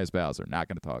about Tyus Bowser, not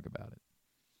going to talk about it.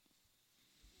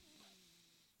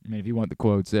 I mean, if you want the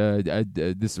quotes,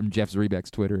 this is from Jeff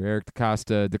Zrebeck's Twitter. Eric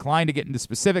DeCosta declined to get into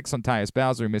specifics on Tyus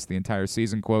Bowser, who missed the entire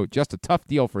season. Quote, just a tough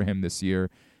deal for him this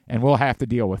year, and we'll have to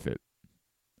deal with it.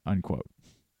 Unquote.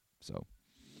 So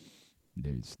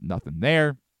there's nothing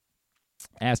there.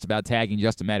 Asked about tagging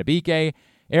Justin Madubuike.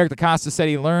 Eric DeCosta said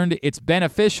he learned it's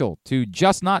beneficial to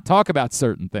just not talk about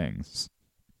certain things.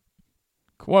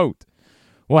 Quote,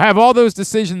 we'll have all those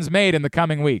decisions made in the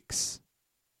coming weeks.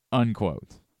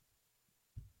 Unquote.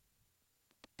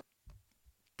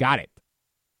 Got it.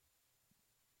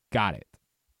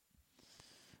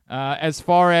 As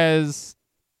far as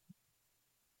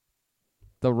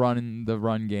the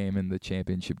run game and the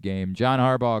championship game, John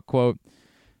Harbaugh, quote,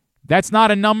 that's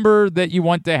not a number that you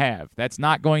want to have. That's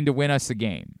not going to win us a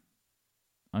game,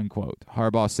 unquote.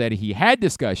 Harbaugh said he had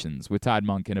discussions with Todd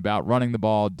Monken about running the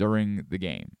ball during the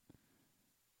game.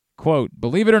 Quote,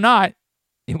 believe it or not,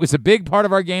 it was a big part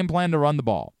of our game plan to run the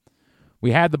ball.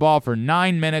 We had the ball for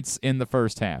 9 minutes in the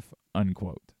first half,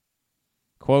 unquote.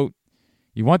 Quote,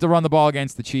 you want to run the ball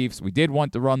against the Chiefs. We did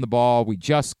want to run the ball. We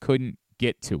just couldn't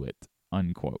get to it,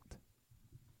 unquote.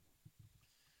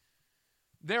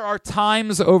 There are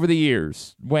times over the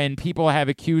years when people have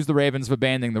accused the Ravens of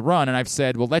abandoning the run, and I've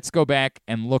said, well, let's go back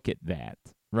and look at that,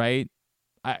 right?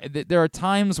 There are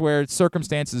times where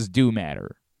circumstances do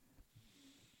matter.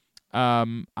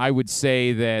 I would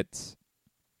say that,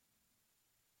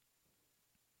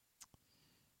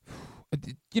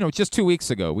 just 2 weeks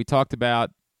ago, we talked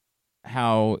about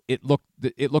how it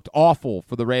looked awful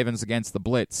for the Ravens against the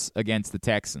blitz against the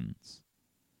Texans.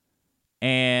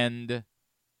 And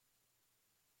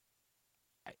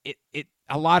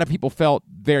a lot of people felt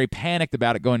very panicked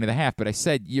about it going to the half, but I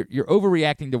said you're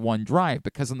overreacting to one drive,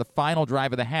 because on the final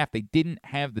drive of the half, they didn't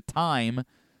have the time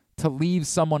to leave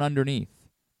someone underneath.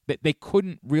 that they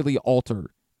couldn't really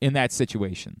alter in that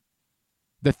situation.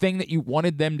 The thing that you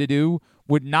wanted them to do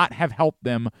would not have helped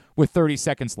them with 30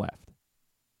 seconds left.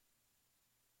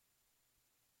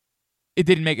 It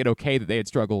didn't make it okay that they had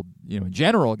struggled, in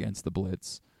general against the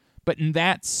blitz. But in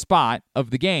that spot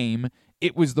of the game,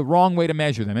 it was the wrong way to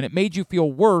measure them. And it made you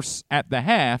feel worse at the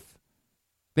half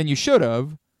than you should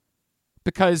have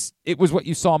because it was what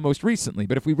you saw most recently.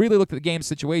 But if we really looked at the game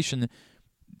situation,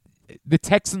 the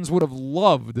Texans would have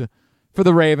loved for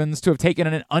the Ravens to have taken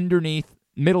an underneath,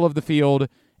 middle of the field,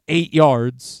 8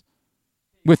 yards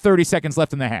with 30 seconds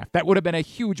left in the half. That would have been a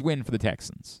huge win for the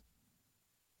Texans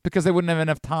because they wouldn't have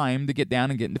enough time to get down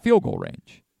and get into field goal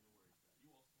range.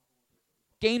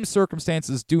 Game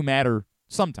circumstances do matter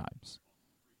sometimes.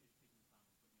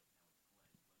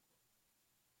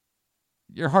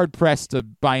 You're hard-pressed to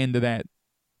buy into that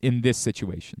in this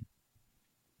situation.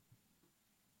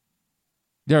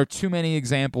 There are too many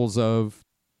examples of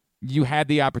you had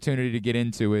the opportunity to get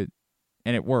into it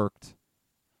and it worked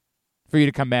for you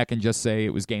to come back and just say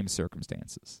it was game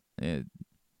circumstances.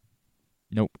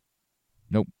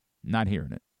 Nope, not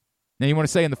hearing it. Now you want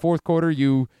to say in the fourth quarter,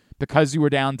 because you were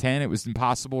down 10, it was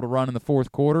impossible to run in the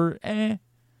fourth quarter?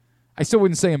 I still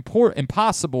wouldn't say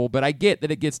impossible, but I get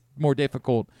that it gets more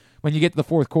difficult when you get to the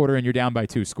fourth quarter and you're down by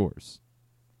 2 scores.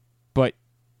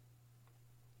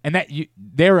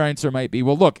 Their answer might be,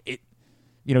 well, look,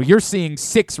 you're seeing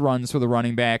 6 runs for the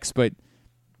running backs, but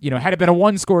had it been a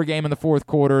 1-score game in the fourth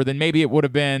quarter, then maybe it would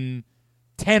have been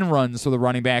 10 runs for the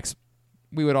running backs.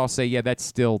 We would all say, yeah, that's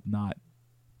still not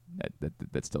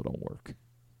that still don't work.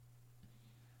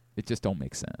 It just don't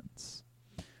make sense.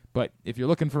 But if you're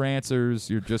looking for answers,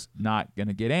 you're just not going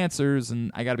to get answers.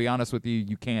 And I got to be honest with you,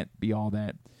 you can't be all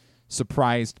that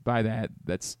surprised by that.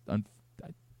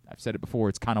 I've said it before.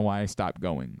 It's kind of why I stopped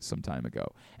going some time ago.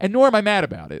 And nor am I mad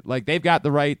about it. Like, they've got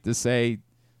the right to say,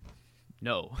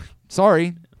 no,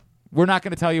 sorry, we're not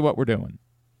going to tell you what we're doing.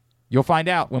 You'll find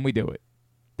out when we do it.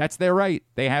 That's their right.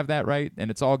 They have that right,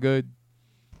 and it's all good.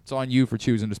 It's on you for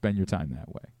choosing to spend your time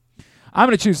that way. I'm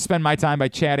going to choose to spend my time by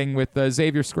chatting with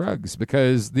Xavier Scruggs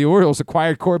because the Orioles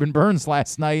acquired Corbin Burnes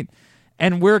last night,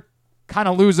 and we're kind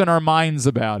of losing our minds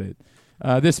about it.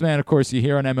 This man, of course, you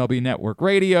hear on MLB Network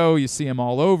Radio. You see him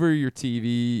all over your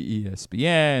TV,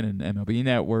 ESPN, and MLB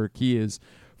Network. He is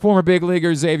former big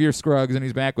leaguer Xavier Scruggs, and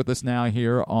he's back with us now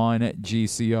here on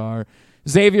GCR.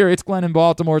 Xavier, it's Glenn in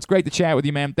Baltimore. It's great to chat with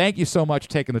you, man. Thank you so much for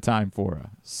taking the time for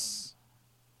us.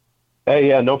 Hey,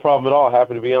 yeah, no problem at all.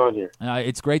 Happy to be on here.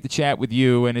 It's great to chat with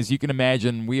you, and as you can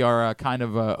imagine, we are kind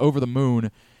of over the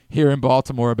moon here in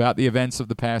Baltimore about the events of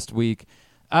the past week.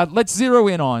 Let's zero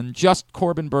in on just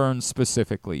Corbin Burnes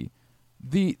specifically.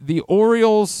 The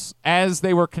Orioles, as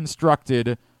they were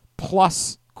constructed,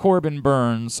 plus Corbin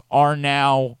Burnes, are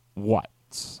now what?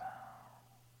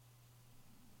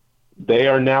 They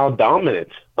are now dominant.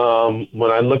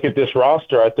 When I look at this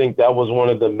roster, I think that was one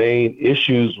of the main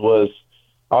issues was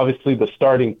obviously the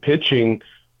starting pitching,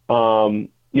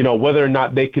 whether or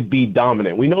not they could be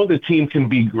dominant. We know the team can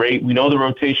be great. We know the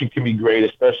rotation can be great,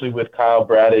 especially with Kyle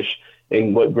Bradish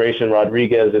and what Grayson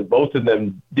Rodriguez and both of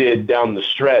them did down the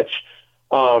stretch.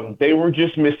 They were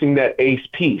just missing that ace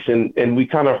piece. And we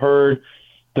kind of heard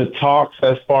the talks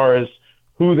as far as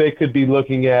who they could be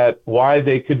looking at, why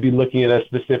they could be looking at a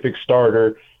specific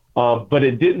starter. But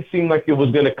it didn't seem like it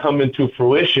was going to come into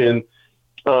fruition,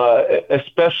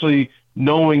 especially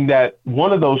knowing that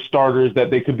one of those starters that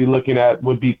they could be looking at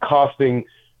would be costing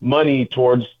money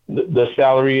towards the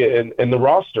salary and the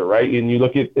roster, right? And you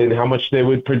look at and how much they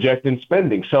would project in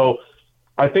spending. So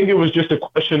I think it was just a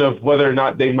question of whether or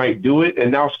not they might do it.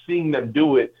 And now seeing them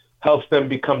do it helps them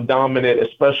become dominant,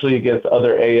 especially against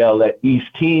other AL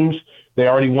East teams. They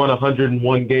already won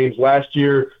 101 games last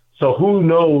year. So who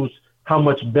knows how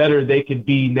much better they could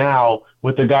be now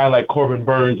with a guy like Corbin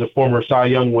Burnes, a former Cy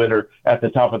Young winner, at the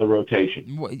top of the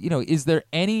rotation. Is there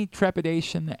any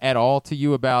trepidation at all to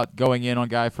you about going in on a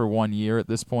guy for 1 year at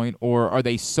this point, or are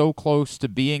they so close to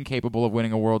being capable of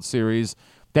winning a World Series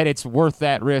that it's worth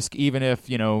that risk, even if,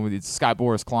 it's Scott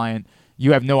Boras' client,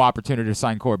 you have no opportunity to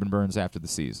sign Corbin Burnes after the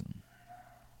season?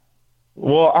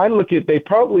 Well, I look at they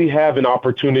probably have an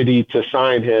opportunity to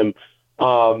sign him,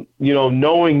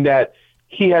 knowing that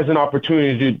he has an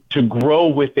opportunity to grow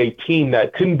with a team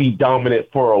that couldn't be dominant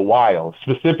for a while,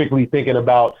 specifically thinking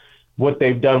about what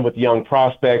they've done with young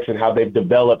prospects and how they've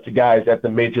developed guys at the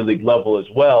major league level as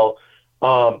well.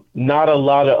 Not a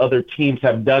lot of other teams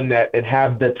have done that and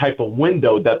have the type of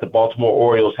window that the Baltimore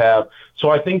Orioles have. So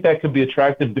I think that could be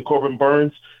attractive to Corbin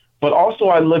Burnes. But also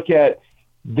I look at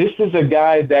this is a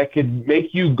guy that could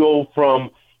make you go from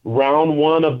round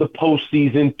one of the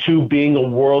postseason to being a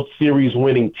World Series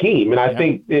winning team. And I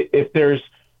think if there's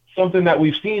something that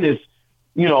we've seen is,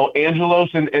 Angelos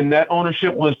and that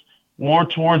ownership was more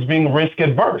towards being risk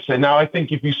adverse. And now I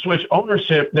think if you switch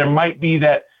ownership, there might be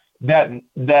that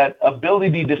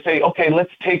ability to say, okay,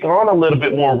 let's take on a little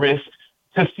bit more risk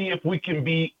to see if we can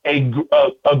be a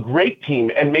great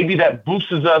team. And maybe that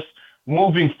boosts us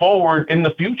moving forward in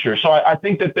the future. So I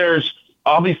think that there's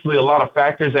obviously a lot of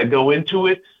factors that go into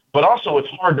it, but also it's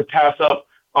hard to pass up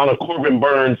on a Corbin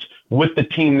Burnes with the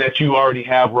team that you already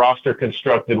have roster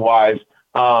constructed wise.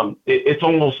 It's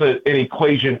almost an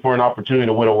equation for an opportunity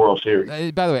to win a World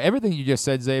Series. By the way, everything you just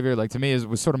said, Xavier, to me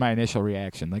was sort of my initial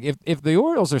reaction. Like if the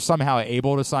Orioles are somehow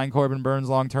able to sign Corbin Burnes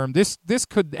long term, this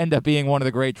could end up being one of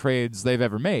the great trades they've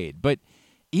ever made. But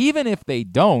even if they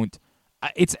don't,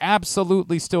 it's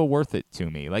absolutely still worth it to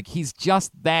me. Like, he's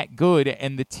just that good,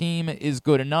 and the team is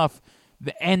good enough.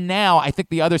 And now I think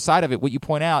the other side of it, what you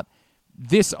point out,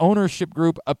 this ownership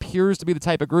group appears to be the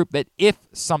type of group that if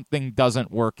something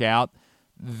doesn't work out,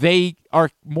 they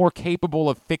are more capable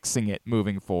of fixing it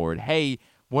moving forward. Hey,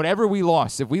 whatever we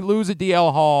lost, if we lose a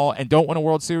DL Hall and don't win a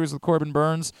World Series with Corbin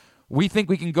Burnes, we think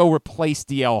we can go replace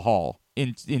DL Hall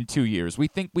in 2 years. We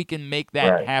think we can make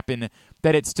that happen,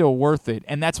 that it's still worth it.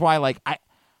 And that's why,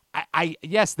 I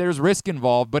yes, there's risk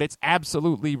involved, but it's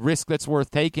absolutely risk that's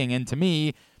worth taking. And to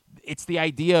me, it's the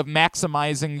idea of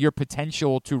maximizing your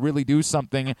potential to really do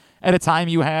something at a time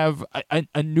you have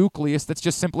a nucleus that's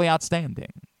just simply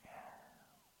outstanding.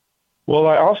 Well,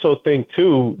 I also think,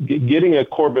 too, getting a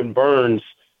Corbin Burnes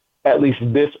at least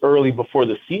this early before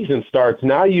the season starts,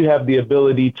 now you have the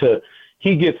ability to –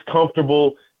 he gets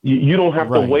comfortable. You don't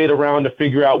have to wait around to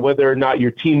figure out whether or not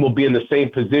your team will be in the same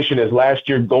position as last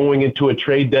year going into a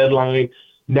trade deadline.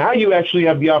 Now you actually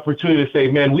have the opportunity to say,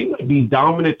 man, we might be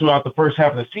dominant throughout the first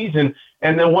half of the season,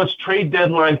 and then once trade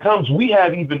deadline comes, we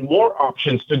have even more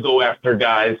options to go after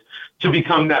guys to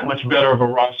become that much better of a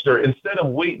roster instead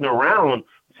of waiting around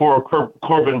for a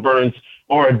Corbin Burnes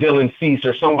or a Dylan Cease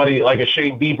or somebody like a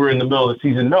Shane Bieber in the middle of the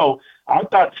season. No, I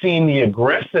thought seeing the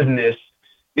aggressiveness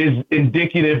is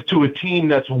indicative to a team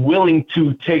that's willing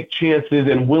to take chances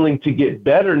and willing to get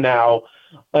better now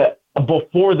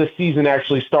before the season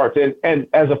actually starts. And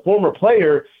as a former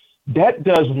player, that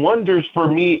does wonders for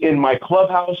me in my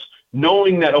clubhouse,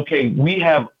 knowing that, okay, we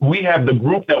have the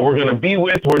group that we're going to be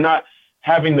with. We're not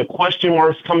having the question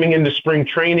marks coming into spring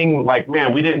training, like,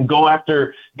 man, we didn't go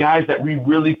after guys that we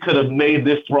really could have made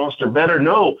this roster better.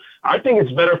 No, I think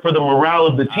it's better for the morale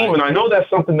of the team. And I know that's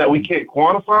something that we can't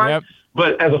quantify,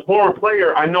 but as a former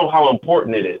player, I know how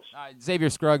important it is.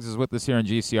 Xavier Scruggs is with us here on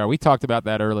GCR. We talked about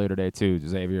that earlier today too,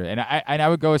 Xavier. And I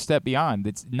would go a step beyond.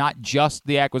 It's not just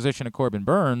the acquisition of Corbin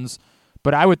Burnes,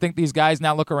 but I would think these guys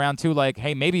now look around too like,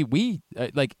 hey, maybe we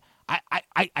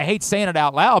I hate saying it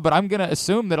out loud, but I'm going to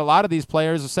assume that a lot of these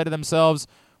players have said to themselves,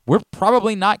 we're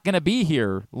probably not going to be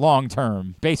here long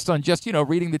term based on just,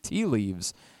 reading the tea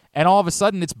leaves. And all of a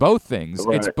sudden it's both things.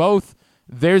 Right. It's both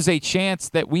there's a chance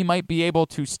that we might be able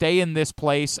to stay in this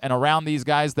place and around these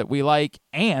guys that we like,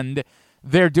 and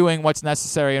they're doing what's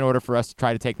necessary in order for us to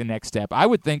try to take the next step. I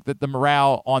would think that the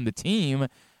morale on the team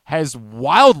has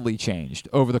wildly changed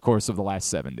over the course of the last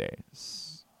 7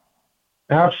 days.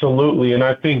 Absolutely. And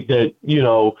I think that,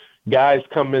 guys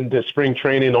come into spring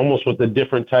training almost with a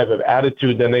different type of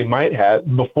attitude than they might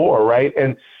have before, right?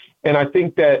 And I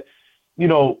think that,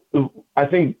 I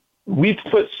think we've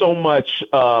put so much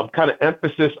kind of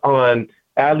emphasis on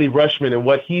Adley Rutschman and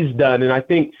what he's done. And I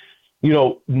think,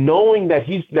 knowing that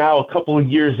he's now a couple of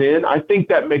years in, I think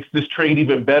that makes this trade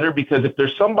even better, because if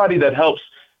there's somebody that helps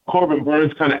Corbin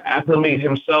Burnes kind of acclimate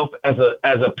himself as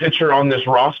a pitcher on this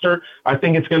roster, I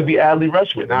think it's going to be Adley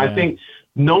Rutschman. And I think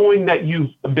knowing that you've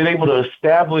been able to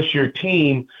establish your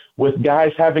team with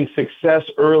guys having success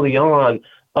early on,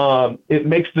 it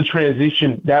makes the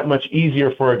transition that much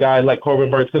easier for a guy like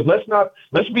Corbin Burnes. Because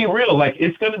let's be real, like,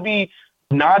 it's going to be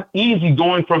not easy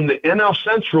going from the NL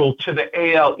Central to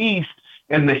the AL East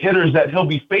and the hitters that he'll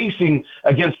be facing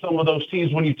against some of those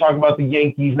teams. When you talk about the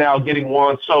Yankees now getting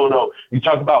Juan Soto, you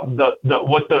talk about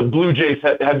what the Blue Jays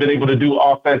have been able to do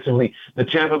offensively. The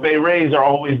Tampa Bay Rays are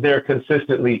always there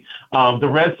consistently. The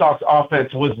Red Sox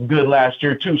offense was good last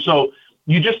year too. So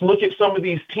you just look at some of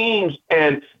these teams,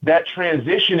 and that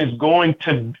transition is going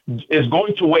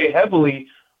to weigh heavily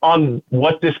on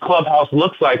what this clubhouse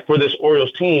looks like for this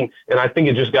Orioles team, and I think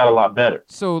it just got a lot better.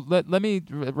 So let me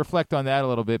reflect on that a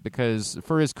little bit, because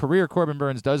for his career, Corbin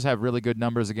Burnes does have really good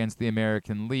numbers against the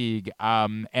American League,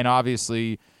 and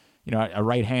obviously, a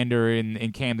right-hander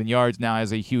in Camden Yards now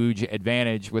has a huge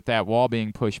advantage with that wall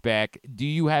being pushed back. Do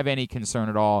you have any concern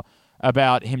at all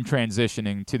about him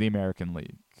transitioning to the American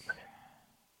League?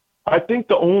 I think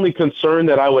the only concern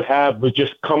that I would have was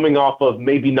just coming off of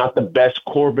maybe not the best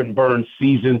Corbin Burnes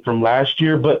season from last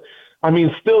year, but I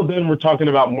mean, still then we're talking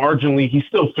about marginally. He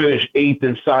still finished 8th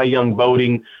in Cy Young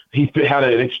voting. He had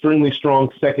an extremely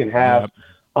strong second half.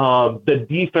 Yep. The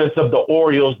defense of the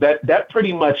Orioles, that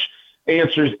pretty much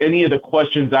answers any of the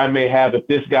questions I may have if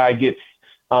this guy gets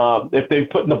if they're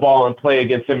putting the ball in play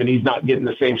against him and he's not getting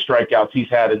the same strikeouts he's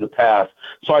had in the past.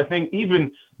 So I think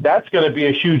even that's going to be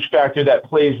a huge factor that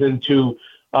plays into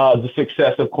the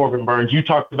success of Corbin Burnes. You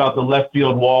talked about the left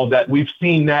field wall, that we've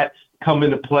seen that come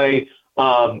into play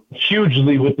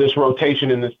hugely with this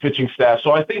rotation in this pitching staff.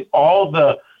 So I think all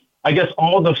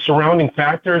the surrounding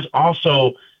factors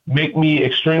also make me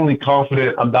extremely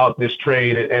confident about this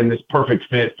trade and this perfect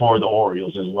fit for the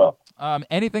Orioles as well.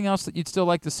 Anything else that you'd still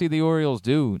like to see the Orioles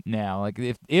do now? Like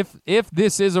if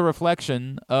this is a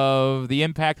reflection of the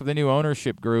impact of the new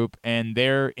ownership group and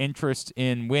their interest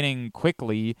in winning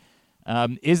quickly,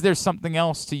 is there something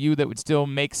else to you that would still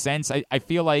make sense? I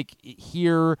feel like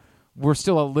here we're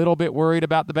still a little bit worried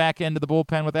about the back end of the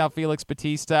bullpen without Felix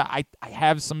Bautista. I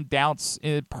have some doubts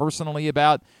personally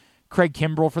about Craig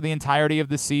Kimbrell for the entirety of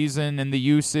the season and the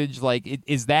usage. Like,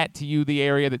 is that to you the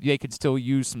area that they could still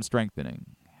use some strengthening?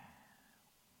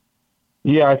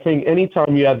 Yeah, I think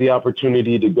anytime you have the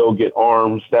opportunity to go get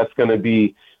arms, that's going to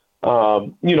be,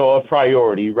 a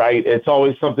priority, right? It's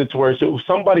always something to where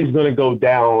somebody's going to go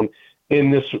down in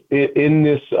this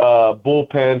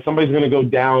bullpen. Somebody's going to go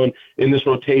down in this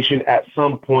rotation at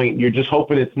some point. You're just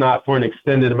hoping it's not for an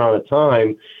extended amount of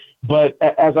time. But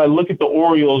as I look at the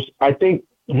Orioles, I think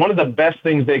one of the best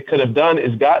things they could have done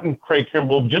is gotten Craig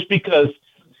Kimbrell, just because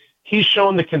he's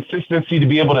shown the consistency to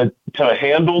be able to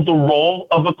handle the role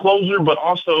of a closer, but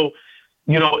also,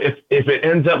 if it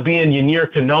ends up being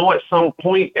Yennier Cano at some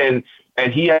point and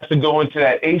he has to go into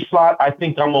that A slot, I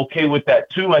think I'm okay with that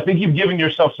too. I think you've given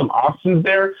yourself some options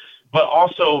there, but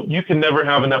also you can never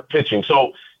have enough pitching.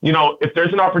 So, if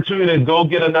there's an opportunity to go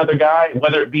get another guy,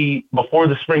 whether it be before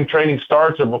the spring training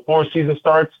starts or before season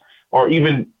starts, or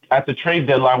even at the trade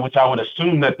deadline, which I would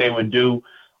assume that they would do,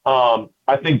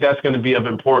 I think that's going to be of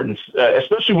importance,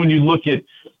 especially when you look at,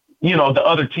 the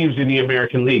other teams in the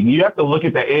American League. You have to look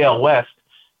at the AL West,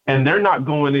 and they're not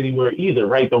going anywhere either,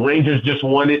 right? The Rangers just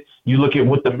won it. You look at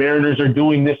what the Mariners are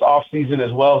doing this offseason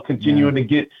as well, continuing to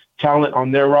get talent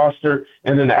on their roster,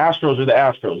 and then the Astros are the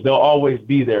Astros. They'll always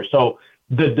be there. So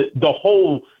the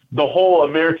whole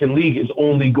American League is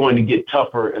only going to get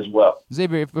tougher as well.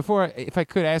 Xavier, if I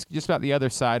could ask just about the other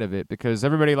side of it, because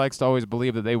everybody likes to always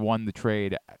believe that they won the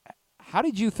trade. How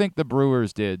did you think the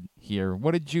Brewers did here?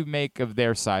 What did you make of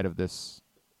their side of this?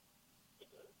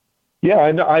 Yeah,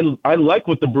 I like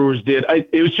what the Brewers did.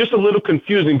 It was just a little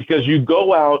confusing because you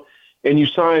go out and you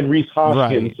sign Rhys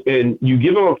Hoskins, and you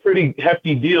give him a pretty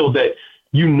hefty deal that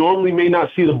you normally may not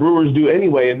see the Brewers do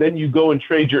anyway, and then you go and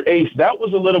trade your ace. That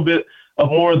was a little bit of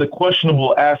more of the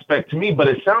questionable aspect to me, but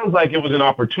it sounds like it was an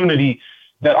opportunity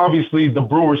that obviously the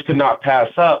Brewers could not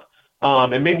pass up,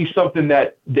 and maybe something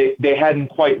that they hadn't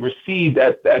quite received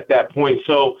at that point.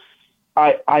 So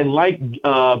I like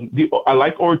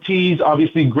Ortiz,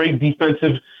 obviously great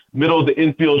defensive middle of the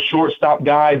infield shortstop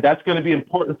guy. That's going to be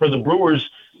important for the Brewers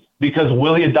because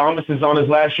Willy Adames is on his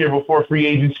last year before free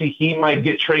agency. He might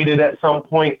get traded at some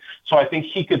point, so I think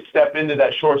he could step into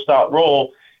that shortstop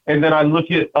role. And then I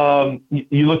look at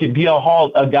you look at DL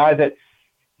Hall, a guy that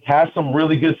has some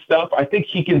really good stuff. I think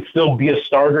he can still be a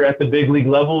starter at the big league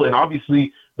level, and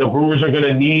obviously the Brewers are going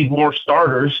to need more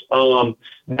starters now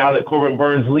that Corbin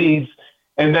Burnes leaves.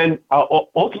 And then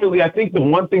ultimately, I think the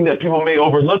one thing that people may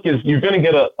overlook is you're going to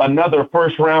get another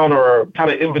first round or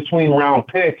kind of in between round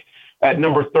pick at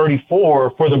number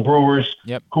 34 for the Brewers,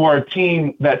 who are a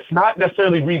team that's not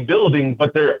necessarily rebuilding,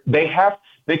 but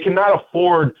they cannot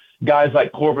afford guys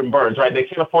like Corbin Burnes, right? They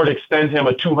can't afford to extend him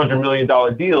a $200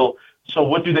 million deal. So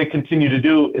what do they continue to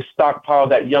do is stockpile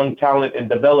that young talent and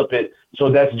develop it.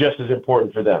 So that's just as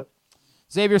important for them.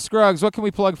 Xavier Scruggs, what can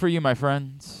we plug for you, my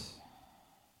friend?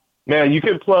 Man, you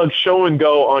can plug Show and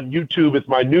Go on YouTube. It's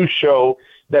my new show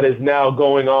that is now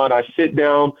going on. I sit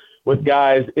down with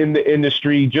guys in the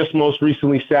industry. Just most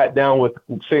recently sat down with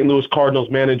St. Louis Cardinals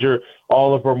manager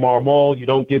Oliver Marmol. You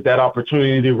don't get that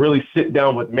opportunity to really sit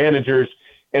down with managers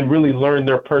and really learn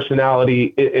their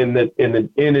personality in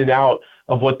and out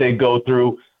of what they go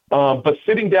through. But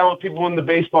sitting down with people in the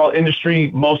baseball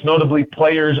industry, most notably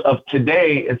players of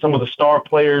today and some of the star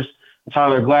players,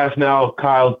 Tyler Glasnow,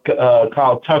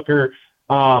 Kyle Tucker.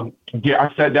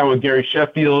 I sat down with Gary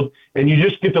Sheffield, and you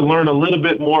just get to learn a little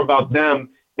bit more about them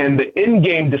and the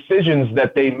in-game decisions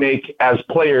that they make as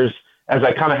players as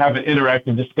I kind of have an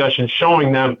interactive discussion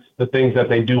showing them the things that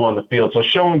they do on the field. So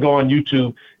Show and Go on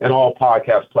YouTube and all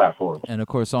podcast platforms. And, of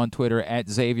course, on Twitter at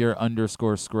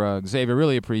Xavier_Scruggs. Xavier,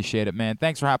 really appreciate it, man.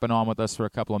 Thanks for hopping on with us for a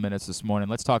couple of minutes this morning.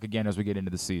 Let's talk again as we get into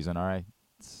the season, all right?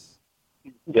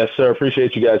 Yes, sir.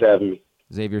 Appreciate you guys having me.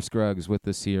 Xavier Scruggs with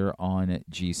us here on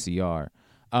GCR.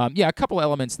 A couple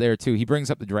elements there, too. He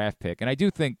brings up the draft pick, and I do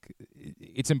think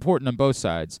it's important on both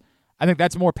sides. I think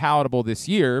that's more palatable this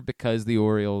year because the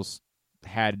Orioles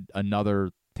had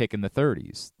another pick in the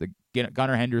 30s. The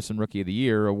Gunnar Henderson Rookie of the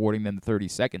Year, awarding them the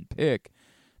 32nd pick,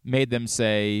 made them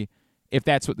say, if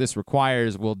that's what this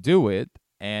requires, we'll do it.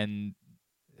 And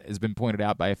has been pointed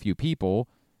out by a few people,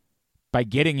 by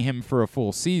getting him for a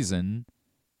full season,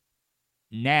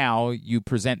 now you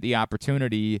present the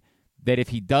opportunity that if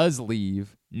he does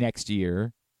leave next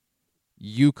year,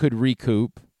 you could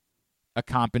recoup a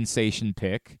compensation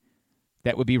pick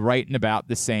that would be right in about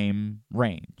the same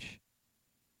range.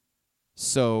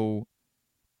 So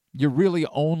you're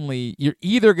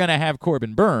either going to have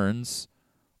Corbin Burnes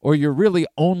or you're really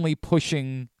only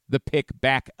pushing the pick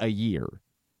back a year.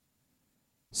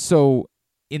 So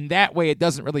in that way, it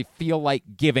doesn't really feel like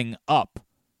giving up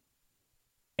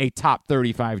a top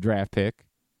 35 draft pick.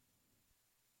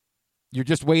 You're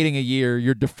just waiting a year.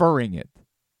 You're deferring it.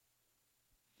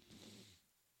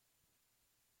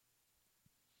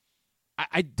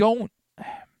 I don't,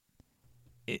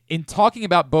 in talking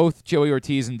about both Joey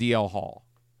Ortiz and DL Hall,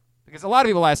 because a lot of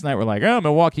people last night were like, oh,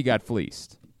 Milwaukee got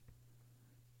fleeced.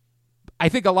 I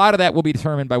think a lot of that will be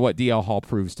determined by what DL Hall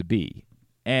proves to be.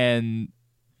 And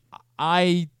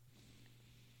I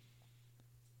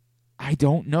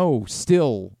don't know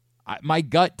still. My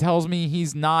gut tells me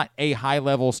he's not a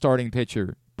high-level starting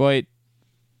pitcher, but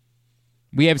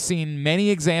we have seen many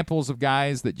examples of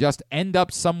guys that just end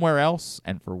up somewhere else,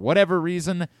 and for whatever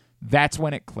reason, that's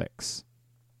when it clicks.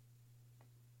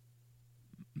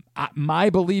 My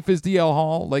belief is DL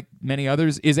Hall, like many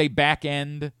others, is a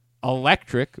back-end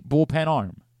electric bullpen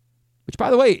arm, which,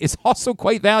 by the way, is also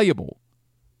quite valuable.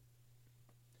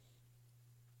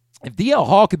 If DL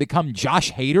Hall could become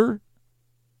Josh Hader,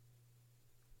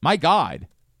 my God,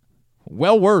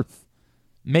 well worth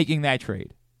making that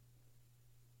trade.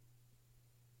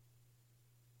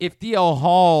 If DL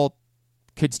Hall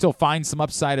could still find some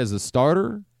upside as a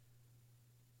starter,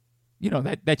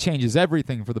 that changes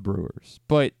everything for the Brewers.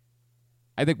 But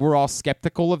I think we're all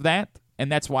skeptical of that,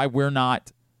 and that's why we're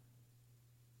not.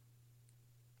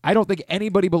 I don't think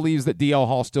anybody believes that DL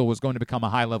Hall still was going to become a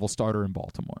high-level starter in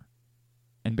Baltimore.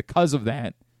 And because of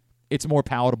that, it's more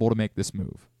palatable to make this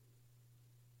move.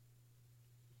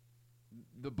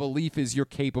 The belief is you're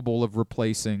capable of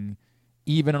replacing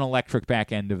even an electric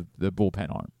back end of the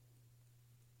bullpen arm.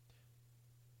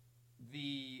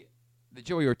 The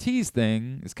Joey Ortiz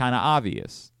thing is kind of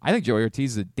obvious. I think Joey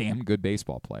Ortiz is a damn good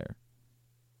baseball player.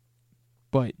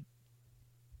 But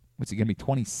what's he going to be,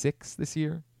 26 this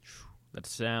year? That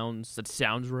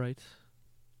sounds right.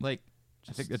 Like,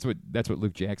 I think that's what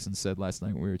Luke Jackson said last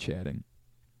night when we were chatting.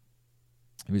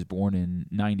 He was born in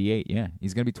 98. Yeah,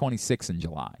 he's going to be 26 in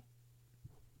July.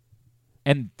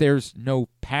 And there's no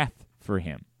path for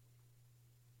him.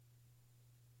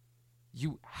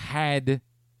 You had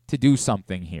to do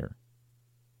something here.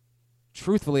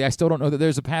 Truthfully, I still don't know that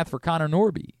there's a path for Connor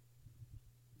Norby.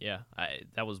 Yeah,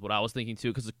 that was what I was thinking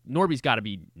too, because Norby's got to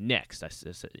be next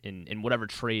in whatever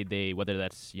trade whether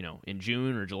that's in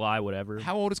June or July, whatever.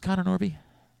 How old is Connor Norby?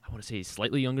 I want to say he's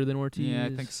slightly younger than Ortiz. Yeah,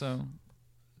 I think so.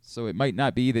 So it might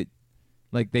not be that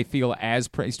they feel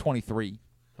he's 23.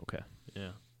 Okay,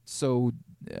 yeah. So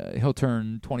he'll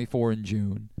turn 24 in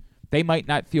June. They might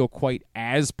not feel quite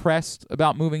as pressed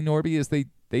about moving Norby as they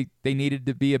needed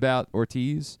to be about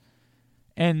Ortiz.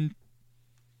 And,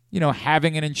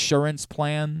 having an insurance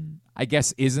plan, I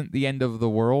guess, isn't the end of the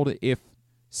world if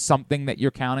something that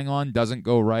you're counting on doesn't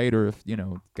go right, or if,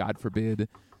 God forbid,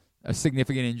 a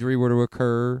significant injury were to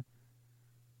occur.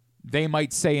 They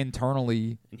might say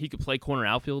internally... And he could play corner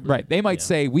outfield? Right. They might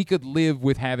say, we could live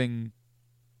with having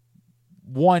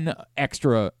one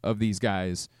extra of these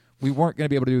guys. We weren't going to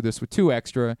be able to do this with two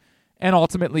extra. And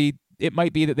ultimately, it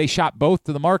might be that they shot both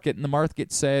to the market, and the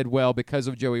market said, well, because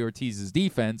of Joey Ortiz's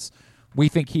defense, we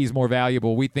think he's more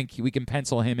valuable. We think we can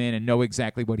pencil him in and know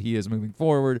exactly what he is moving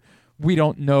forward. We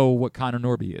don't know what Connor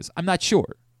Norby is. I'm not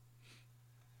sure.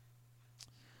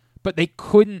 But they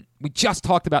couldn't. We just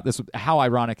talked about this. How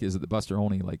ironic is it that Buster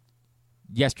Olney,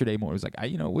 yesterday morning, was like,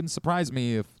 it wouldn't surprise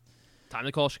me if time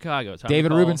to call Chicago.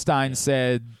 David Rubenstein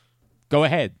said, "Go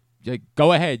ahead,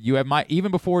 go ahead. You have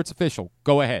even before it's official.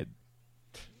 Go ahead."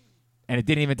 And it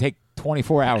didn't even take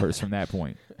 24 hours from that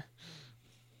point.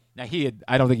 Now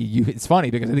I don't think he used. It's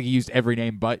funny because I think he used every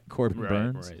name but Corbin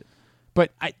Burnes. Right.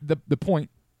 But the point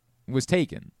was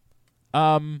taken.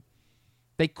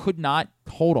 They could not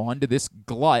hold on to this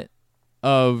glut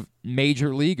of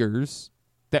major leaguers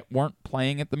that weren't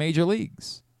playing at the major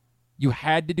leagues. You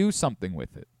had to do something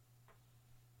with it.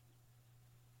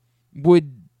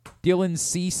 Would Dylan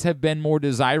Cease have been more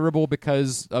desirable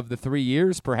because of the 3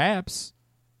 years? Perhaps.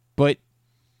 But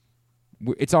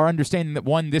it's our understanding that,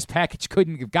 one, this package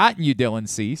couldn't have gotten you Dylan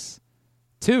Cease.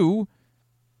 Two,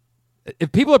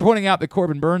 if people are pointing out that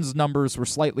Corbin Burnes' numbers were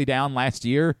slightly down last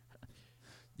year,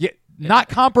 not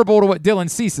comparable to what Dylan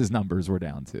Cease's numbers were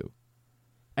down to.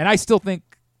 And I still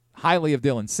think highly of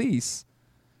Dylan Cease,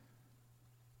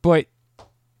 but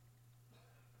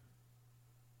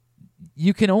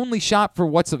you can only shop for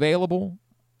what's available.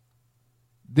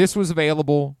 This was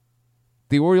available.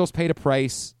 The Orioles paid a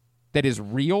price that is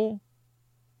real,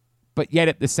 but yet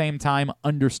at the same time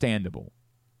understandable.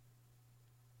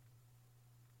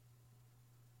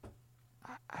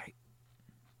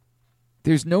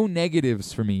 There's no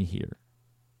negatives for me here.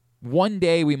 One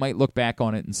day we might look back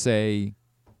on it and say,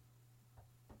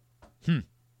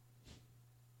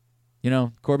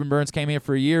 Corbin Burnes came here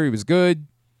for a year. He was good,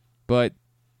 but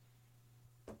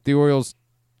the Orioles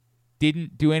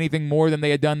didn't do anything more than they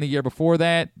had done the year before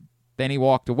that. Then he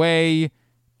walked away,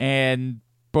 and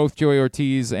both Joey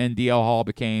Ortiz and DL Hall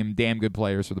became damn good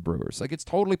players for the Brewers. Like, it's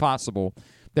totally possible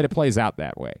that it plays out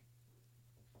that way.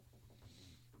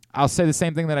 I'll say the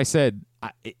same thing that I said.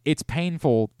 It's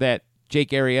painful that Jake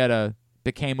Arrieta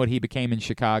became what he became in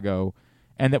Chicago,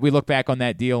 and that we look back on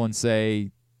that deal and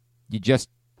say, you just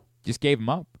gave him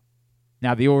up.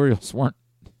 Now, the Orioles weren't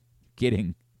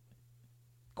getting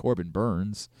Corbin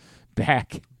Burnes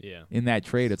back in that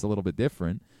trade. It's a little bit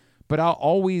different. But I'll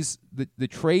always, the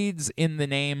trades in the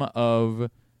name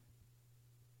of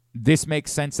this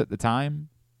makes sense at the time,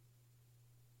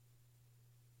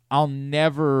 I'll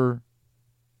never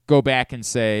go back and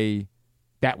say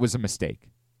that was a mistake.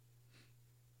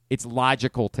 It's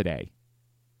logical today.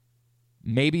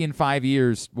 Maybe in 5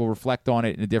 years we'll reflect on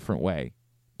it in a different way.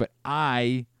 But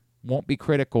I won't be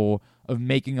critical of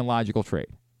making a logical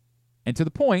trade. And to the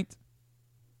point,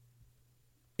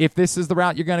 if this is the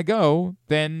route you're going to go,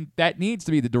 then that needs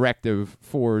to be the directive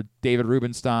for David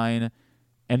Rubenstein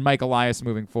and Mike Elias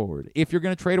moving forward. If you're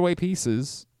going to trade away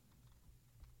pieces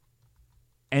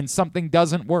and something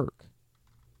doesn't work,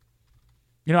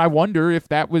 I wonder if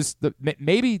that was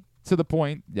maybe to the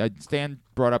point Stan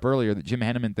brought up earlier that Jim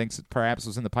Henneman thinks it perhaps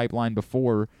was in the pipeline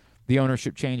before the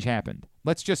ownership change happened.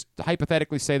 Let's just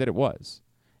hypothetically say that it was.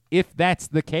 If that's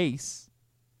the case,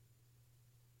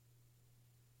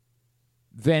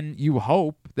 then you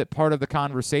hope that part of the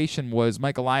conversation was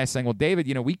Mike Elias saying, well,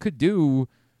 David, we could do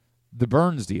the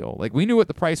Burnes deal. Like, we knew what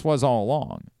the price was all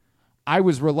along. I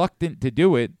was reluctant to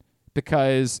do it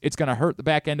because it's going to hurt the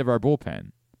back end of our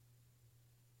bullpen.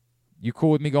 You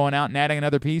cool with me going out and adding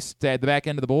another piece to add the back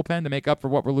end of the bullpen to make up for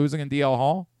what we're losing in DL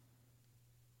Hall?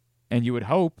 And you would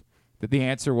hope that the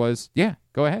answer was, yeah,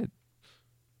 go ahead.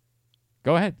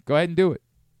 Go ahead and do it.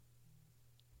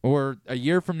 Or a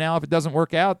year from now, if it doesn't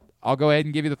work out, I'll go ahead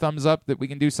and give you the thumbs up that we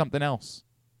can do something else.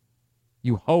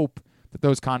 You hope that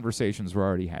those conversations were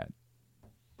already had.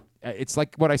 It's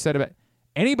like what I said about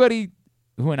anybody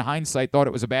who in hindsight thought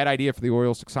it was a bad idea for the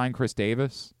Orioles to sign Chris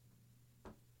Davis.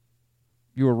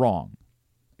 You were wrong.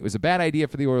 It was a bad idea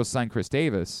for the Orioles to sign Chris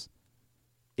Davis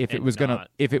if it was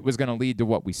gonna lead to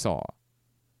what we saw.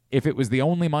 If it was the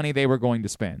only money they were going to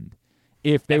spend.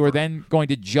 If they were then going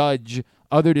to judge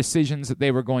other decisions that they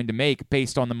were going to make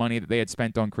based on the money that they had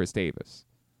spent on Chris Davis.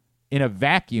 In a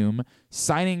vacuum,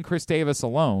 signing Chris Davis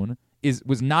alone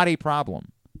was not a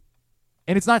problem.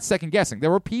 And it's not second guessing.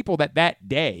 There were people that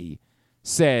day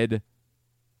said,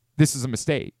 this is a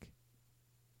mistake.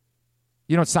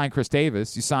 You don't sign Chris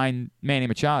Davis, you sign Manny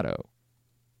Machado.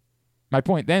 My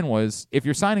point then was, if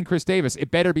you're signing Chris Davis,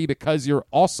 it better be because you're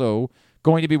also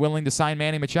going to be willing to sign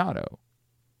Manny Machado.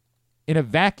 In a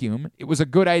vacuum, it was a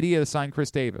good idea to sign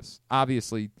Chris Davis.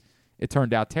 Obviously, it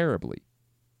turned out terribly.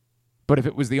 But if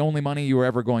it was the only money you were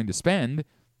ever going to spend,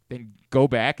 then go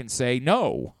back and say,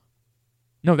 no,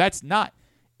 that's not.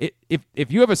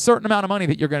 If you have a certain amount of money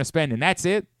that you're going to spend and that's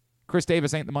it, Chris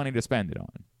Davis ain't the money to spend it on.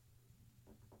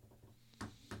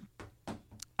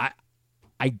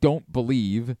 I don't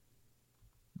believe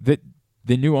that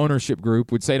the new ownership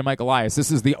group would say to Mike Elias, this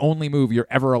is the only move you're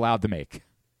ever allowed to make.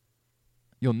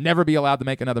 You'll never be allowed to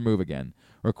make another move again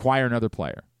or acquire another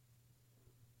player.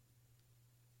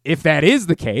 If that is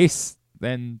the case,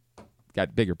 then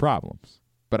got bigger problems.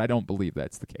 But I don't believe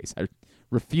that's the case. I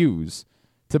refuse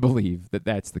to believe that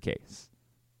that's the case.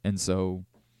 And so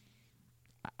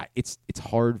it's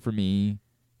hard for me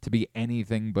to be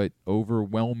anything but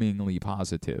overwhelmingly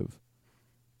positive.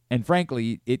 And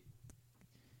frankly,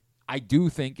 I do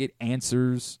think it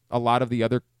answers a lot of the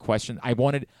other questions. I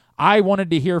wanted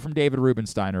to hear from David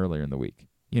Rubenstein earlier in the week.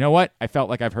 You know what? I felt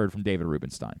like I've heard from David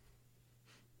Rubenstein.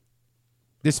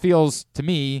 This feels, to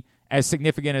me, as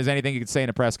significant as anything you could say in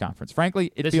a press conference.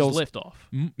 Frankly, it feels... This is liftoff.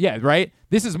 Yeah, right?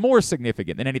 This is more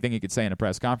significant than anything you could say in a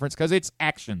press conference because it's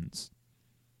actions.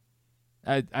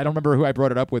 I don't remember who I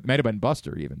brought it up with. It might have been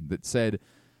Buster even, that said,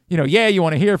 yeah, you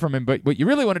want to hear from him, but what you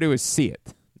really want to do is see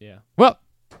it. Yeah. Well,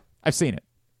 I've seen it.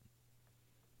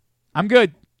 I'm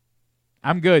good.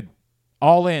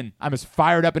 All in. I'm as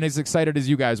fired up and as excited as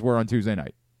you guys were on Tuesday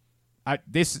night.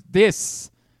 This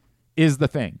is the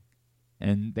thing.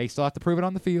 And they still have to prove it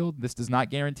on the field. This does not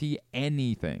guarantee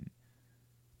anything.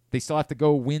 They still have to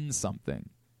go win something.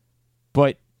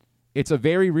 But it's a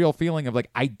very real feeling of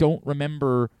I don't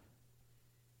remember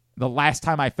the last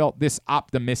time I felt this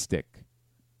optimistic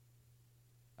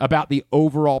about the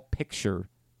overall picture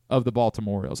of the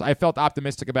Baltimore Orioles. I felt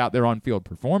optimistic about their on-field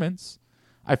performance.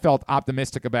 I felt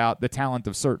optimistic about the talent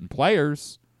of certain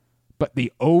players. But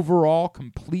the overall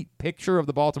complete picture of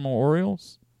the Baltimore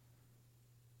Orioles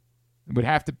would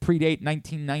have to predate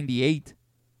 1998.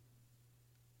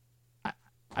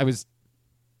 I was...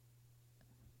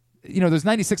 those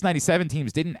 96, 97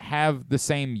 teams didn't have the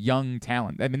same young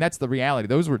talent. I mean, that's the reality.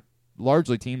 Those were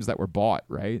largely teams that were bought,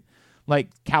 right?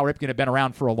 Cal Ripken had been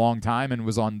around for a long time and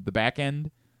was on the back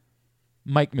end.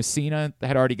 Mike Messina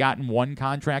had already gotten one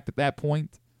contract at that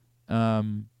point.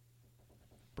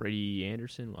 Brady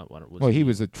Anderson? He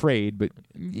was a trade, but,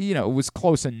 it was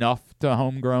close enough to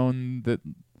homegrown that,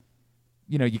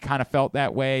 you kind of felt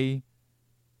that way.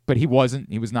 But he wasn't.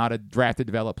 He was not a drafted,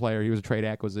 developed player. He was a trade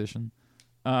acquisition.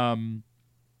 It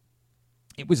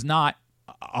was not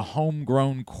a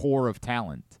homegrown core of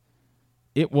talent.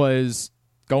 It was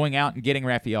going out and getting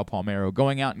Rafael Palmeiro,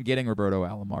 going out and getting Roberto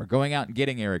Alomar, going out and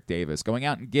getting Eric Davis, going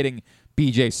out and getting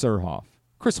B.J. Surhoff.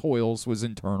 Chris Hoyles was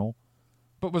internal,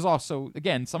 but was also,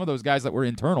 again, some of those guys that were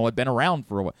internal had been around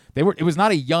for a while. It was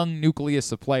not a young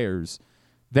nucleus of players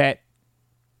that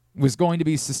was going to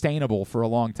be sustainable for a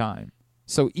long time.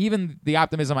 So even the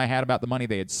optimism I had about the money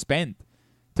they had spent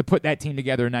to put that team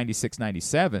together in 96,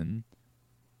 97,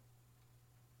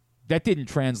 that didn't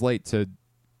translate to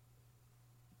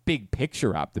big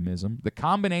picture optimism. The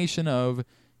combination of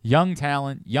young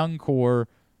talent, young core,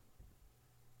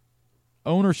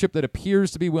 ownership that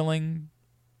appears to be willing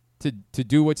to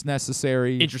do what's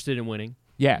necessary. Interested in winning.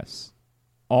 Yes.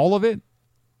 All of it.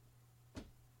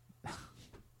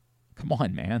 Come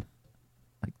on, man.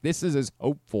 This is as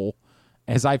hopeful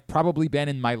as I've probably been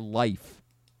in my life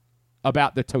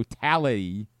about the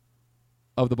totality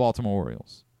of the Baltimore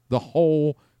Orioles. The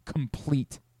whole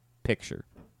complete picture.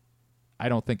 I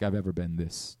don't think I've ever been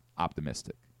this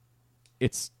optimistic.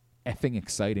 It's effing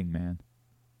exciting, man.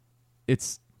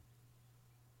 It's,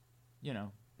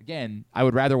 again, I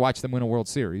would rather watch them win a World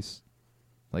Series.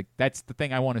 That's the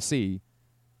thing I want to see.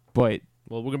 But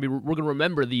we're gonna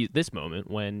remember this moment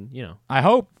when, I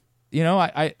hope.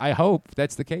 I hope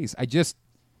that's the case. I just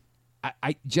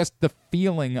the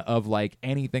feeling of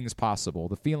anything's possible.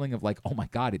 The feeling of oh my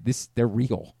God, they're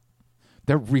real.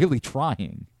 They're really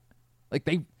trying.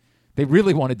 They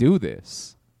really want to do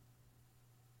this.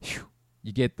 Whew.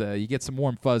 You get some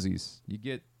warm fuzzies. You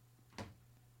get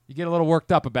a little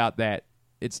worked up about that.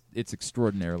 It's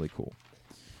extraordinarily cool.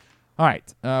 All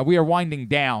right, we are winding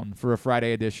down for a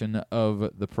Friday edition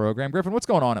of the program. Griffin, what's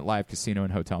going on at Live Casino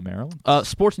and Hotel Maryland?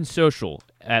 Sports and Social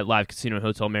at Live Casino and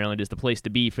Hotel Maryland is the place to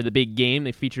be for the big game.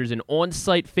 It features an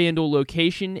on-site FanDuel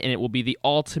location, and it will be the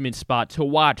ultimate spot to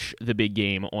watch the big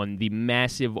game on the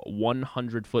massive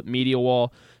 100-foot media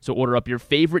wall. So order up your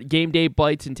favorite game day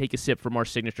bites and take a sip from our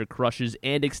signature crushes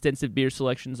and extensive beer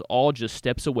selections, all just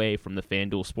steps away from the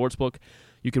FanDuel Sportsbook.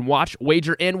 You can watch,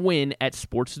 wager, and win at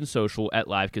Sports and Social at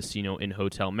Live Casino in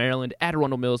Hotel Maryland. At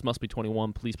Arundel Mills, must be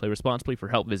 21. Please play responsibly. For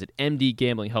help, visit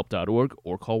mdgamblinghelp.org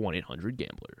or call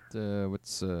 1-800-GAMBLER.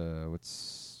 What's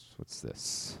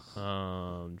this?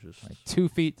 Just 2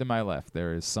 feet to my left,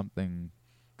 there is something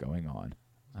going on.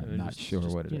 I'm not sure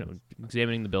what it is.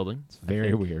 Examining the building. It's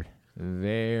very weird.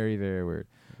 Very, very weird.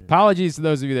 Apologies to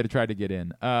those of you that have tried to get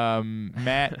in.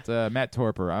 Matt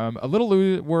Torper. I'm a little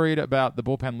worried about the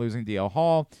bullpen losing DL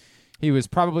Hall. He was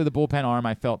probably the bullpen arm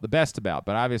I felt the best about,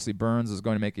 but obviously Burnes is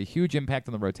going to make a huge impact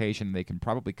on the rotation. They can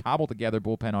probably cobble together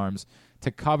bullpen arms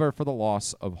to cover for the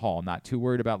loss of Hall. Not too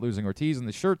worried about losing Ortiz in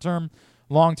the short term.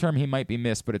 Long term, he might be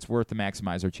missed, but it's worth to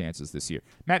maximize our chances this year.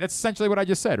 Matt, that's essentially what I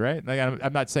just said, right?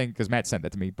 I'm not saying, because Matt sent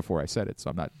that to me before I said it, so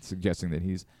I'm not suggesting that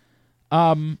he's...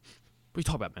 What are you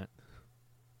talking about, Matt?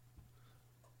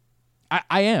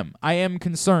 I am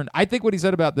concerned. I think what he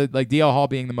said about the DL Hall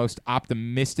being the most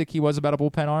optimistic he was about a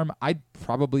bullpen arm, I'd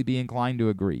probably be inclined to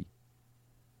agree.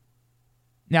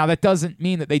 Now, that doesn't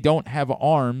mean that they don't have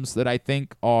arms that I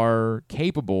think are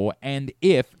capable, and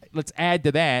let's add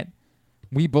to that,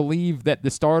 we believe that the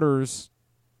starters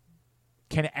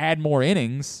can add more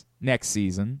innings next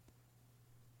season,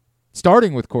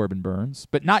 starting with Corbin Burnes,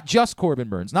 but not just Corbin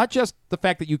Burnes, not just the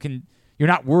fact that you're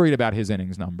not worried about his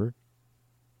innings number,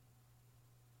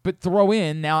 but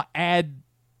add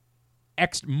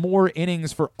more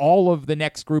innings for all of the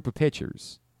next group of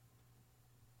pitchers.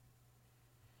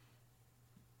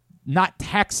 Not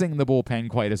taxing the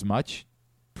bullpen quite as much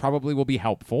probably will be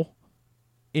helpful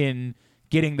in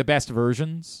getting the best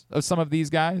versions of some of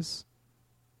these guys.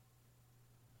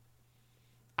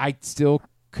 I still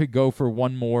could go for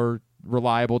one more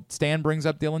reliable. Stan brings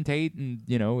up Dylan Tate, and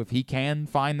if he can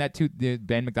find that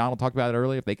Ben McDonald talked about it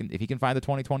earlier. If he can find the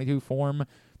 2022 form,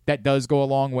 that does go a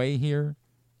long way here.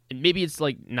 And maybe it's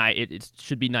it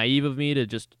should be naive of me to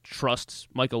just trust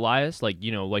Mike Elias.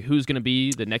 Who's going to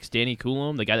be the next Danny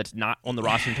Coulomb, the guy that's not on the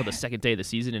roster until the second day of the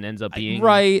season and ends up being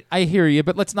right. I hear you,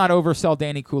 but let's not oversell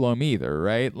Danny Coulomb either,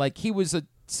 right? He was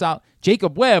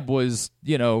Jacob Webb was,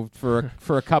 for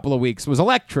a couple of weeks was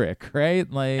electric, right?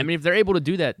 If they're able to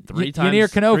do that three times,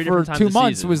 Yanier Cano for 2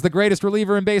 months season. Was the greatest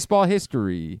reliever in baseball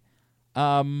history.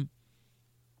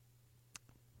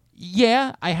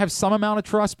 Yeah, I have some amount of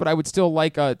trust, but I would still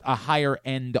like a higher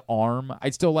end arm.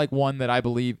 I'd still like one that I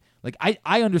believe.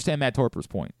 I understand Matt Torper's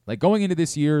point. Going into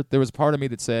this year, there was a part of me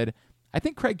that said, I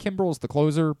think Craig Kimbrell's the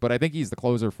closer, but I think he's the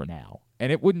closer for now.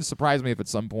 And it wouldn't surprise me if at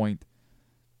some point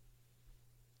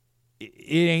it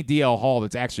ain't DL Hall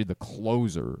that's actually the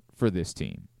closer for this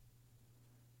team.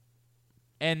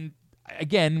 And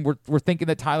again, we're thinking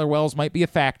that Tyler Wells might be a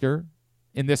factor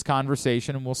in this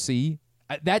conversation, and we'll see.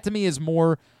 That to me is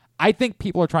more. I think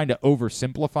people are trying to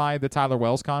oversimplify the Tyler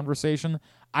Wells conversation.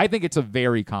 I think it's a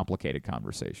very complicated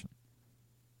conversation.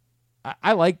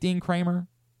 I like Dean Kramer,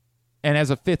 and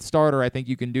as a fifth starter, I think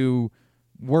you can do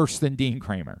worse than Dean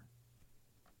Kramer.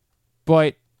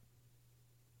 But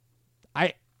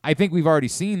I think we've already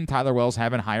seen Tyler Wells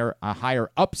having a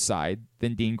higher upside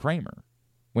than Dean Kramer.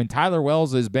 When Tyler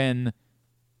Wells has been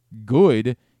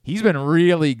good, he's been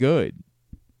really good.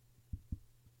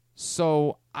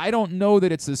 So I don't know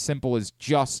that it's as simple as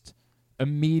just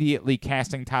immediately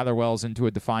casting Tyler Wells into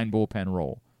a defined bullpen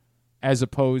role, as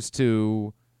opposed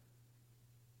to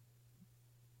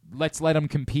let's let him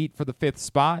compete for the fifth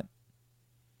spot.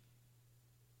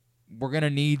 We're going to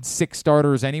need 6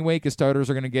 starters anyway because starters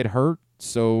are going to get hurt.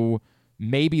 So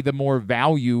maybe the more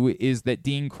value is that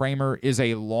Dean Kramer is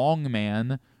a long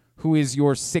man who is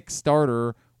your 6th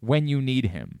starter when you need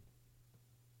him.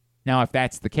 Now, if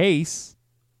that's the case,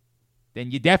 then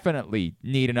you definitely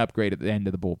need an upgrade at the end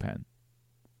of the bullpen.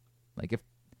 If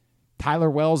Tyler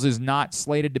Wells is not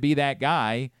slated to be that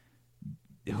guy,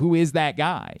 who is that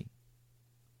guy?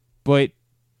 But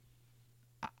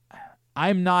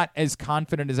I'm not as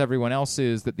confident as everyone else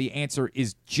is that the answer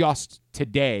is just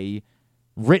today,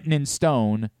 written in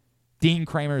stone, Dean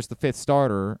Kramer's the 5th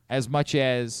starter, as much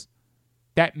as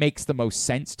that makes the most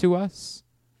sense to us.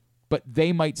 But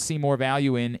they might see more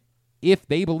value in if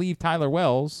they believe Tyler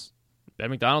Wells. Ben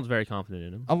McDonald's very confident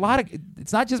in him.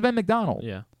 It's not just Ben McDonald.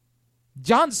 Yeah.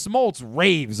 John Smoltz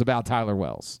raves about Tyler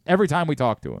Wells every time we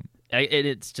talk to him.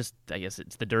 It's just, I guess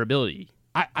it's the durability.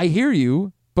 I hear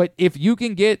you, but if you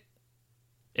can get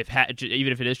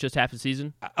even if it is just half a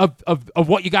season of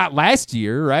what you got last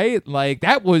year, right?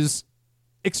 That was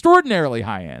extraordinarily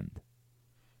high end.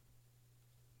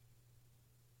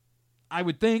 I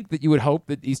would think that you would hope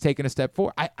that he's taken a step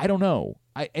forward. I don't know.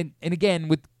 And again,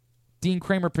 with Dean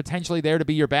Kramer potentially there to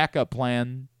be your backup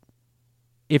plan,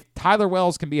 if Tyler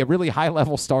Wells can be a really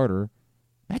high-level starter,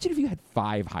 imagine if you had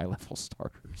 5 high-level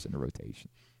starters in a rotation.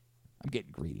 I'm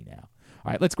getting greedy now.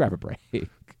 All right, let's grab a break.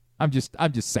 I'm just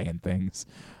saying things.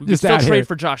 We can still trade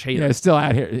for Josh Hader. Yeah, still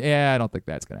out here. Yeah, I don't think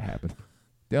that's going to happen.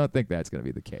 Don't think that's going to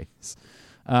be the case.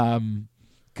 God,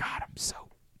 I'm so...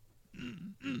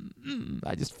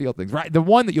 I just feel things. Right, the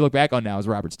one that you look back on now is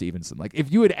Robert Stevenson.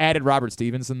 If you had added Robert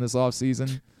Stevenson this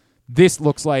offseason, this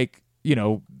looks like,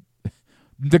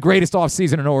 the greatest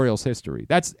offseason in Orioles history.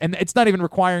 And it's not even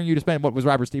requiring you to spend, what was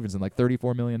Robert Stevenson,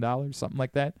 $34 million, something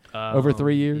like that, over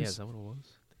 3 years? Yeah, is that what it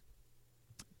was?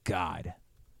 God.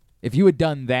 If you had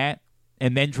done that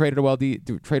and then traded away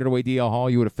DL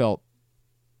Hall, you would have felt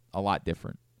a lot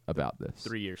different about this.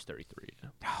 3 years, 33.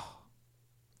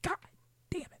 God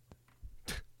damn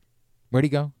it. Where'd he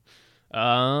go?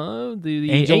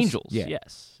 The Angels. Yeah.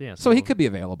 Yes. Yeah, so he could be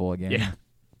available again. Yeah.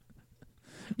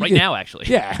 Right now, actually.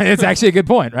 Yeah, it's actually a good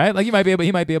point, right? Like he might be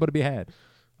able to be had.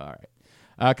 All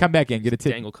right. Come back in. Get a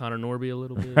tidbit. Dangle Connor Norby a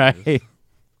little bit. Right.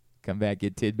 Come back.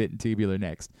 Get tidbit and tubular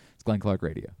next. It's Glenn Clark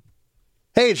Radio.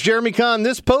 Hey, it's Jeremy Kahn.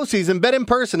 This postseason, bet in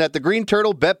person at the Green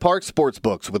Turtle Bet Park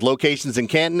Sportsbooks with locations in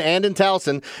Canton and in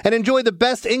Towson, and enjoy the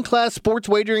best in-class sports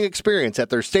wagering experience at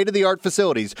their state-of-the-art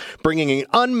facilities, bringing an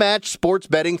unmatched sports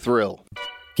betting thrill.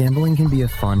 Gambling can be a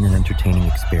fun and entertaining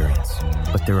experience,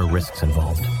 but there are risks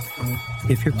involved.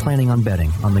 If you're planning on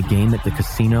betting on the game at the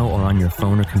casino or on your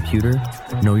phone or computer,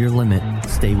 know your limit,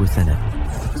 stay within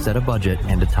it. Set a budget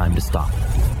and a time to stop.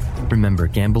 Remember,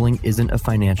 gambling isn't a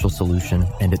financial solution,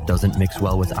 and it doesn't mix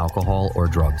well with alcohol or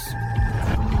drugs.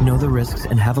 Know the risks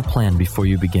and have a plan before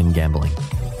you begin gambling.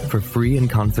 For free and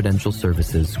confidential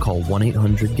services, call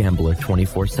 1-800-GAMBLER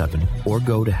 24/7 or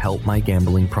go to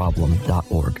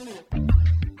helpmygamblingproblem.org.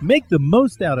 Make the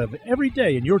most out of every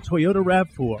day in your Toyota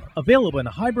RAV4. Available in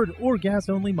hybrid or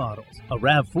gas-only models. A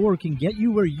RAV4 can get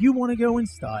you where you want to go in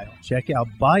style. Check out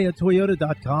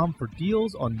buyatoyota.com for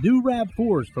deals on new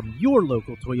RAV4s from your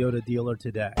local Toyota dealer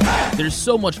today. There's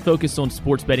so much focus on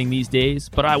sports betting these days,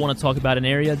 but I want to talk about an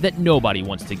area that nobody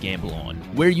wants to gamble on.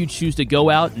 Where you choose to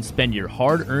go out and spend your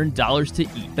hard-earned dollars to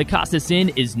eat. The Costas Inn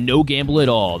is no gamble at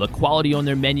all. The quality on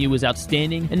their menu is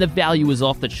outstanding, and the value is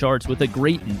off the charts with a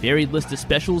great and varied list of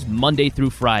specials Monday through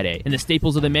Friday. And the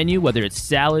staples of the menu, whether it's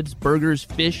salads, burgers,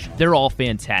 fish, they're all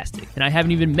fantastic. And I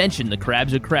haven't even mentioned the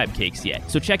crabs or crab cakes yet.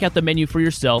 So check out the menu for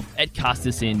yourself at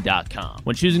CostasInn.com.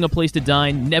 When choosing a place to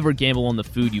dine, never gamble on the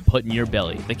food you put in your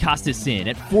belly. The Costas Inn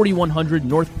at 4100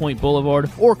 North Point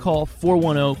Boulevard, or call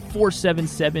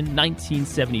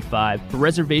 410-477-1975 for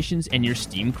reservations and your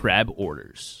steamed crab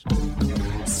orders.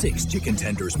 6 chicken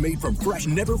tenders made from fresh,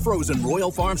 never frozen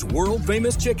Royal Farms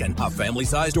world-famous chicken, a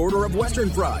family-sized order of Western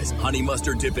fries, honey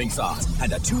mustard dipping sauce,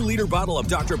 and a 2-liter bottle of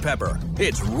Dr. Pepper.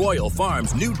 It's Royal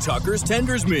Farms' new Tucker's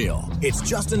Tenders Meal. It's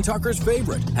Justin Tucker's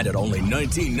favorite, and at only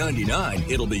 $19.99,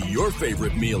 it'll be your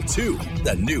favorite meal, too.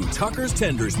 The new Tucker's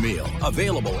Tenders Meal,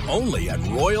 available only at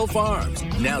Royal Farms.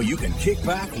 Now you can kick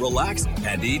back, relax,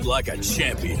 and eat like a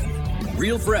champion.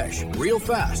 Real fresh, real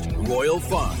fast, Royal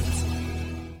Farms.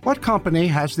 What company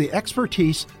has the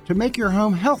expertise to make your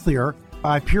home healthier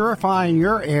by purifying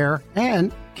your air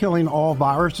and killing all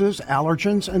viruses,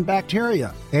 allergens, and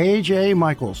bacteria? A.J.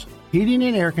 Michaels, Heating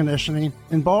and Air Conditioning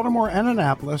in Baltimore and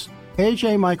Annapolis,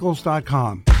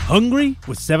 ajmichaels.com. Hungry?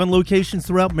 With 7 locations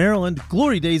throughout Maryland,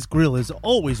 Glory Days Grill is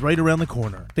always right around the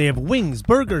corner. They have wings,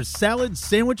 burgers, salads,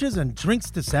 sandwiches, and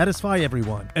drinks to satisfy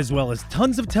everyone, as well as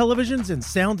tons of televisions and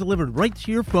sound delivered right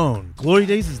to your phone. Glory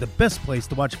Days is the best place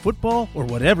to watch football or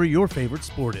whatever your favorite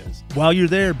sport is. While you're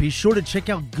there, be sure to check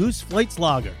out Goose Flight's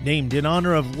Lager, named in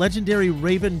honor of legendary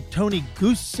Raven Tony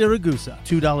Goose Siragusa.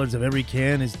 $2 of every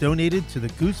can is donated to the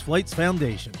Goose Flights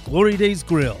Foundation. Glory Days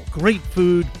Grill. Great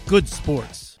food, good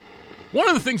sports. One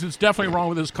of the things that's definitely wrong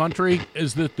with this country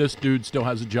is that this dude still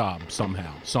has a job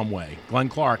somehow, some way. Glenn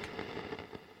Clark.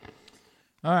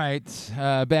 All right,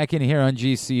 back in here on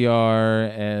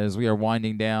GCR as we are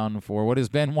winding down for what has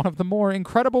been one of the more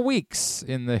incredible weeks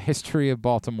in the history of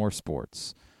Baltimore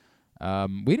sports.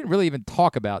 We didn't really even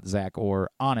talk about Zach Orr,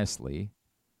 honestly.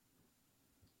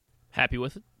 Happy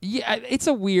with it? Yeah, it's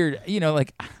a weird,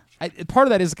 part of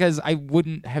that is because I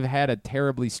wouldn't have had a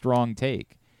terribly strong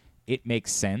take. It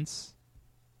makes sense.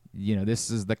 This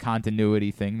is the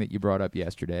continuity thing that you brought up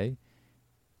yesterday.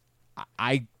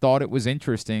 I thought it was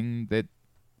interesting that,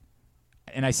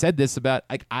 and I said this about,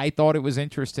 I thought it was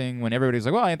interesting when everybody was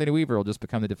like, well, Anthony Weaver will just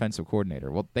become the defensive coordinator.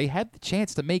 Well, they had the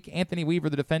chance to make Anthony Weaver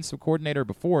the defensive coordinator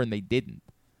before, and they didn't.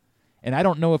 And I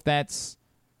don't know if that's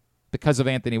because of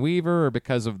Anthony Weaver or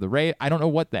because of the Ray. I don't know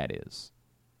what that is.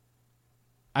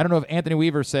 I don't know if Anthony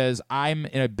Weaver says, I'm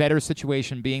in a better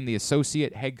situation being the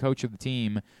associate head coach of the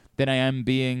team than I am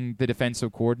being the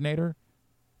defensive coordinator.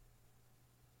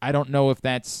 I don't know if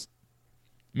that's...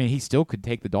 he still could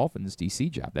take the Dolphins'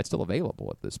 DC job. That's still available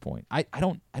at this point. I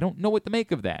don't know what to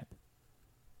make of that.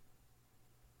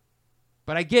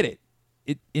 But I get it.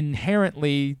 It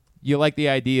inherently, you like the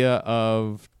idea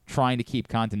of trying to keep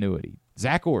continuity.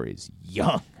 Zach Orr is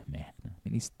young, man.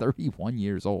 He's 31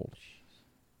 years old.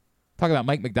 Talk about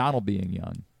Mike McDonald being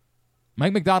young.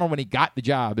 Mike McDonald, when he got the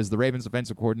job as the Ravens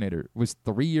offensive coordinator, was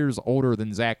 3 years older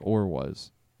than Zach Orr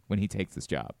was when he takes this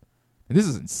job. And this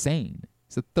is insane.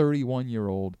 He's a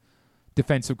 31-year-old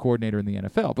defensive coordinator in the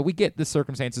NFL. But we get the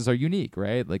circumstances are unique,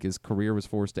 right? Like his career was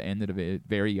forced to end at a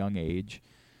very young age.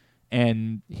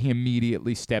 And he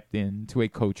immediately stepped into a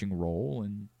coaching role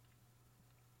and,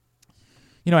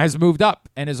 has moved up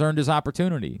and has earned his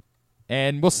opportunity.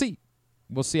 And we'll see.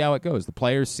 We'll see how it goes. The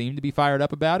players seem to be fired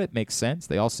up about it. Makes sense.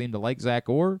 They all seem to like Zach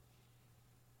Orr.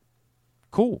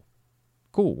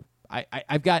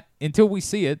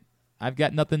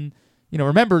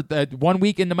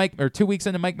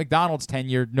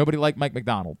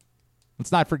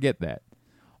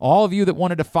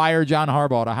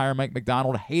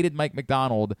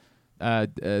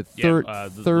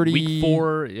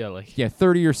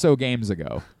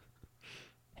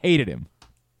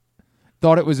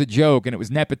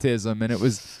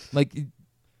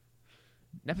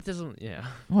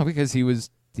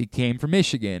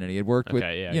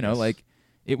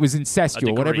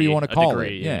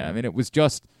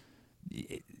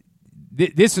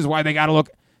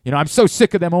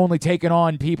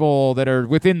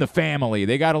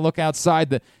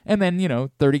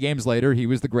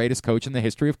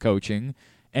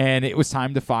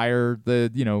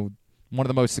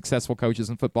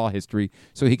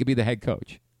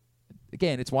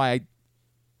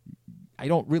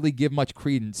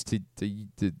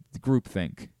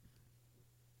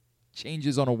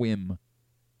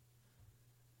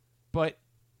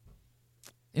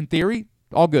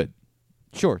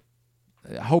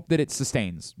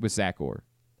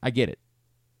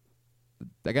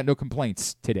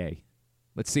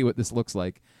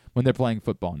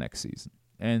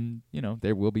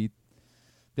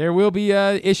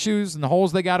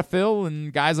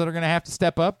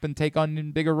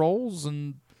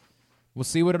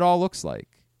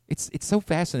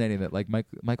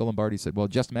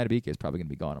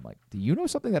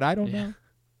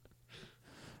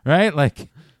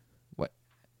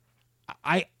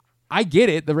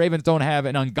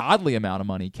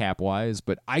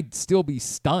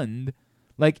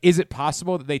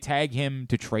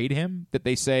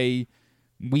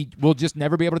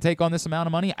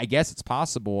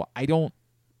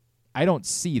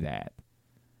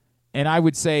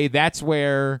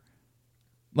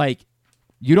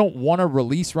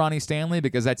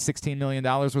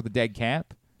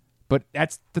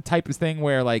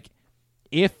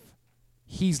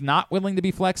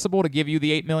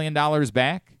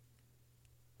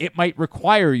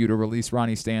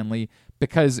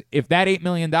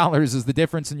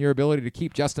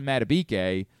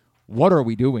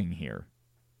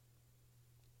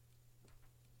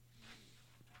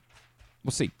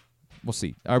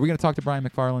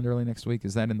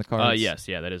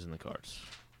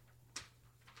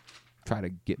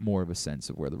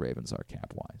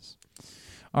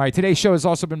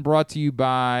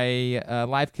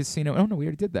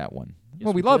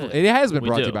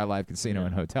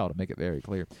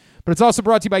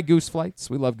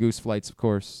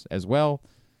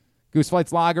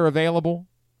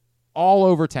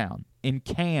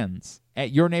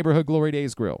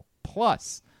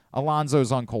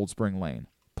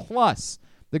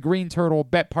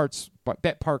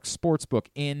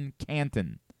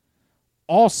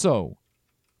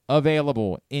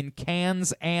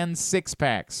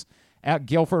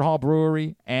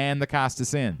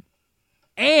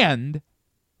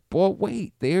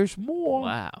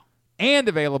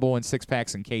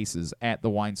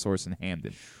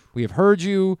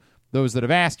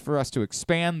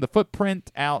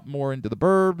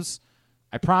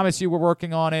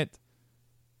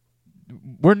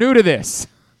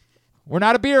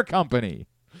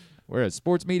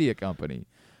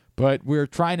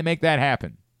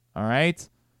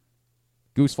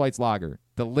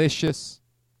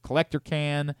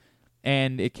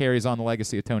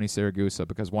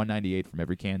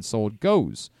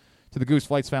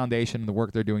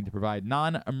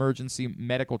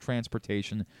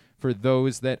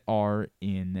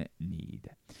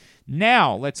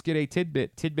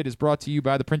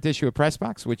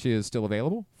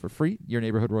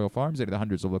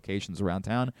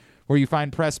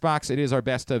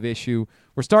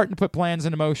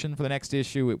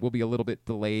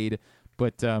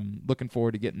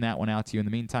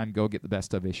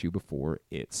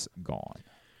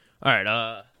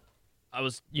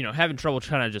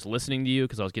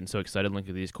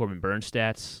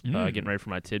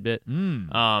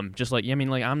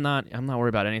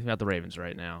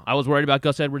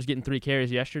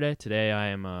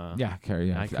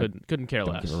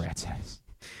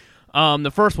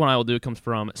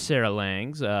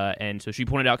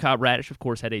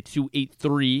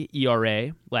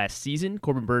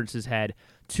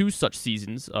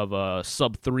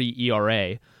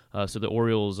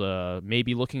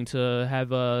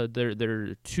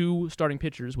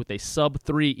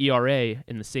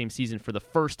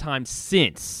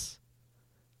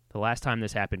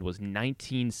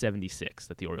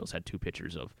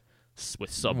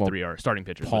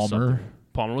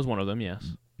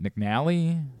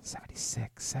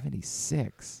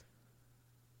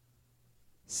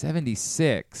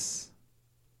 76.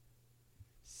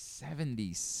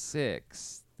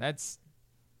 76. That's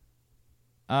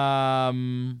how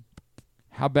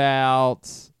about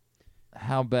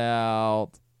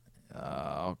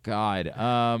oh God.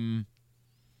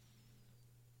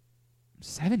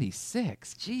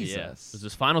 76. Jesus. Yeah. It was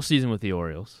his final season with the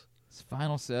Orioles. His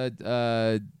final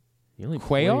Cuellar?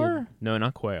 Cuellar? No,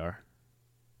 not Cuellar.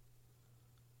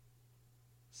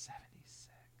 76.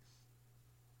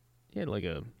 He had like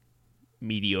a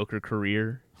mediocre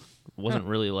career. Wasn't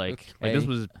really like Okay. this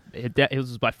was it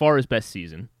was by far his best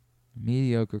season.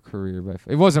 Mediocre career by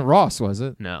it wasn't Ross, was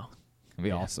it? No. It'd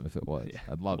be awesome if it was. Yeah.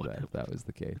 I'd love that if that was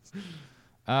the case.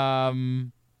 I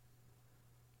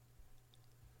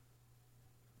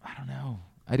don't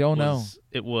know.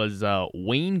 It was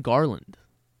Wayne Garland.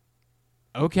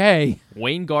 Okay.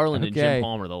 Wayne Garland and Okay. Jim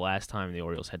Palmer the last time the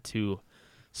Orioles had two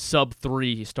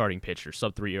sub-3 starting pitchers,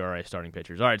 sub-3 ERA starting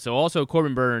pitchers. All right, so also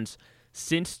Corbin Burnes,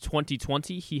 since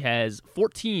 2020, he has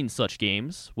 14 such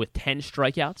games with 10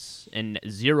 strikeouts and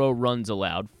 0 runs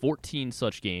allowed, 14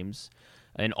 such games.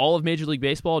 In all of Major League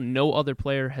Baseball, no other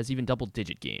player has even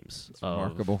double-digit games. That's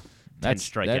remarkable. 10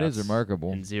 strikeouts. That is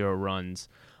remarkable. And 0 runs.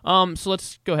 So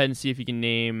let's go ahead and see if you can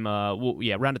name,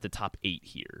 round at the top 8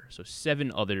 here. So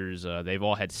 7 others, they've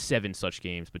all had 7 such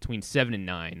games, between 7 and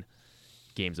 9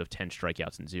 games of 10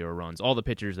 strikeouts and 0 runs. All the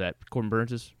pitchers that Corbin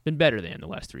Burnes has been better than the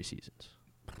last 3 seasons.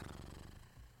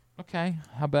 Okay.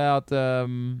 How about,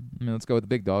 let's go with the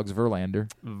big dogs,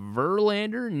 Verlander.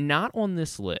 Verlander, not on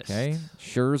this list. Okay.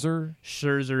 Scherzer.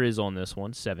 Scherzer is on this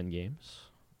one, 7 games.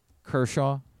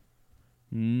 Kershaw.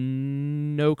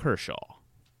 No Kershaw.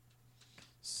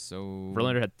 So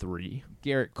Verlander had 3.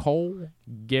 Garrett Cole.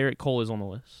 Garrett Cole is on the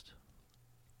list.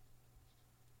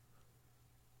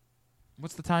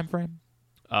 What's the time frame?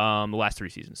 The last 3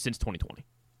 seasons, since 2020.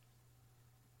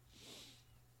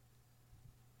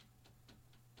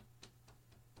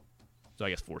 So I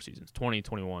guess 4 seasons, 20,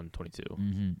 21, 22.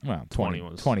 Mm-hmm. Well, 20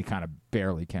 was 20 kind of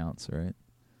barely counts, right?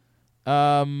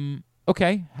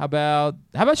 Okay. How about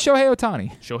Shohei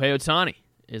Ohtani? Shohei Ohtani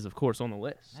is, of course, on the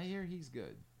list. I hear he's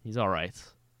good. He's all right.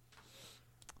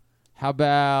 How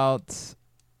about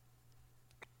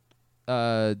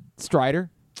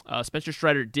Strider? Spencer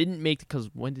Strider didn't make,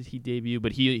 because when did he debut?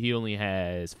 But he only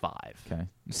has 5. Okay.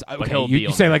 So, But okay. he'll You, be you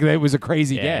on say there. like that was a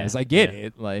crazy Yeah, guess. I get yeah.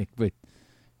 it.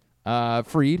 But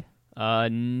Fried?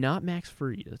 Not Max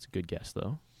Fried. That's a good guess,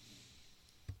 though.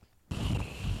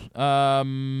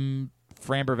 Framber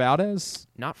Valdez?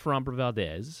 Not Framber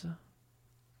Valdez.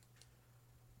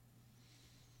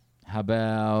 How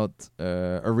about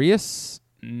Arias?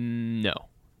 No.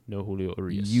 No Julio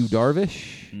Arias. Yu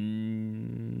Darvish?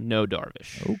 No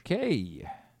Darvish. Okay.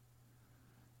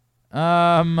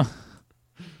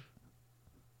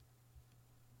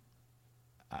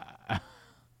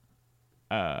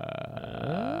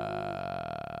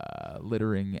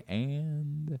 Littering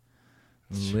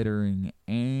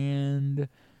and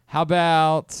how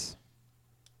about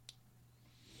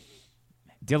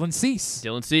Dylan Cease?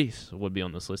 Dylan Cease would be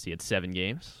on this list. He had 7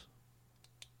 games.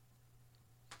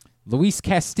 Luis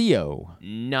Castillo?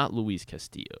 Not Luis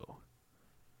Castillo.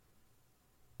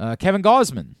 Kevin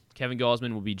Gausman? Kevin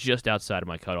Gausman will be just outside of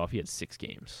my cutoff. He had 6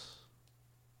 games.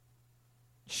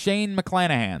 Shane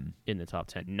McClanahan? In the top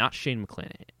 10. Not Shane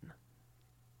McClanahan.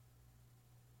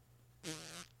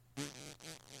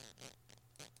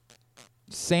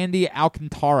 Sandy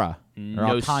Alcantara? Or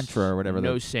Alcantara or whatever.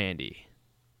 No Sandy.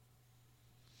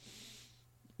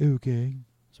 Okay.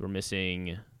 So we're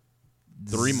missing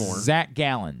 3 more. Zach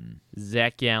Gallen?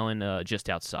 Zach Gallen just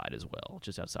outside as well.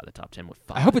 Just outside the top 10 with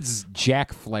 5. I hope it's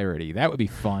Jack Flaherty. That would be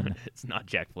fun. It's not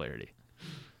Jack Flaherty.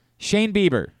 Shane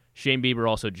Bieber? Shane Bieber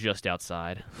also just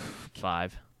outside.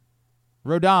 5.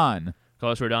 Rodon?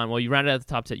 Carlos Rodon. Well, you rounded out the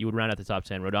top 10. You would round out the top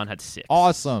 10. Rodon had 6.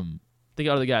 Awesome. Think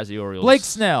out of the guys, the Orioles. Blake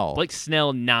Snell? Blake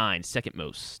Snell, 9. Second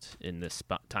most in this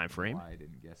time frame. I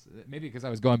didn't guess it. Maybe because I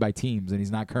was going by teams, and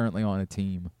he's not currently on a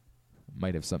team.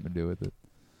 Might have something to do with it.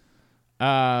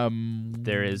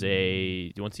 There is a...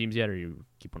 Do you want teams yet, or you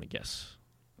keep on a guess?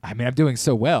 I mean, I'm doing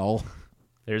so well.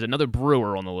 There's another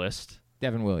Brewer on the list.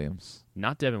 Devin Williams.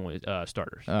 Not Devin Williams.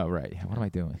 Starters. Oh, right. What am I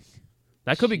doing?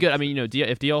 That could be good. I mean,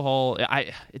 if DL Hall...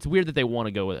 it's weird that they want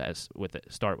to go as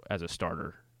a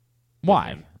starter.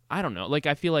 Why? I don't know. Like,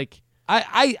 I feel like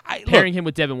I pairing him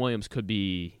with Devin Williams could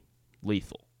be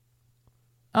lethal.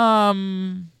 That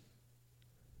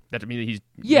mean he's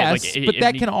but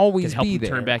that can always help be him there.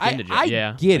 turn back into I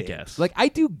get it. Guess. Like I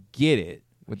do get it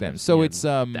with them. So it's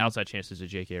the outside chances of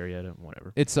Jake Arrieta,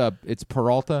 whatever. It's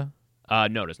Peralta.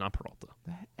 No, it's not Peralta.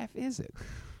 The F is it?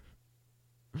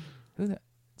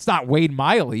 It's not Wade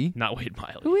Miley. Not Wade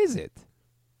Miley. Who is it?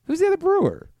 Who's the other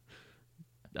Brewer?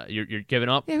 You're giving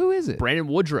up? Yeah, who is it? Brandon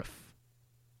Woodruff.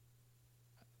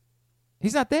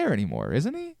 He's not there anymore,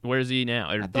 isn't he? Where is he now?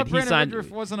 Or I did thought he Brandon sign?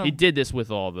 Woodruff wasn't a... He did this with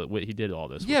all the. He did all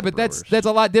this. Yeah, with but the Brewers. that's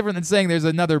a lot different than saying there's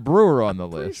another Brewer on the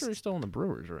Pretty list. sure he's still on the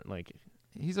Brewers, right? Like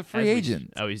he's a free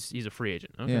agent. He's a free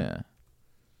agent. Okay. Yeah,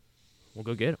 we'll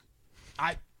go get him.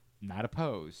 Not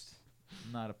opposed.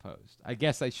 Not opposed. I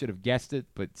guess I should have guessed it,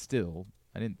 but still,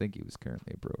 I didn't think he was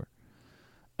currently a Brewer.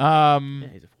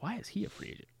 Why is he a free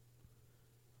agent?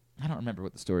 I don't remember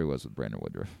what the story was with Brandon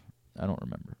Woodruff. I don't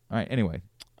remember. All right. Anyway.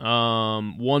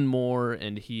 One more,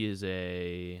 and he is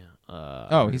a.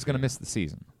 He's going to miss the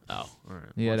season. Oh, all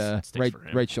right. He had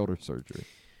right shoulder surgery.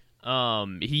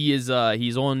 He is.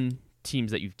 He's on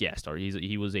teams that you've guessed. Or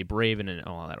he was a Brave and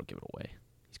that'll give it away.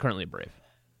 He's currently a Brave.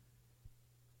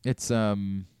 It's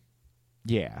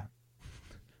yeah.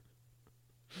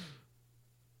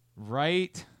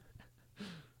 Right.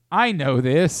 I know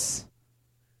this.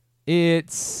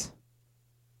 It's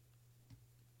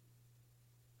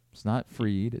not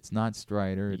Freed. It's not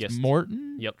Strider. It's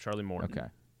Morton? Yep, Charlie Morton. Okay.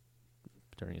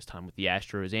 During his time with the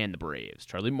Astros and the Braves,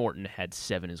 Charlie Morton had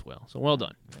 7 as well. So well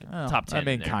done. Top 10. I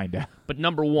mean, kind of. But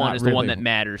number 1 is the one that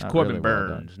matters. Corbin really well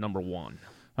Burnes, number 1.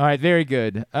 All right, very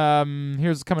good.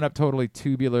 Here's coming up totally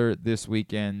tubular this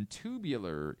weekend.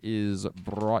 Tubular is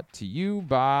brought to you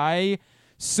by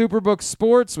Superbook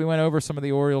Sports. We went over some of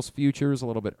the Orioles futures a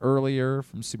little bit earlier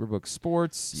from Superbook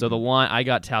Sports. So the line, I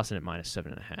got Towson at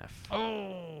 -7.5.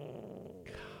 Oh,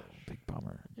 big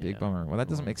bummer. Big bummer. Well, that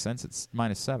doesn't make sense. It's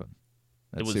 -7.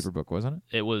 That's Superbook, wasn't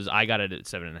it? It was. I got it at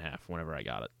 7.5 whenever I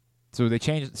got it. So they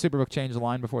Superbook changed the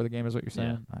line before the game, is what you're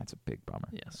saying? Yeah. That's a big bummer.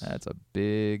 Yes. That's a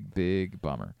big, big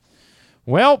bummer.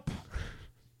 Welp.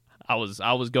 I was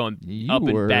going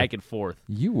and back and forth.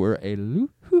 You were a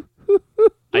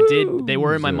I did. They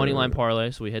were in my money line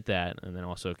parlay, so we hit that, and then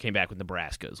also came back with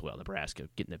Nebraska as well. Nebraska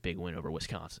getting a big win over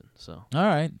Wisconsin. So all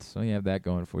right, so you have that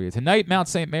going for you tonight. Mount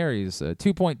St. Mary's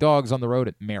 2-point dogs on the road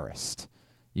at Marist.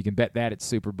 You can bet that at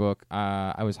Superbook.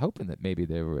 I was hoping that maybe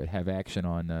they would have action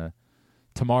on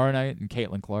tomorrow night and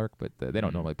Caitlin Clark, but they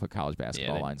don't normally put college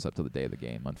basketball lines up till the day of the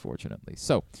game, unfortunately.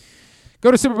 So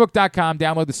go to Superbook.com,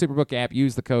 download the Superbook app,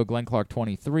 use the code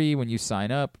GlennClark23 when you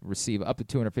sign up, receive up to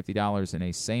 $250 in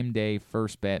a same-day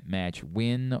first bet match,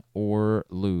 win or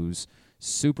lose.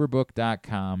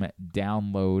 Superbook.com,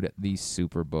 download the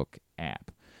Superbook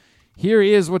app. Here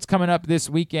is what's coming up this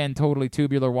weekend, totally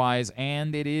tubular-wise,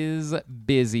 and it is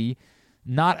busy.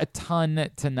 Not a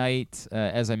ton tonight.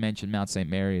 As I mentioned, Mount St.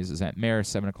 Mary's is at Marist,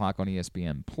 7 o'clock on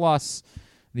ESPN+.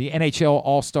 The NHL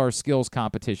All-Star Skills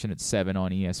Competition at 7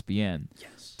 on ESPN.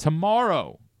 Yes.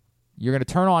 Tomorrow, you're going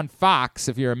to turn on Fox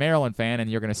if you're a Maryland fan, and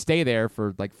you're going to stay there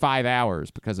for like 5 hours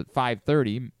because at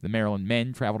 5:30, the Maryland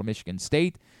men travel to Michigan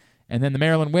State, and then the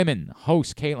Maryland women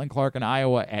host Caitlin Clark in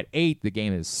Iowa at 8. The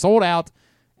game is sold out,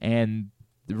 and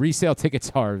the resale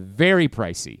tickets are very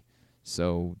pricey.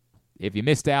 So if you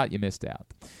missed out, you missed out.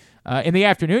 In the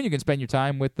afternoon, you can spend your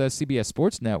time with CBS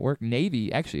Sports Network.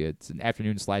 Navy, actually, it's an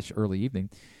afternoon/early evening.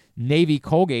 Navy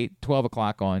Colgate, 12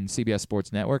 o'clock on CBS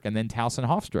Sports Network, and then Towson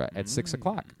Hofstra at 6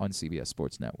 o'clock on CBS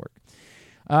Sports Network.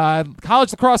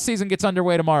 College lacrosse season gets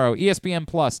underway tomorrow. ESPN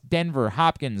Plus, Denver,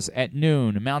 Hopkins at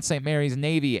noon. Mount St. Mary's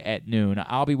Navy at noon.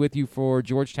 I'll be with you for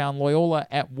Georgetown Loyola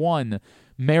at 1.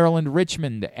 Maryland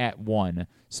Richmond at 1.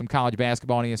 Some college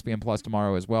basketball on ESPN Plus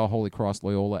tomorrow as well. Holy Cross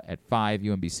Loyola at 5.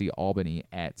 UMBC Albany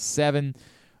at 7.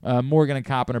 Morgan and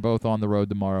Coppin are both on the road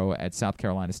tomorrow at South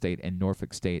Carolina State and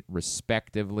Norfolk State,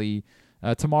 respectively.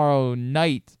 Tomorrow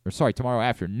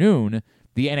afternoon,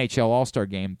 the NHL All-Star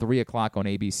Game, 3 o'clock on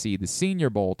ABC. The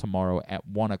Senior Bowl tomorrow at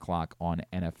 1 o'clock on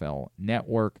NFL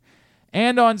Network.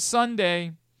 And on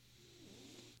Sunday,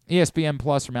 ESPN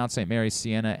Plus for Mount St. Mary's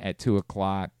Siena at 2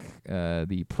 o'clock.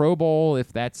 The Pro Bowl,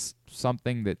 if that's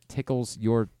something that tickles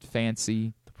your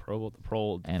fancy. The Pro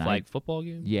flag football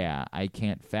game? Yeah, I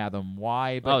can't fathom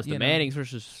why. But, it's the Mannings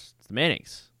versus the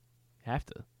Mannings. Have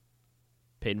to.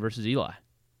 Peyton versus Eli.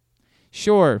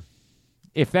 Sure.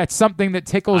 If that's something that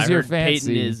tickles your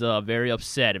fancy. Peyton is very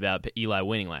upset about Eli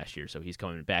winning last year, so he's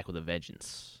coming back with a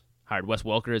vengeance. Hired Wes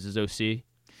Welker as his OC.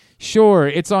 Sure,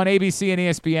 it's on ABC and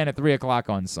ESPN at 3 o'clock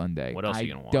on Sunday. What else are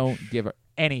you going to watch? Don't give her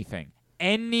anything.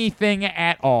 Anything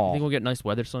at all. You think we'll get nice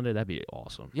weather Sunday? That'd be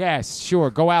awesome. Yes,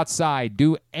 sure. Go outside.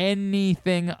 Do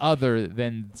anything other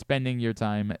than spending your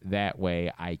time that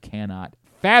way. I cannot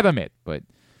fathom it, but,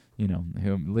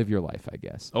 live your life, I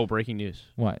guess. Oh, breaking news.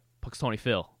 What? Punxsutawney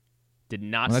Phil did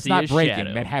not that's see not his breaking.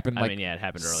 shadow. That happened it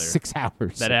happened earlier. 6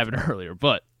 hours. That happened earlier,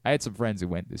 but I had some friends who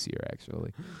went this year,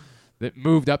 actually, that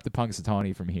moved up to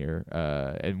Punxsutawney from here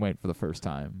and went for the first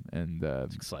time. And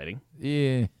it's exciting.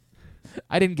 Yeah.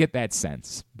 I didn't get that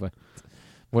sense, but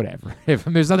whatever. If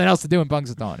there's nothing else to do in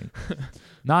Punxsutawney.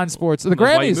 Non-sports. The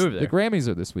Grammys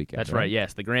are this weekend. That's right,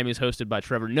 yes. The Grammys hosted by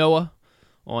Trevor Noah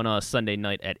on a Sunday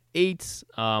night at 8,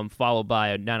 followed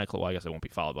by 9 o'clock. Well, I guess it won't be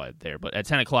followed by it there, but at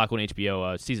 10 o'clock on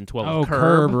HBO, season 12 of Curb.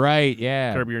 Curb, right,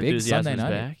 yeah. Curb Your Big Enthusiasm is Sunday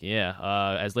night. back.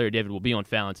 Yeah, as Larry David will be on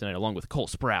Fallon tonight, along with Cole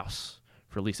Sprouse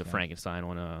for Lisa Frankenstein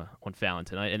on Fallon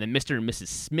tonight. And then Mr. and Mrs.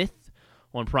 Smith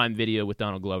on Prime Video with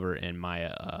Donald Glover and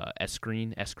Maya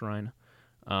Eskrine.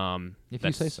 If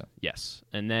you say so. Yes.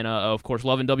 And then, of course,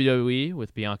 Love and WWE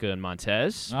with Bianca and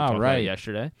Montez. We talked about it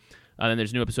yesterday. Then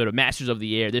there's a new episode of Masters of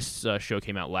the Air. This show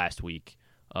came out last week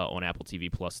on Apple TV+.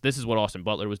 This is what Austin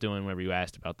Butler was doing whenever you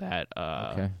asked about that.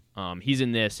 Okay. He's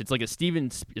in this. It's like it's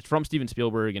from Steven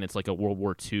Spielberg, and it's like a World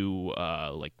War II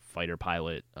like fighter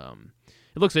pilot.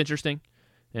 It looks interesting,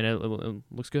 and it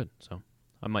looks good. So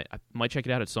I might check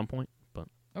it out at some point. But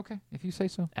okay, if you say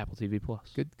so. Apple TV+.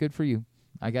 Good for you.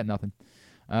 I got nothing.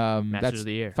 Masters of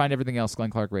the Air. Find everything else,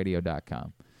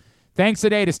 GlennClarkRadio.com. Thanks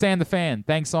today to Stan the Fan.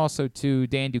 Thanks also to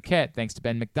Dan Duquette. Thanks to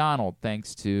Ben McDonald.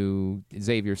 Thanks to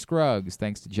Xavier Scruggs.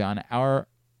 Thanks to John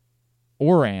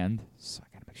Ourand. So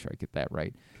I got to make sure I get that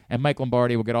right. And Mike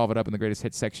Lombardi will get all of it up in the greatest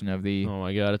hits section of the Oh,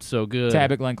 my God, it's so good.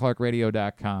 tab at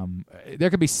GlennClarkRadio.com. There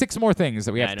could be 6 more things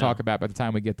that we have to talk about by the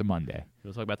time we get to Monday.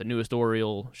 We'll talk about the newest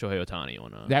Oriole, Shohei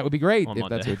Ohtani. That would be great if Monday.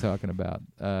 that's what we're talking about.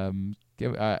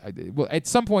 Well, at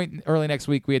some point early next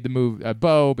week, we had to move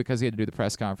Bo because he had to do the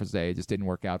press conference day. It just didn't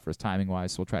work out for us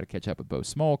timing-wise, so we'll try to catch up with Bo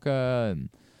Smolka and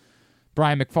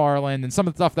Brian McFarland and some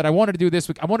of the stuff that I wanted to do this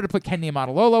week. I wanted to put Ken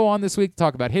Niumatalolo on this week to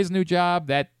talk about his new job.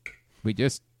 That we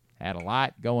just had a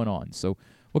lot going on, so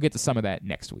we'll get to some of that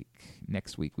next week.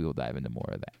 Next week, we will dive into more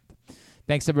of that.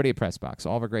 Thanks to everybody at PressBox,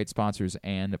 all of our great sponsors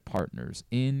and partners,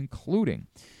 including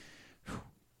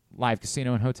Live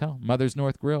Casino and Hotel, Mother's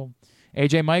North Grill,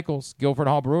 A.J. Michaels, Guilford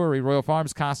Hall Brewery, Royal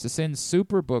Farms, Costas Inn,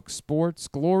 Superbook Sports,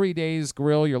 Glory Days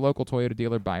Grill, your local Toyota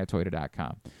dealer,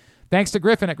 buyatoyota.com. Thanks to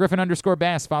Griffin at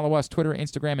Griffin_Bass. Follow us, Twitter,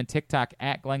 Instagram, and TikTok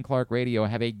at Glenn Clark Radio.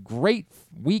 Have a great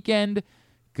weekend.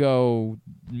 Go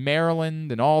Maryland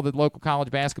and all the local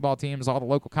college basketball teams, all the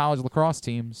local college lacrosse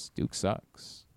teams. Duke sucks.